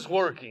God is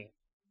working.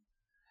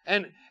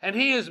 And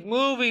he is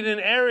moving in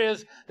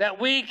areas that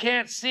we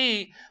can't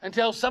see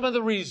until some of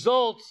the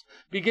results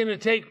begin to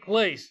take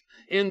place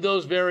in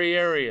those very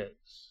areas.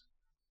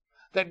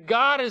 That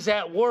God is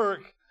at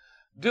work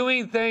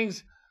doing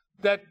things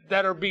that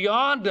are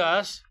beyond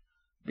us,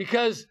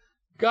 because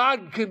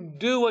God can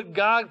do what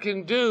God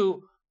can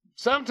do,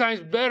 sometimes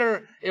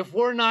better if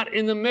we're not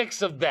in the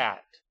mix of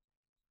that.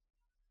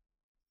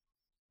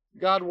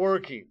 God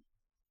working.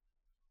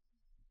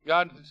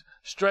 God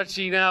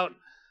stretching out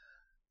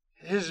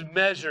his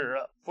measure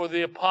for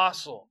the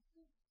apostle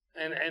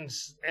and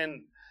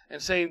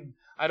saying,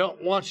 I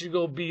don't want you to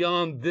go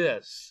beyond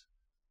this.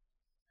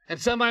 And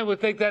somebody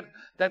would think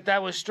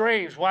that was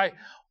strange.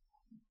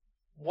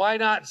 Why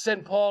not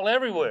send Paul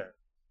everywhere?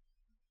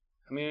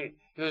 I mean,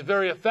 he was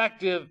very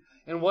effective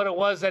in what it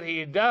was that he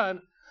had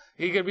done.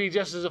 He could be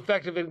just as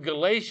effective in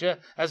Galatia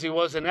as he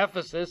was in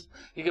Ephesus.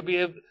 He could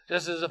be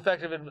just as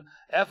effective in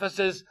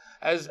Ephesus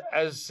as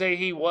say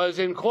he was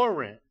in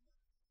Corinth.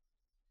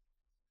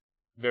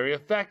 Very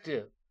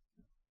effective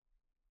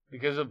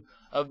because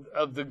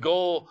of the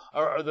goal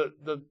or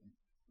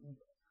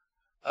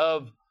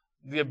of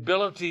the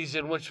abilities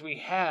in which we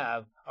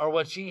have, or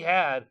what he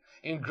had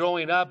in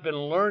growing up and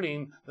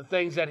learning the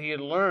things that he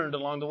had learned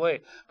along the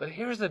way. But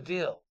here's the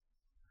deal.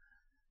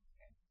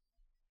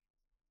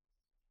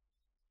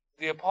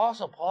 The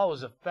Apostle Paul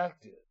was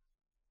effective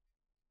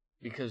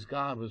because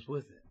God was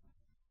with him.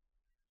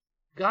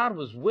 God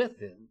was with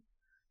him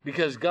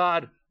because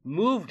God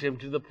moved him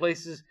to the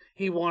places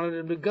he wanted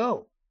him to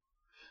go.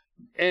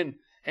 And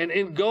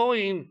in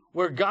going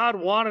where God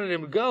wanted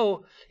him to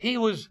go, he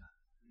was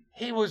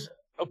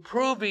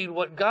approving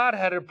what God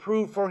had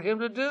approved for him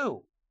to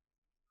do.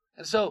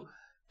 And so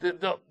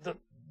the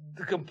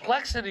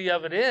complexity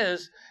of it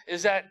is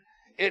that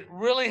it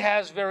really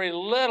has very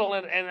little,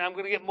 and I'm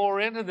going to get more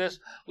into this,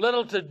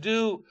 little to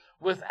do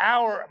with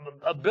our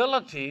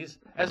abilities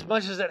as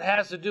much as it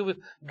has to do with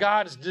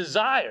God's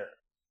desire.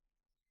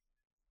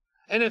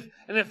 And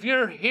if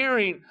you're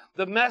hearing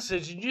the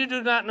message and you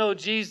do not know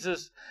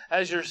Jesus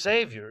as your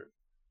Savior,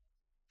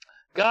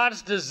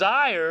 God's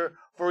desire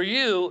for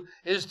you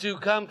is to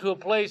come to a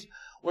place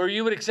where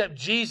you would accept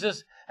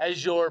Jesus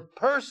as your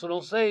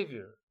personal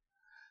Savior.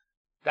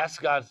 That's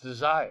God's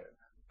desire.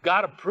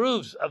 God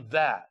approves of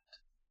that.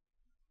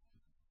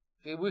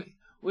 See,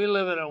 we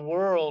live in a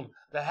world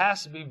that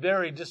has to be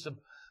very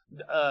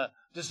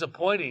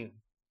disappointing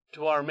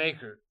to our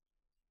Maker.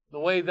 The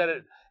way that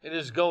it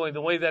is going,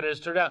 the way that it has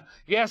turned out.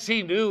 Yes,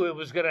 he knew it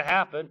was going to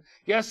happen.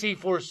 Yes, he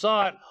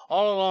foresaw it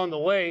all along the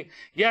way.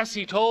 Yes,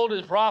 he told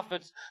his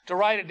prophets to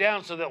write it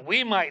down so that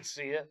we might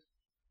see it.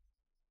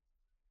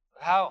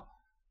 How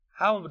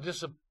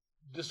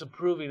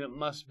disapproving it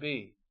must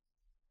be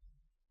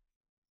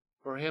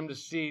for him to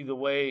see the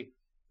way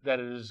that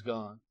it has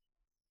gone.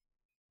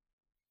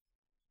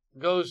 It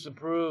goes to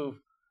prove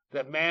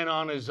that man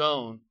on his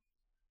own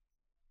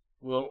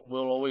will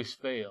always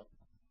fail.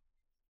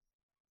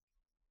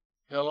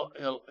 He'll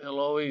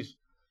always,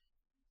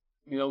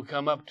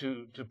 come up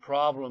to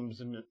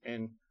problems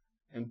and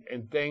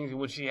things in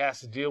which he has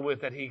to deal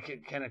with that he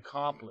can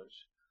accomplish.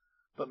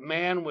 But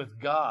man with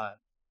God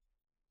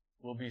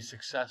will be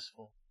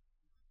successful.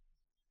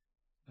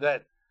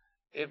 That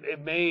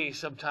it may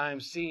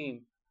sometimes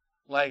seem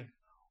like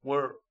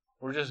we're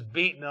just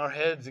beating our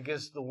heads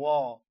against the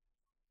wall.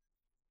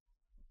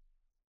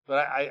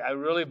 But I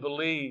really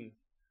believe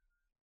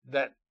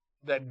that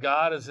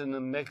God is in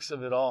the mix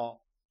of it all.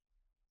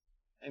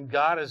 And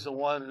God is the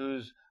one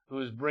who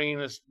is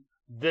bringing us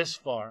this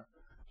far.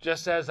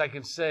 Just as I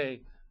can say,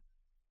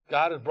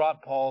 God has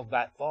brought Paul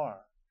that far.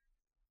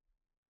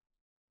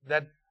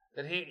 That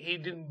he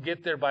didn't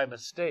get there by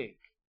mistake.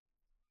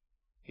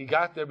 He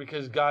got there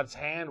because God's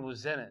hand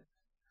was in it.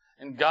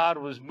 And God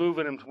was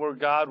moving him to where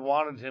God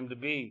wanted him to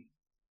be.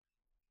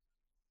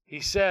 He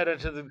said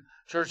unto the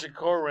church at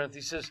Corinth,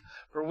 he says,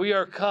 for we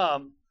are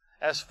come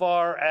as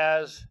far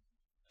as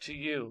to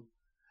you.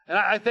 And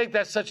I think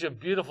that's such a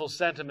beautiful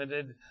sentiment.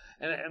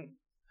 And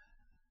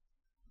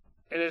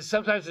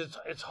sometimes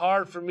it's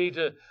hard for me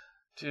to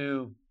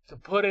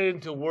put it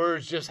into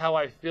words just how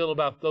I feel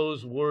about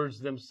those words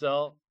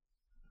themselves.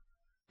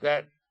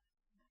 That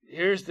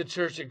here's the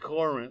church at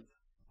Corinth.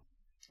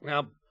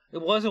 Now,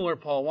 it wasn't where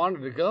Paul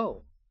wanted to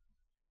go.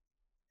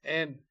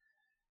 And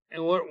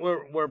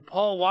where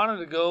Paul wanted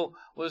to go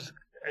was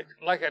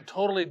like a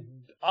totally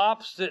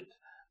opposite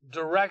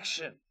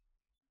direction.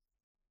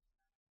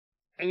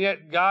 And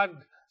yet God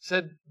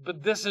said,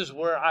 but this is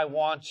where I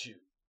want you.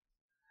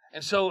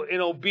 And so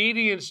in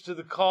obedience to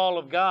the call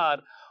of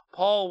God,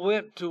 Paul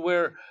went to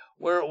where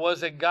it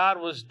was that God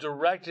was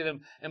directing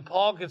him. And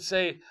Paul could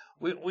say,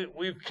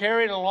 we've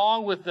carried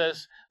along with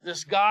us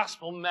this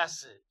gospel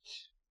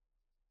message.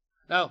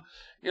 Now,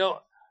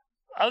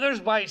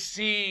 others might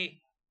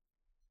see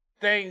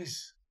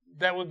things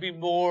that would be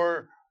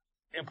more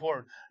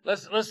important.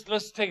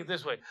 Let's take it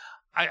this way.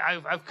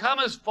 I've come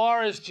as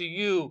far as to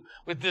you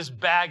with this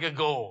bag of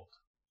gold,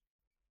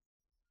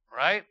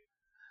 right?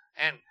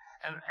 And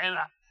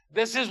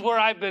this is where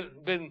I've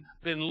been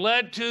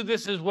led to.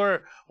 This is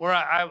where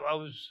I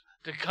was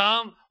to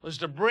come, was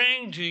to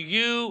bring to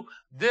you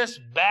this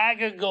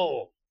bag of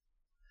gold.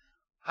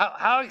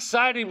 How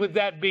exciting would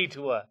that be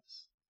to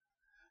us?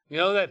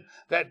 That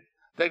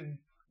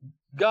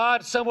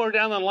God somewhere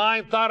down the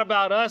line thought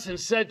about us and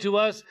said to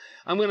us,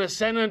 I'm going to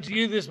send unto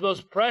you this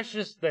most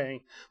precious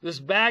thing, this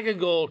bag of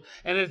gold,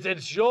 and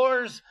it's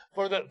yours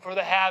for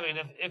the having.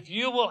 If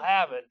you will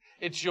have it,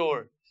 it's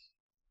yours.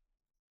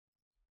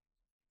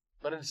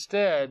 But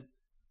instead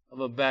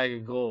of a bag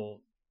of gold,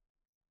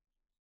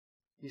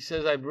 he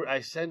says,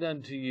 I send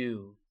unto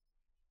you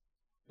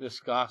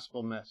this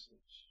gospel message.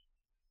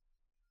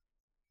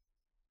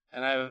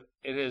 And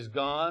it has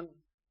gone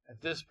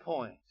at this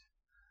point.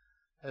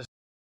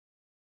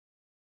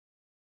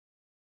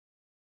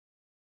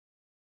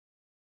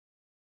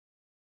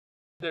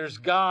 There's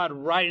God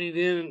writing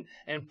in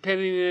and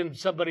penning in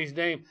somebody's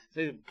name.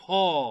 Say,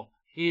 Paul,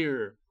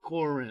 here,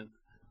 Corinth.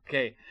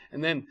 Okay.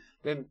 And then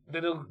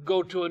he'll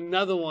go to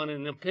another one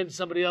and he'll pin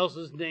somebody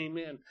else's name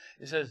in.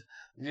 He says,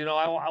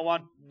 I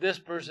want this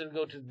person to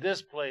go to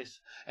this place.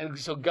 And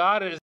so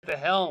God is at the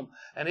helm,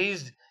 and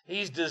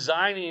he's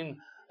designing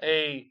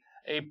a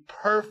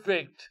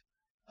perfect,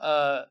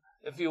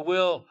 if you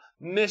will,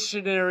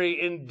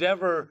 missionary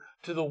endeavor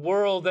to the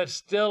world that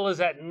still is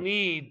at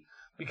need,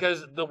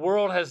 because the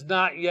world has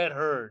not yet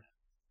heard.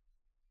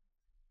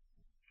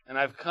 And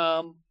I've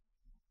come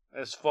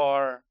as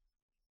far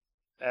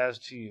as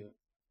to you.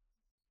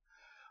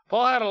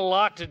 Paul had a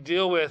lot to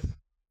deal with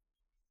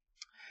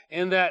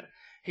in that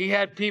he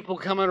had people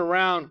coming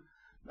around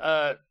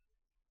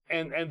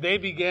and they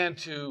began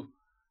to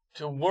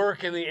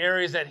work in the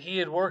areas that he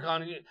had worked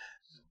on.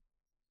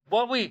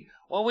 What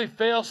we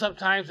fail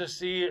sometimes to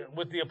see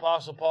with the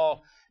Apostle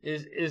Paul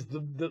is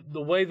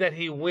the way that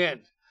he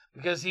went,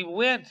 because he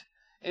went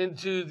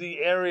into the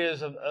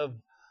areas of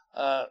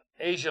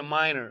Asia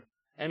Minor,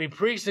 and he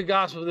preached the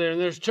gospel there, and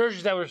there's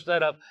churches that were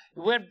set up. He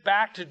went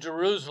back to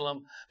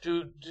Jerusalem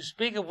to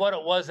speak of what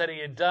it was that he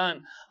had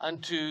done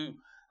unto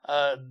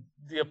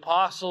the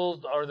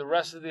apostles, or the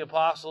rest of the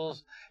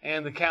apostles,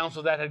 and the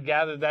council that had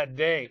gathered that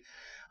day.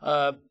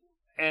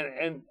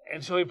 And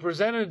so he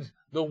presented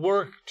the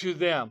work to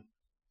them,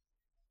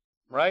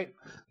 right?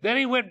 Then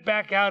he went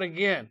back out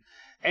again,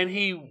 and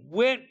he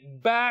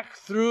went back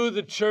through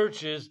the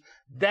churches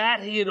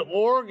that he had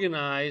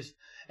organized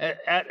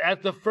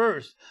at the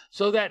first,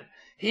 so that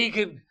he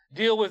could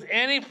deal with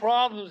any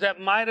problems that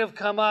might have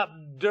come up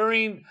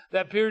during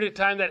that period of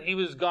time that he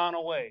was gone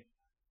away.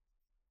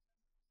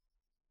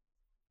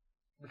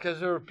 Because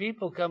there were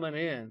people coming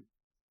in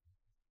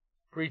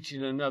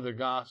preaching another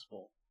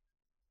gospel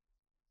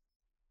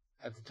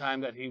at the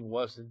time that he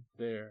wasn't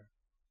there.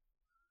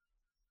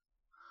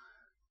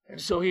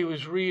 And so he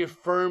was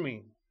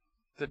reaffirming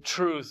the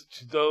truth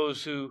to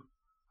those who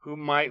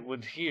might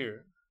would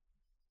hear.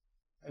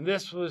 And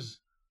this was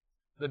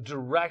the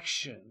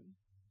direction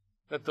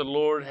that the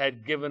Lord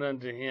had given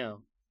unto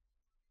him.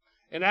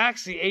 In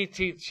Acts, the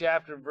 18th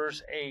chapter,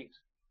 verse 8,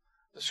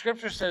 the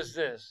scripture says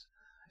this.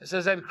 It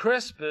says, And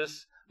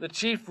Crispus, the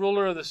chief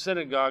ruler of the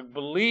synagogue,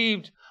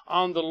 believed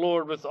on the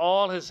Lord with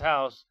all his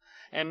house,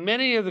 and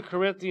many of the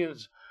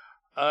Corinthians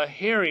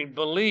hearing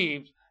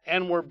believed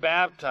and were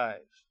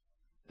baptized.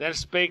 Then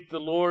spake the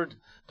Lord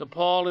to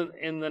Paul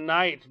in the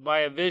night by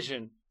a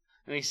vision,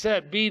 and he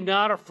said, Be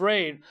not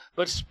afraid,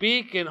 but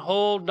speak and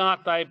hold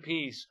not thy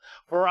peace,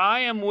 for I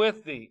am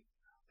with thee,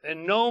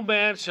 and no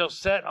man shall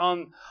set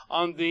on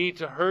thee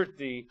to hurt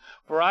thee,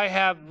 for I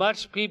have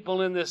much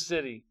people in this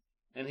city.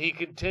 And he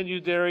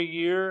continued there 1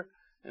 year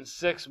and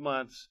 6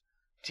 months,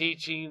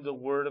 teaching the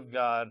word of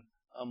God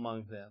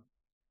among them.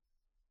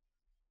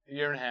 1.5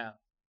 years.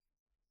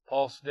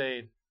 Paul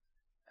stayed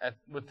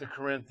with the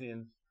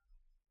Corinthians,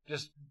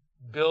 just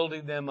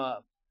building them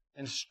up,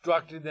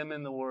 instructing them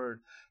in the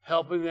word,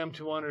 helping them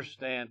to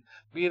understand,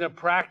 being a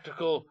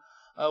practical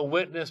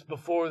witness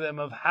before them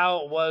of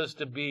how it was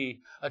to be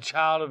a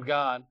child of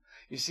God.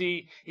 You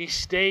see, he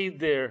stayed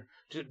there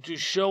to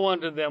show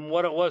unto them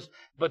what it was.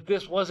 But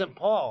this wasn't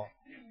Paul.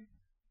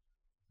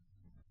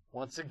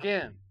 Once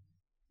again,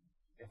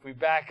 if we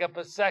back up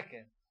a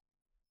second,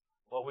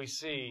 what we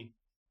see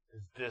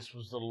is this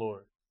was the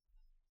Lord.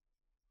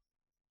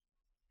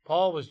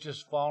 Paul was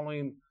just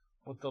following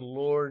what the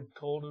Lord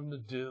told him to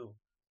do,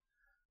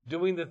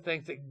 doing the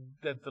things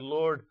that the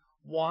Lord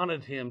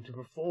wanted him to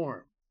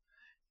perform,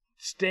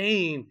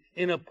 staying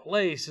in a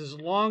place as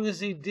long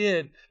as he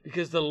did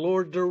because the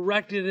Lord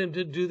directed him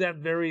to do that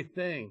very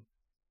thing.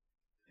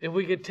 If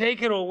we could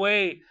take it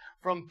away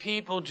from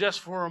people just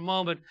for a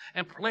moment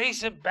and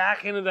place it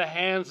back into the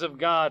hands of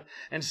God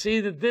and see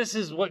that this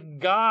is what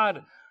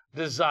God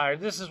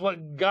desired. This is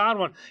what God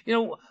wants. You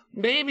know,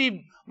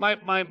 maybe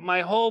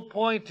my whole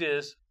point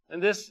is,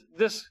 and this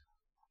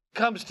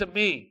comes to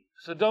me,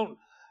 so don't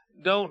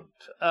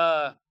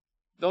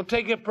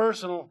take it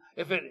personal.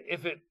 If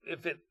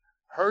it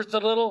hurts a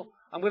little,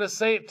 I'm going to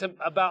say it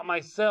about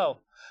myself.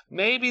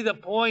 Maybe the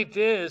point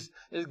is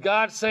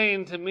God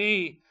saying to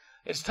me,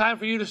 it's time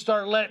for you to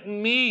start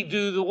letting me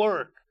do the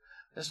work.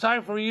 It's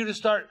time for you to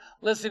start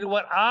listening to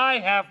what I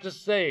have to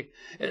say.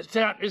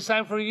 It's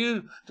time for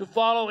you to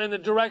follow in the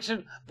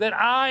direction that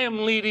I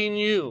am leading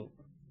you,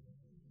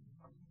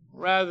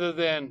 rather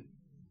than,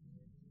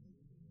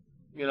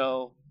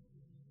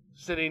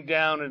 sitting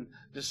down and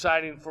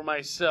deciding for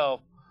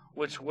myself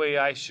which way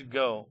I should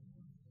go.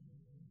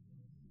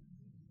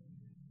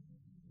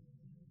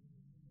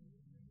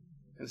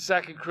 In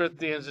 2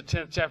 Corinthians, the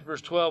 10th chapter,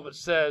 verse 12, it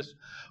says,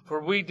 "For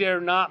we dare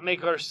not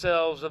make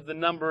ourselves of the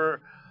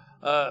number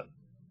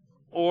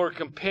or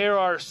compare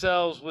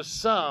ourselves with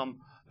some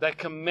that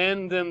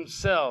commend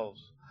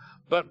themselves,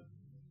 but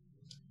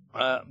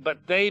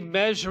they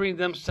measuring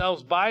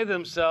themselves by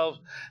themselves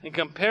and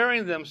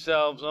comparing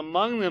themselves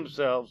among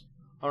themselves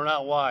are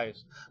not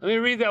wise." Let me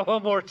read that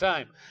one more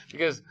time,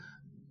 because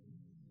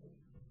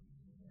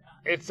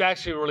it's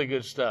actually really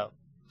good stuff.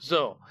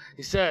 So,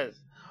 he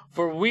says,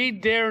 "For we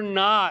dare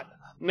not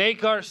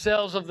make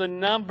ourselves of the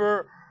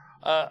number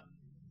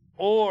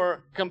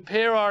or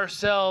compare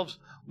ourselves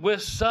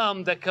with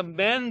some that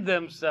commend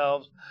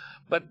themselves,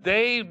 but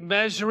they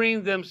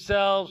measuring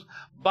themselves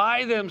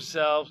by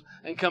themselves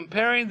and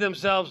comparing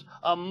themselves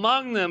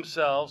among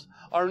themselves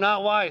are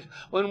not wise."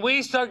 When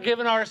we start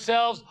giving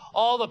ourselves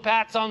all the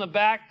pats on the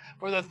back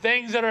for the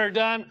things that are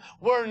done,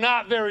 we're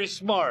not very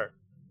smart.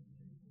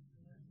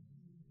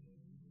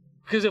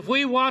 Because if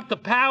we want the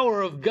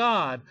power of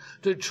God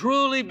to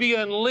truly be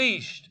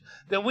unleashed,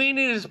 then we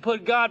need to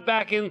put God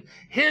back in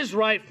His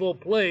rightful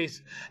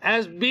place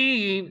as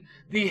being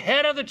the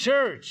head of the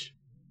church.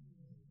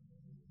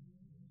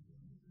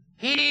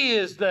 He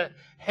is the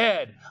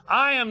head.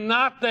 I am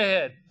not the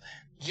head.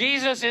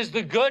 Jesus is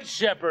the good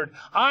shepherd.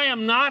 I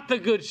am not the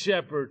good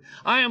shepherd.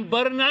 I am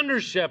but an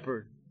under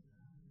shepherd.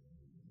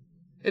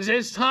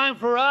 It's time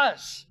for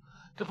us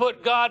to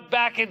put God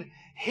back in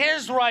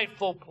His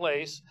rightful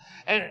place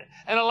and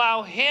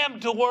allow Him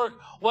to work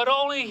what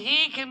only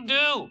He can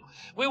do.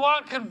 We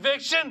want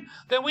conviction,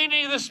 then we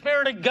need the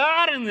Spirit of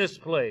God in this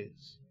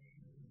place.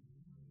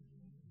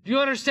 Do you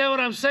understand what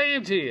I'm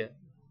saying to you?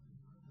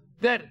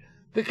 That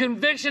the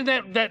conviction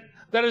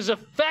that is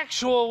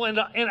effectual in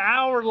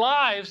our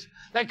lives,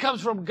 that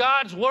comes from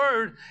God's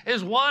Word,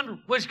 is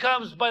one which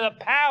comes by the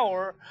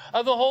power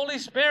of the Holy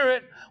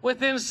Spirit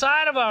within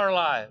inside of our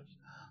lives.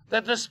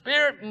 That the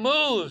Spirit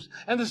moves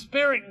and the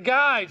Spirit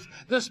guides.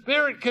 The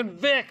Spirit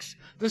convicts.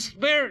 The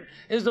Spirit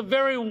is the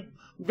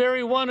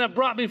very one that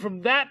brought me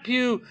from that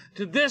pew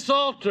to this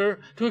altar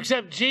to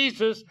accept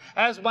Jesus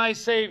as my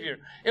Savior.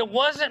 It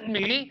wasn't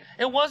me.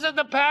 It wasn't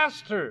the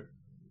pastor.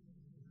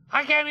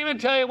 I can't even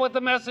tell you what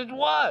the message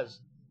was.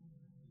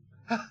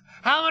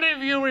 How many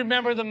of you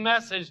remember the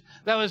message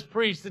that was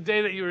preached the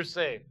day that you were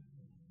saved?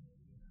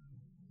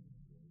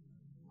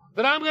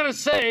 But I'm going to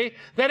say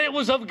that it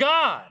was of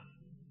God.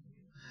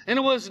 And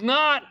it was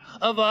not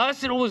of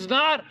us, it was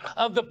not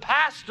of the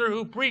pastor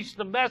who preached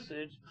the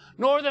message,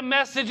 nor the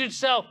message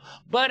itself,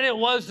 but it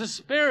was the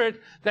Spirit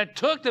that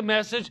took the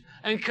message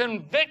and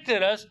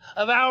convicted us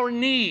of our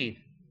need.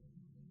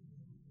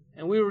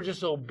 And we were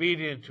just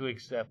obedient to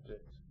accept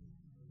it.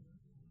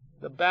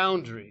 The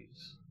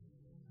boundaries.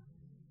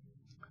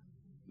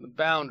 The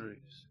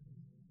boundaries.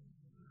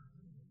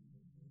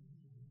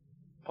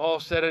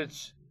 Paul said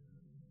it's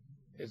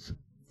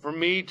for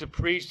me to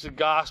preach the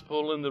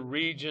gospel in the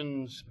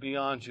regions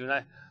beyond you.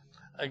 And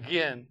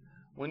again,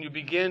 when you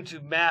begin to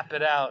map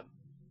it out,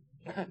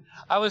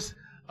 I was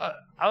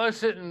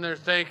sitting there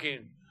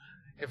thinking,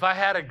 if I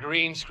had a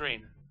green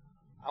screen,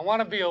 I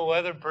want to be a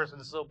weather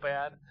person so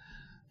bad.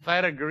 If I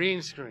had a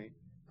green screen,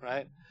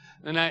 right?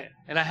 And I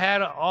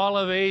had all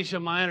of Asia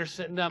Minor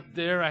sitting up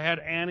there. I had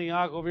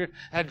Antioch over here.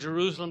 I had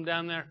Jerusalem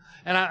down there.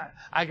 And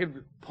I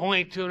could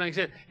point to it, and I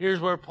said, here's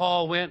where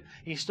Paul went.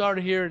 He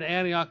started here in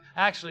Antioch.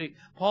 Actually,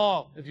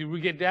 Paul, if you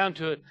get down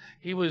to it,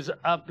 he was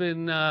up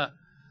in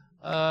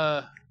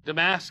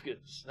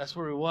Damascus. That's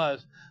where he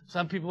was.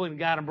 Some people went and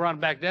got him, brought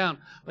him back down.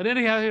 But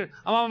anyhow, here,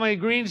 I'm on my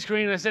green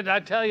screen, and I said, I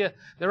tell you,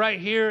 they're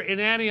right here in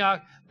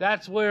Antioch.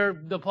 That's where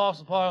the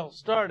Apostle Paul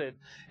started.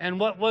 And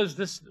what was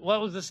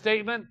the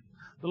statement?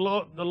 The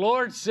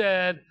Lord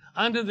said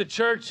unto the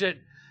church at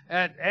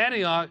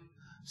Antioch,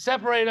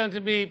 separate unto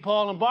me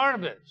Paul and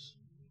Barnabas,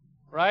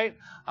 right?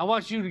 I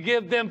want you to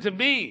give them to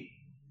me.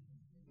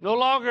 No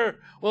longer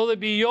will it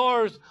be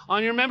yours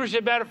on your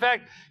membership. Matter of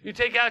fact, you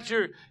take out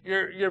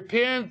your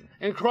pin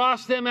and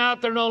cross them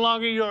out. They're no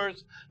longer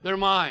yours. They're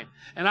mine.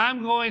 And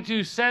I'm going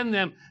to send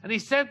them. And he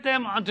sent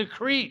them unto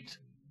Crete,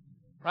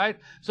 right?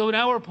 So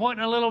now we're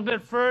pointing a little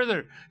bit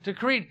further to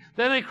Crete.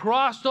 Then they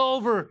crossed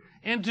over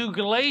into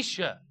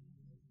Galatia.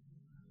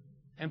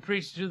 and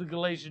preached to the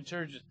Galatian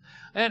churches.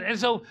 And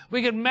so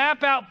we could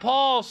map out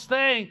Paul's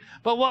thing,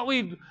 but what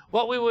we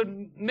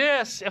would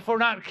miss if we're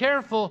not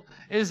careful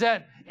is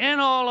that in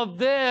all of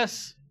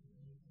this,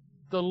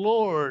 the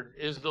Lord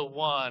is the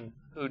one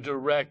who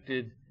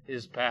directed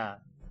his path.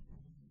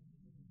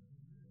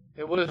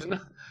 It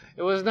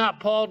was not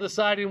Paul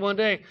deciding one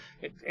day,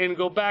 and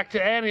go back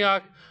to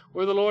Antioch,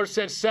 where the Lord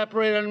said,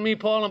 separate unto me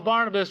Paul and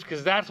Barnabas,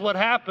 because that's what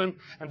happened,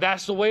 and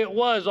that's the way it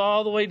was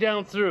all the way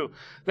down through.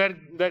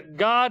 That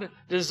God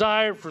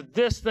desired for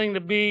this thing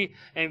to be,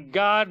 and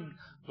God's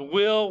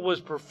will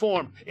was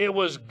performed. It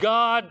was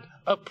God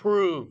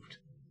approved.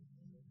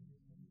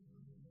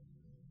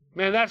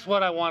 Man, that's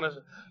what I want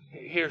to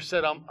hear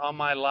said on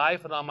my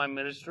life and on my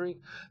ministry.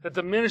 That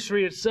the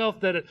ministry itself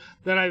that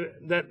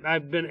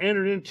I've been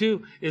entered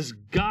into is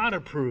God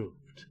approved.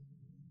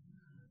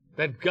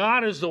 That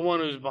God is the one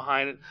who's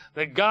behind it.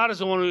 That God is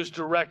the one who's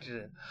directed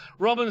it.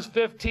 Romans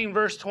 15,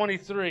 verse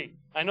 23.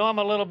 I know I'm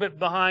a little bit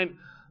behind.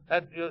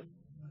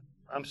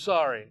 I'm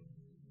sorry.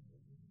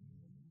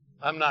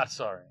 I'm not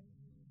sorry.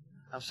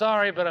 I'm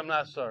sorry, but I'm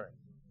not sorry.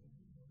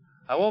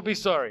 I won't be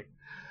sorry.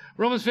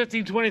 Romans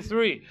 15,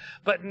 23.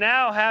 But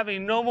now,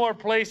 having no more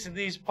place in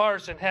these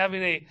parts and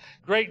having a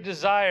great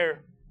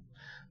desire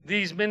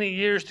these many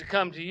years to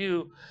come to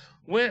you,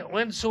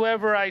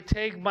 whensoever I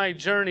take my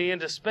journey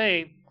into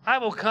Spain, I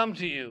will come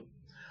to you.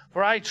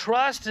 For I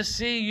trust to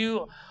see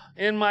you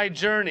in my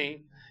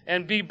journey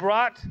and be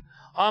brought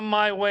on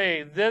my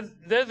way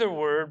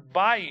thitherward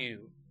by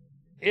you,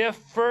 if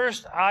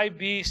first I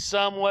be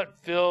somewhat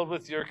filled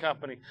with your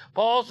company.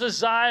 Paul's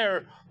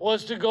desire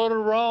was to go to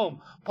Rome.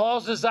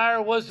 Paul's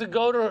desire was to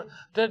go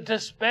to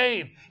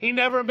Spain. He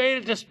never made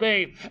it to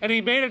Spain, and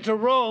he made it to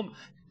Rome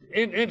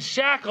in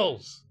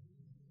shackles.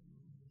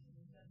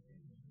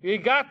 He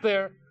got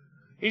there.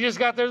 He just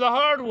got there the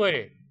hard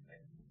way.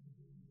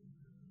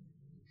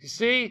 You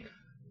see,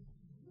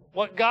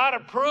 what God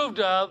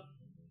approved of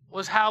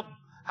was how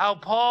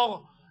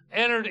Paul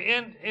entered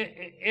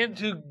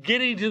into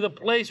getting to the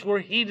place where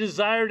he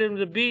desired him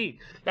to be.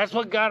 That's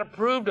what God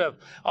approved of.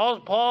 All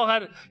Paul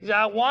had, he said,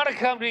 I want to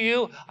come to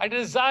you. I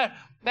desire.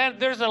 Man,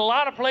 there's a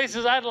lot of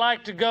places I'd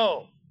like to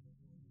go.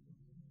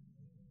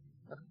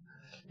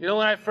 You know,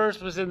 when I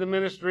first was in the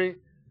ministry,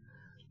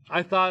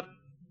 I thought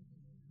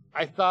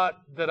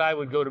that I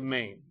would go to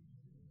Maine.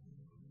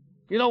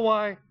 You know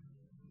why?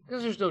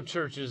 Because there's no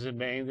churches in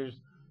Maine. There's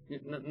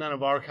none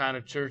of our kind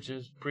of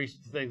churches preach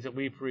the things that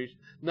we preach.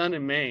 None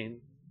in Maine.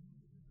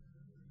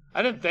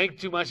 I didn't think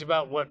too much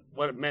about what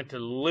it meant to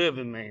live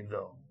in Maine,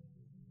 though.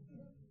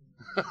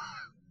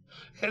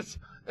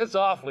 It's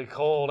awfully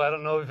cold. I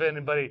don't know if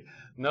anybody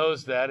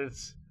knows that.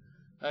 It's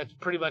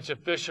pretty much a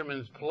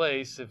fisherman's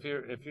place. If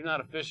you're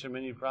not a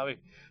fisherman, you probably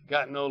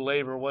got no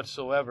labor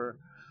whatsoever.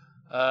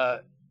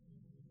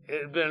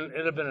 It'd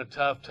have been a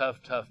tough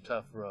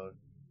road.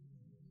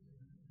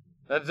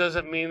 That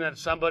doesn't mean that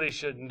somebody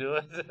shouldn't do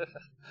it.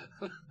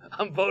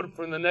 I'm voting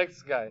for the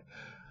next guy.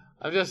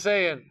 I'm just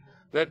saying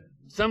that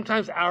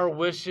sometimes our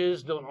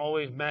wishes don't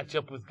always match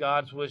up with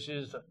God's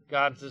wishes,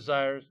 God's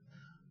desires.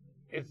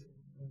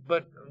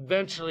 But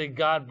eventually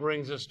God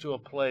brings us to a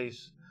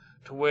place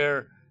to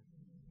where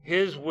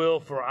His will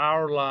for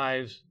our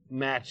lives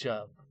match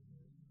up.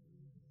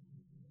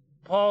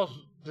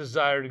 Paul's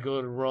desire to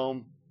go to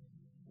Rome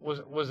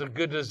was a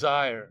good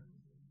desire.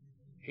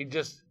 He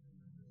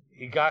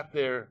got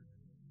there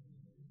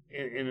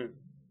in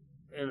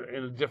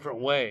a different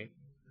way.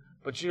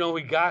 But you know,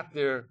 he got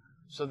there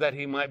so that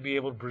he might be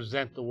able to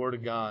present the Word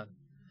of God.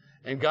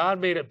 And God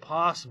made it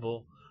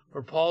possible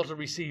for Paul to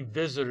receive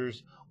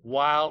visitors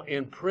while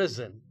in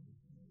prison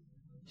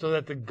so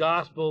that the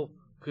gospel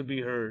could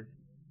be heard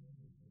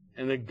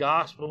and the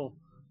gospel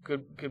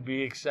could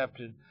be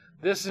accepted.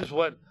 This is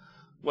what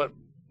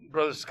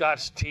Brother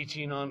Scott's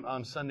teaching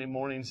on Sunday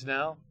mornings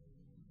now.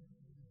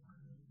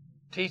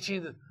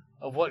 Teaching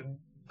of what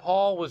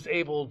Paul was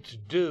able to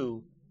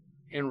do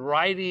in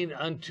writing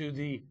unto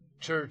the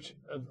church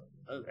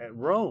at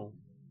Rome.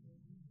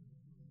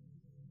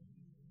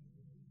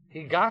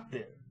 He got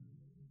there.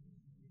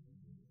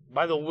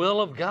 By the will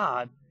of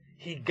God,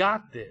 he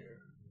got there.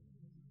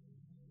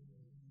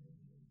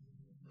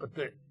 But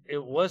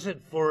it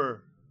wasn't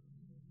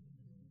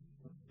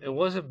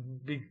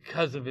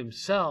because of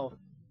himself,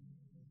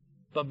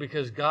 but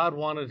because God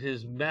wanted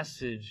his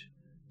message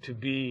to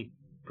be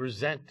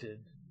presented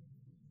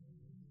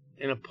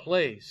in a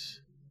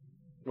place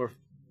where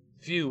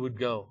few would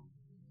go.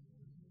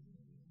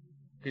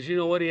 Because you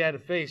know what he had to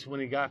face when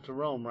he got to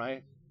Rome,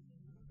 right?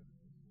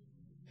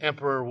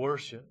 Emperor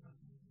worship.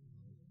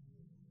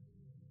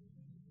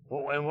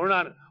 Well,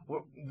 and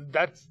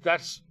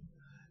that's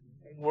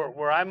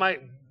where I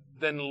might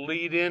then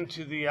lead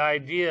into the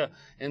idea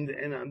and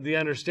the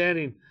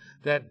understanding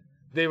that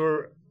they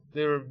were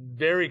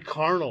very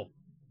carnal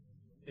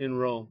in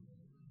Rome.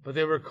 But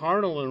they were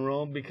carnal in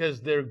Rome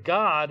because their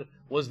God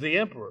was the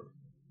emperor.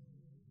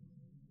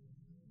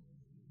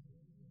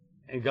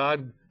 And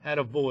God had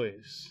a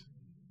voice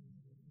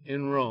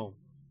in Rome.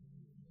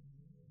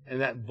 And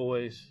that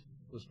voice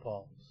was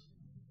Paul's.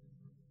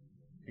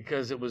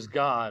 because it was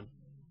God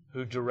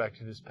who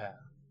directed his path.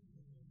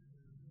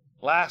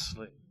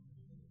 Lastly,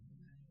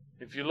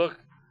 if you look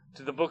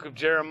to the book of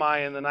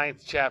Jeremiah in the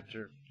 9th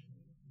chapter,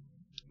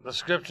 the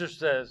scripture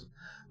says,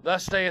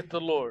 "Thus saith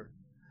the Lord,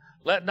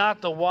 let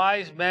not the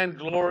wise man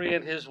glory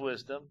in his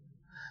wisdom,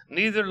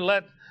 neither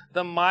let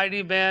the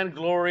mighty man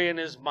glory in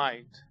his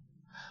might.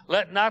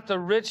 Let not the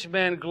rich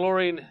man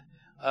glory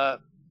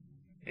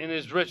in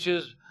his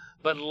riches,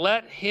 but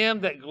let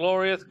him that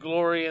glorieth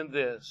glory in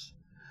this,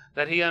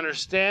 that he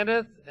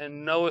understandeth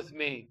and knoweth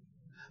me,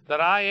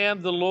 that I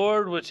am the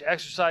Lord which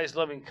exercise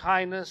loving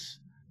kindness,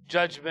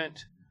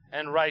 judgment,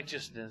 and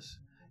righteousness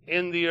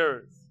in the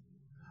earth.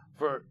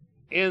 For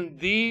in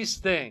these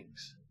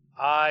things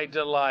I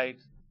delight,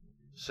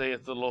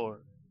 saith the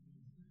Lord."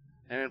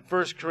 And in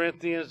 1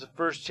 Corinthians, the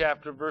 1st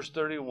chapter, verse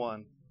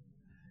 31,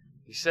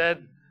 he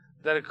said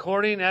that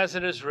according as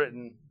it is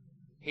written,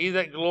 "He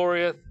that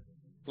glorieth,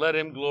 let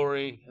him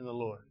glory in the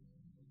Lord."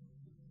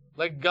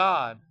 Let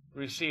God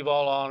receive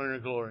all honor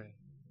and glory.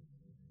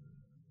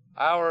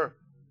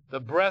 The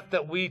breath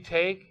that we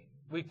take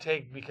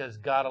because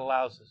God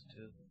allows us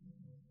to.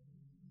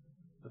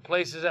 The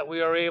places that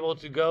we are able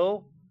to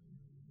go,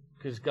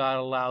 because God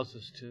allows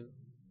us to.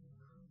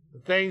 The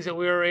things that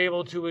we are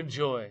able to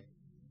enjoy,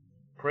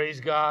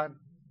 praise God,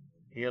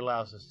 he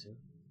allows us to.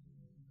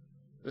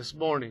 This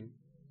morning,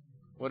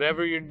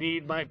 whatever your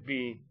need might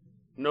be,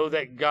 know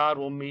that God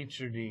will meet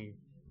your need,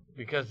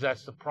 because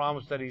that's the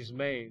promise that he's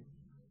made.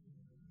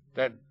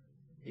 That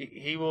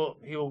he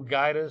will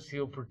guide us,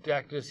 he'll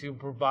protect us, he'll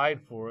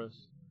provide for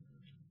us.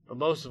 But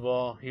most of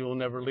all, he will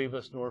never leave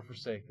us nor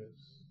forsake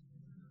us.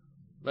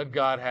 Let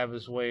God have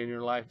his way in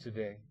your life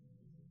today.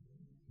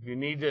 If you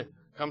need to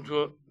come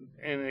to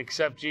and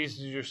accept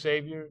Jesus as your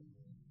Savior,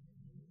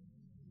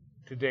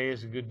 today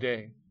is a good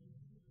day.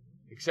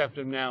 Accept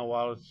him now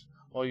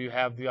while you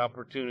have the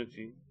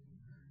opportunity.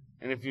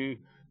 And if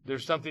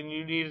there's something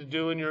you need to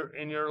do in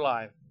your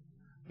life,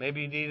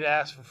 maybe you need to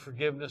ask for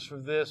forgiveness for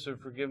this or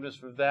forgiveness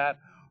for that.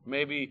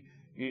 Maybe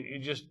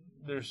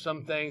there's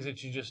some things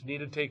that you just need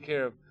to take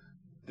care of.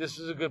 This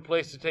is a good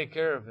place to take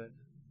care of it.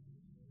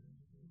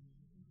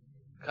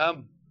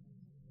 Come,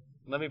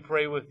 let me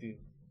pray with you.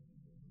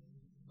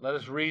 Let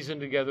us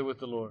reason together with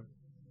the Lord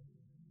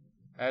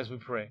as we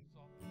pray.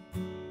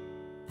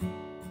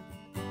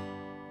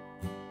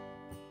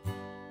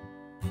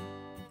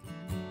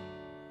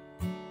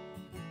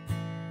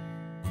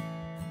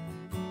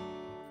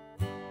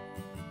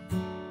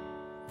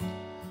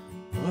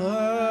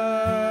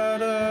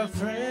 What a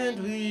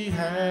friend we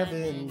have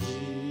in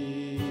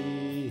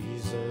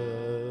Jesus.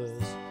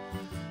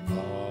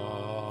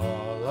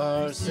 All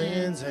our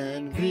sins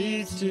and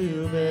griefs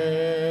to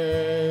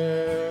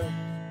bear.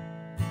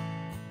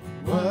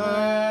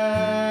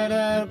 What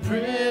a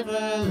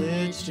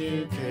privilege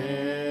to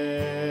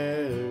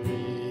carry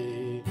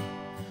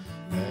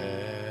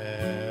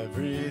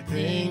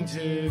everything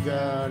to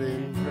God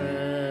in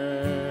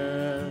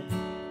prayer.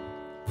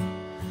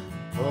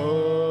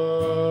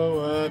 Oh,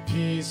 what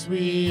peace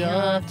we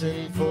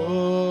often forfeit.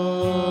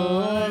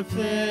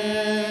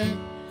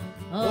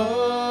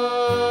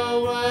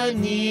 Oh, what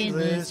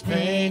needless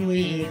pain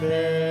we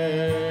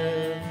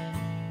bear.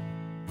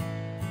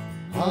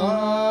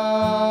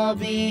 All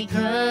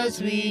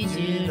because we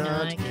do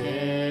not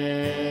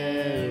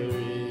carry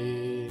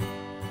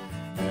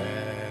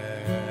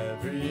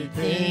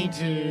everything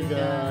to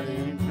God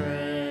in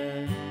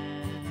prayer.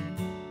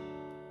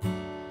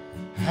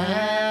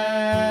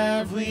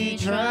 Have we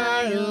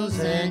trials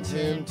and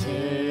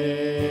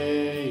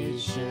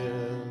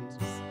temptations?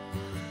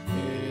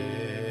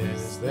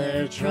 Is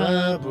there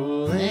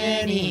trouble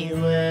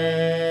anywhere?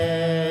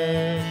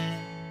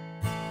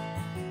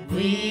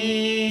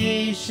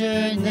 We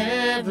should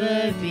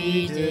never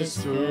be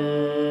discouraged.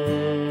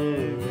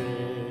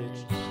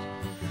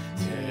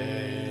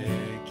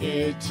 Take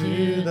it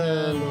to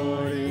the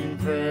Lord in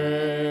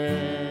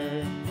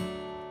prayer.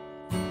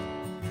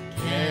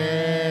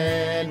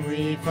 Can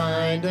we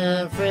find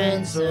a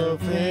friend so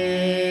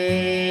faithful,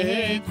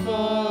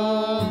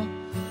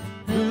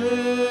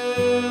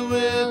 who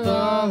will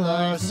all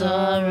our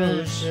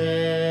sorrows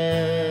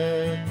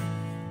share?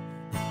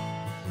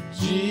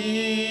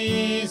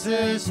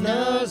 Jesus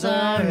knows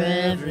our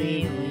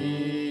every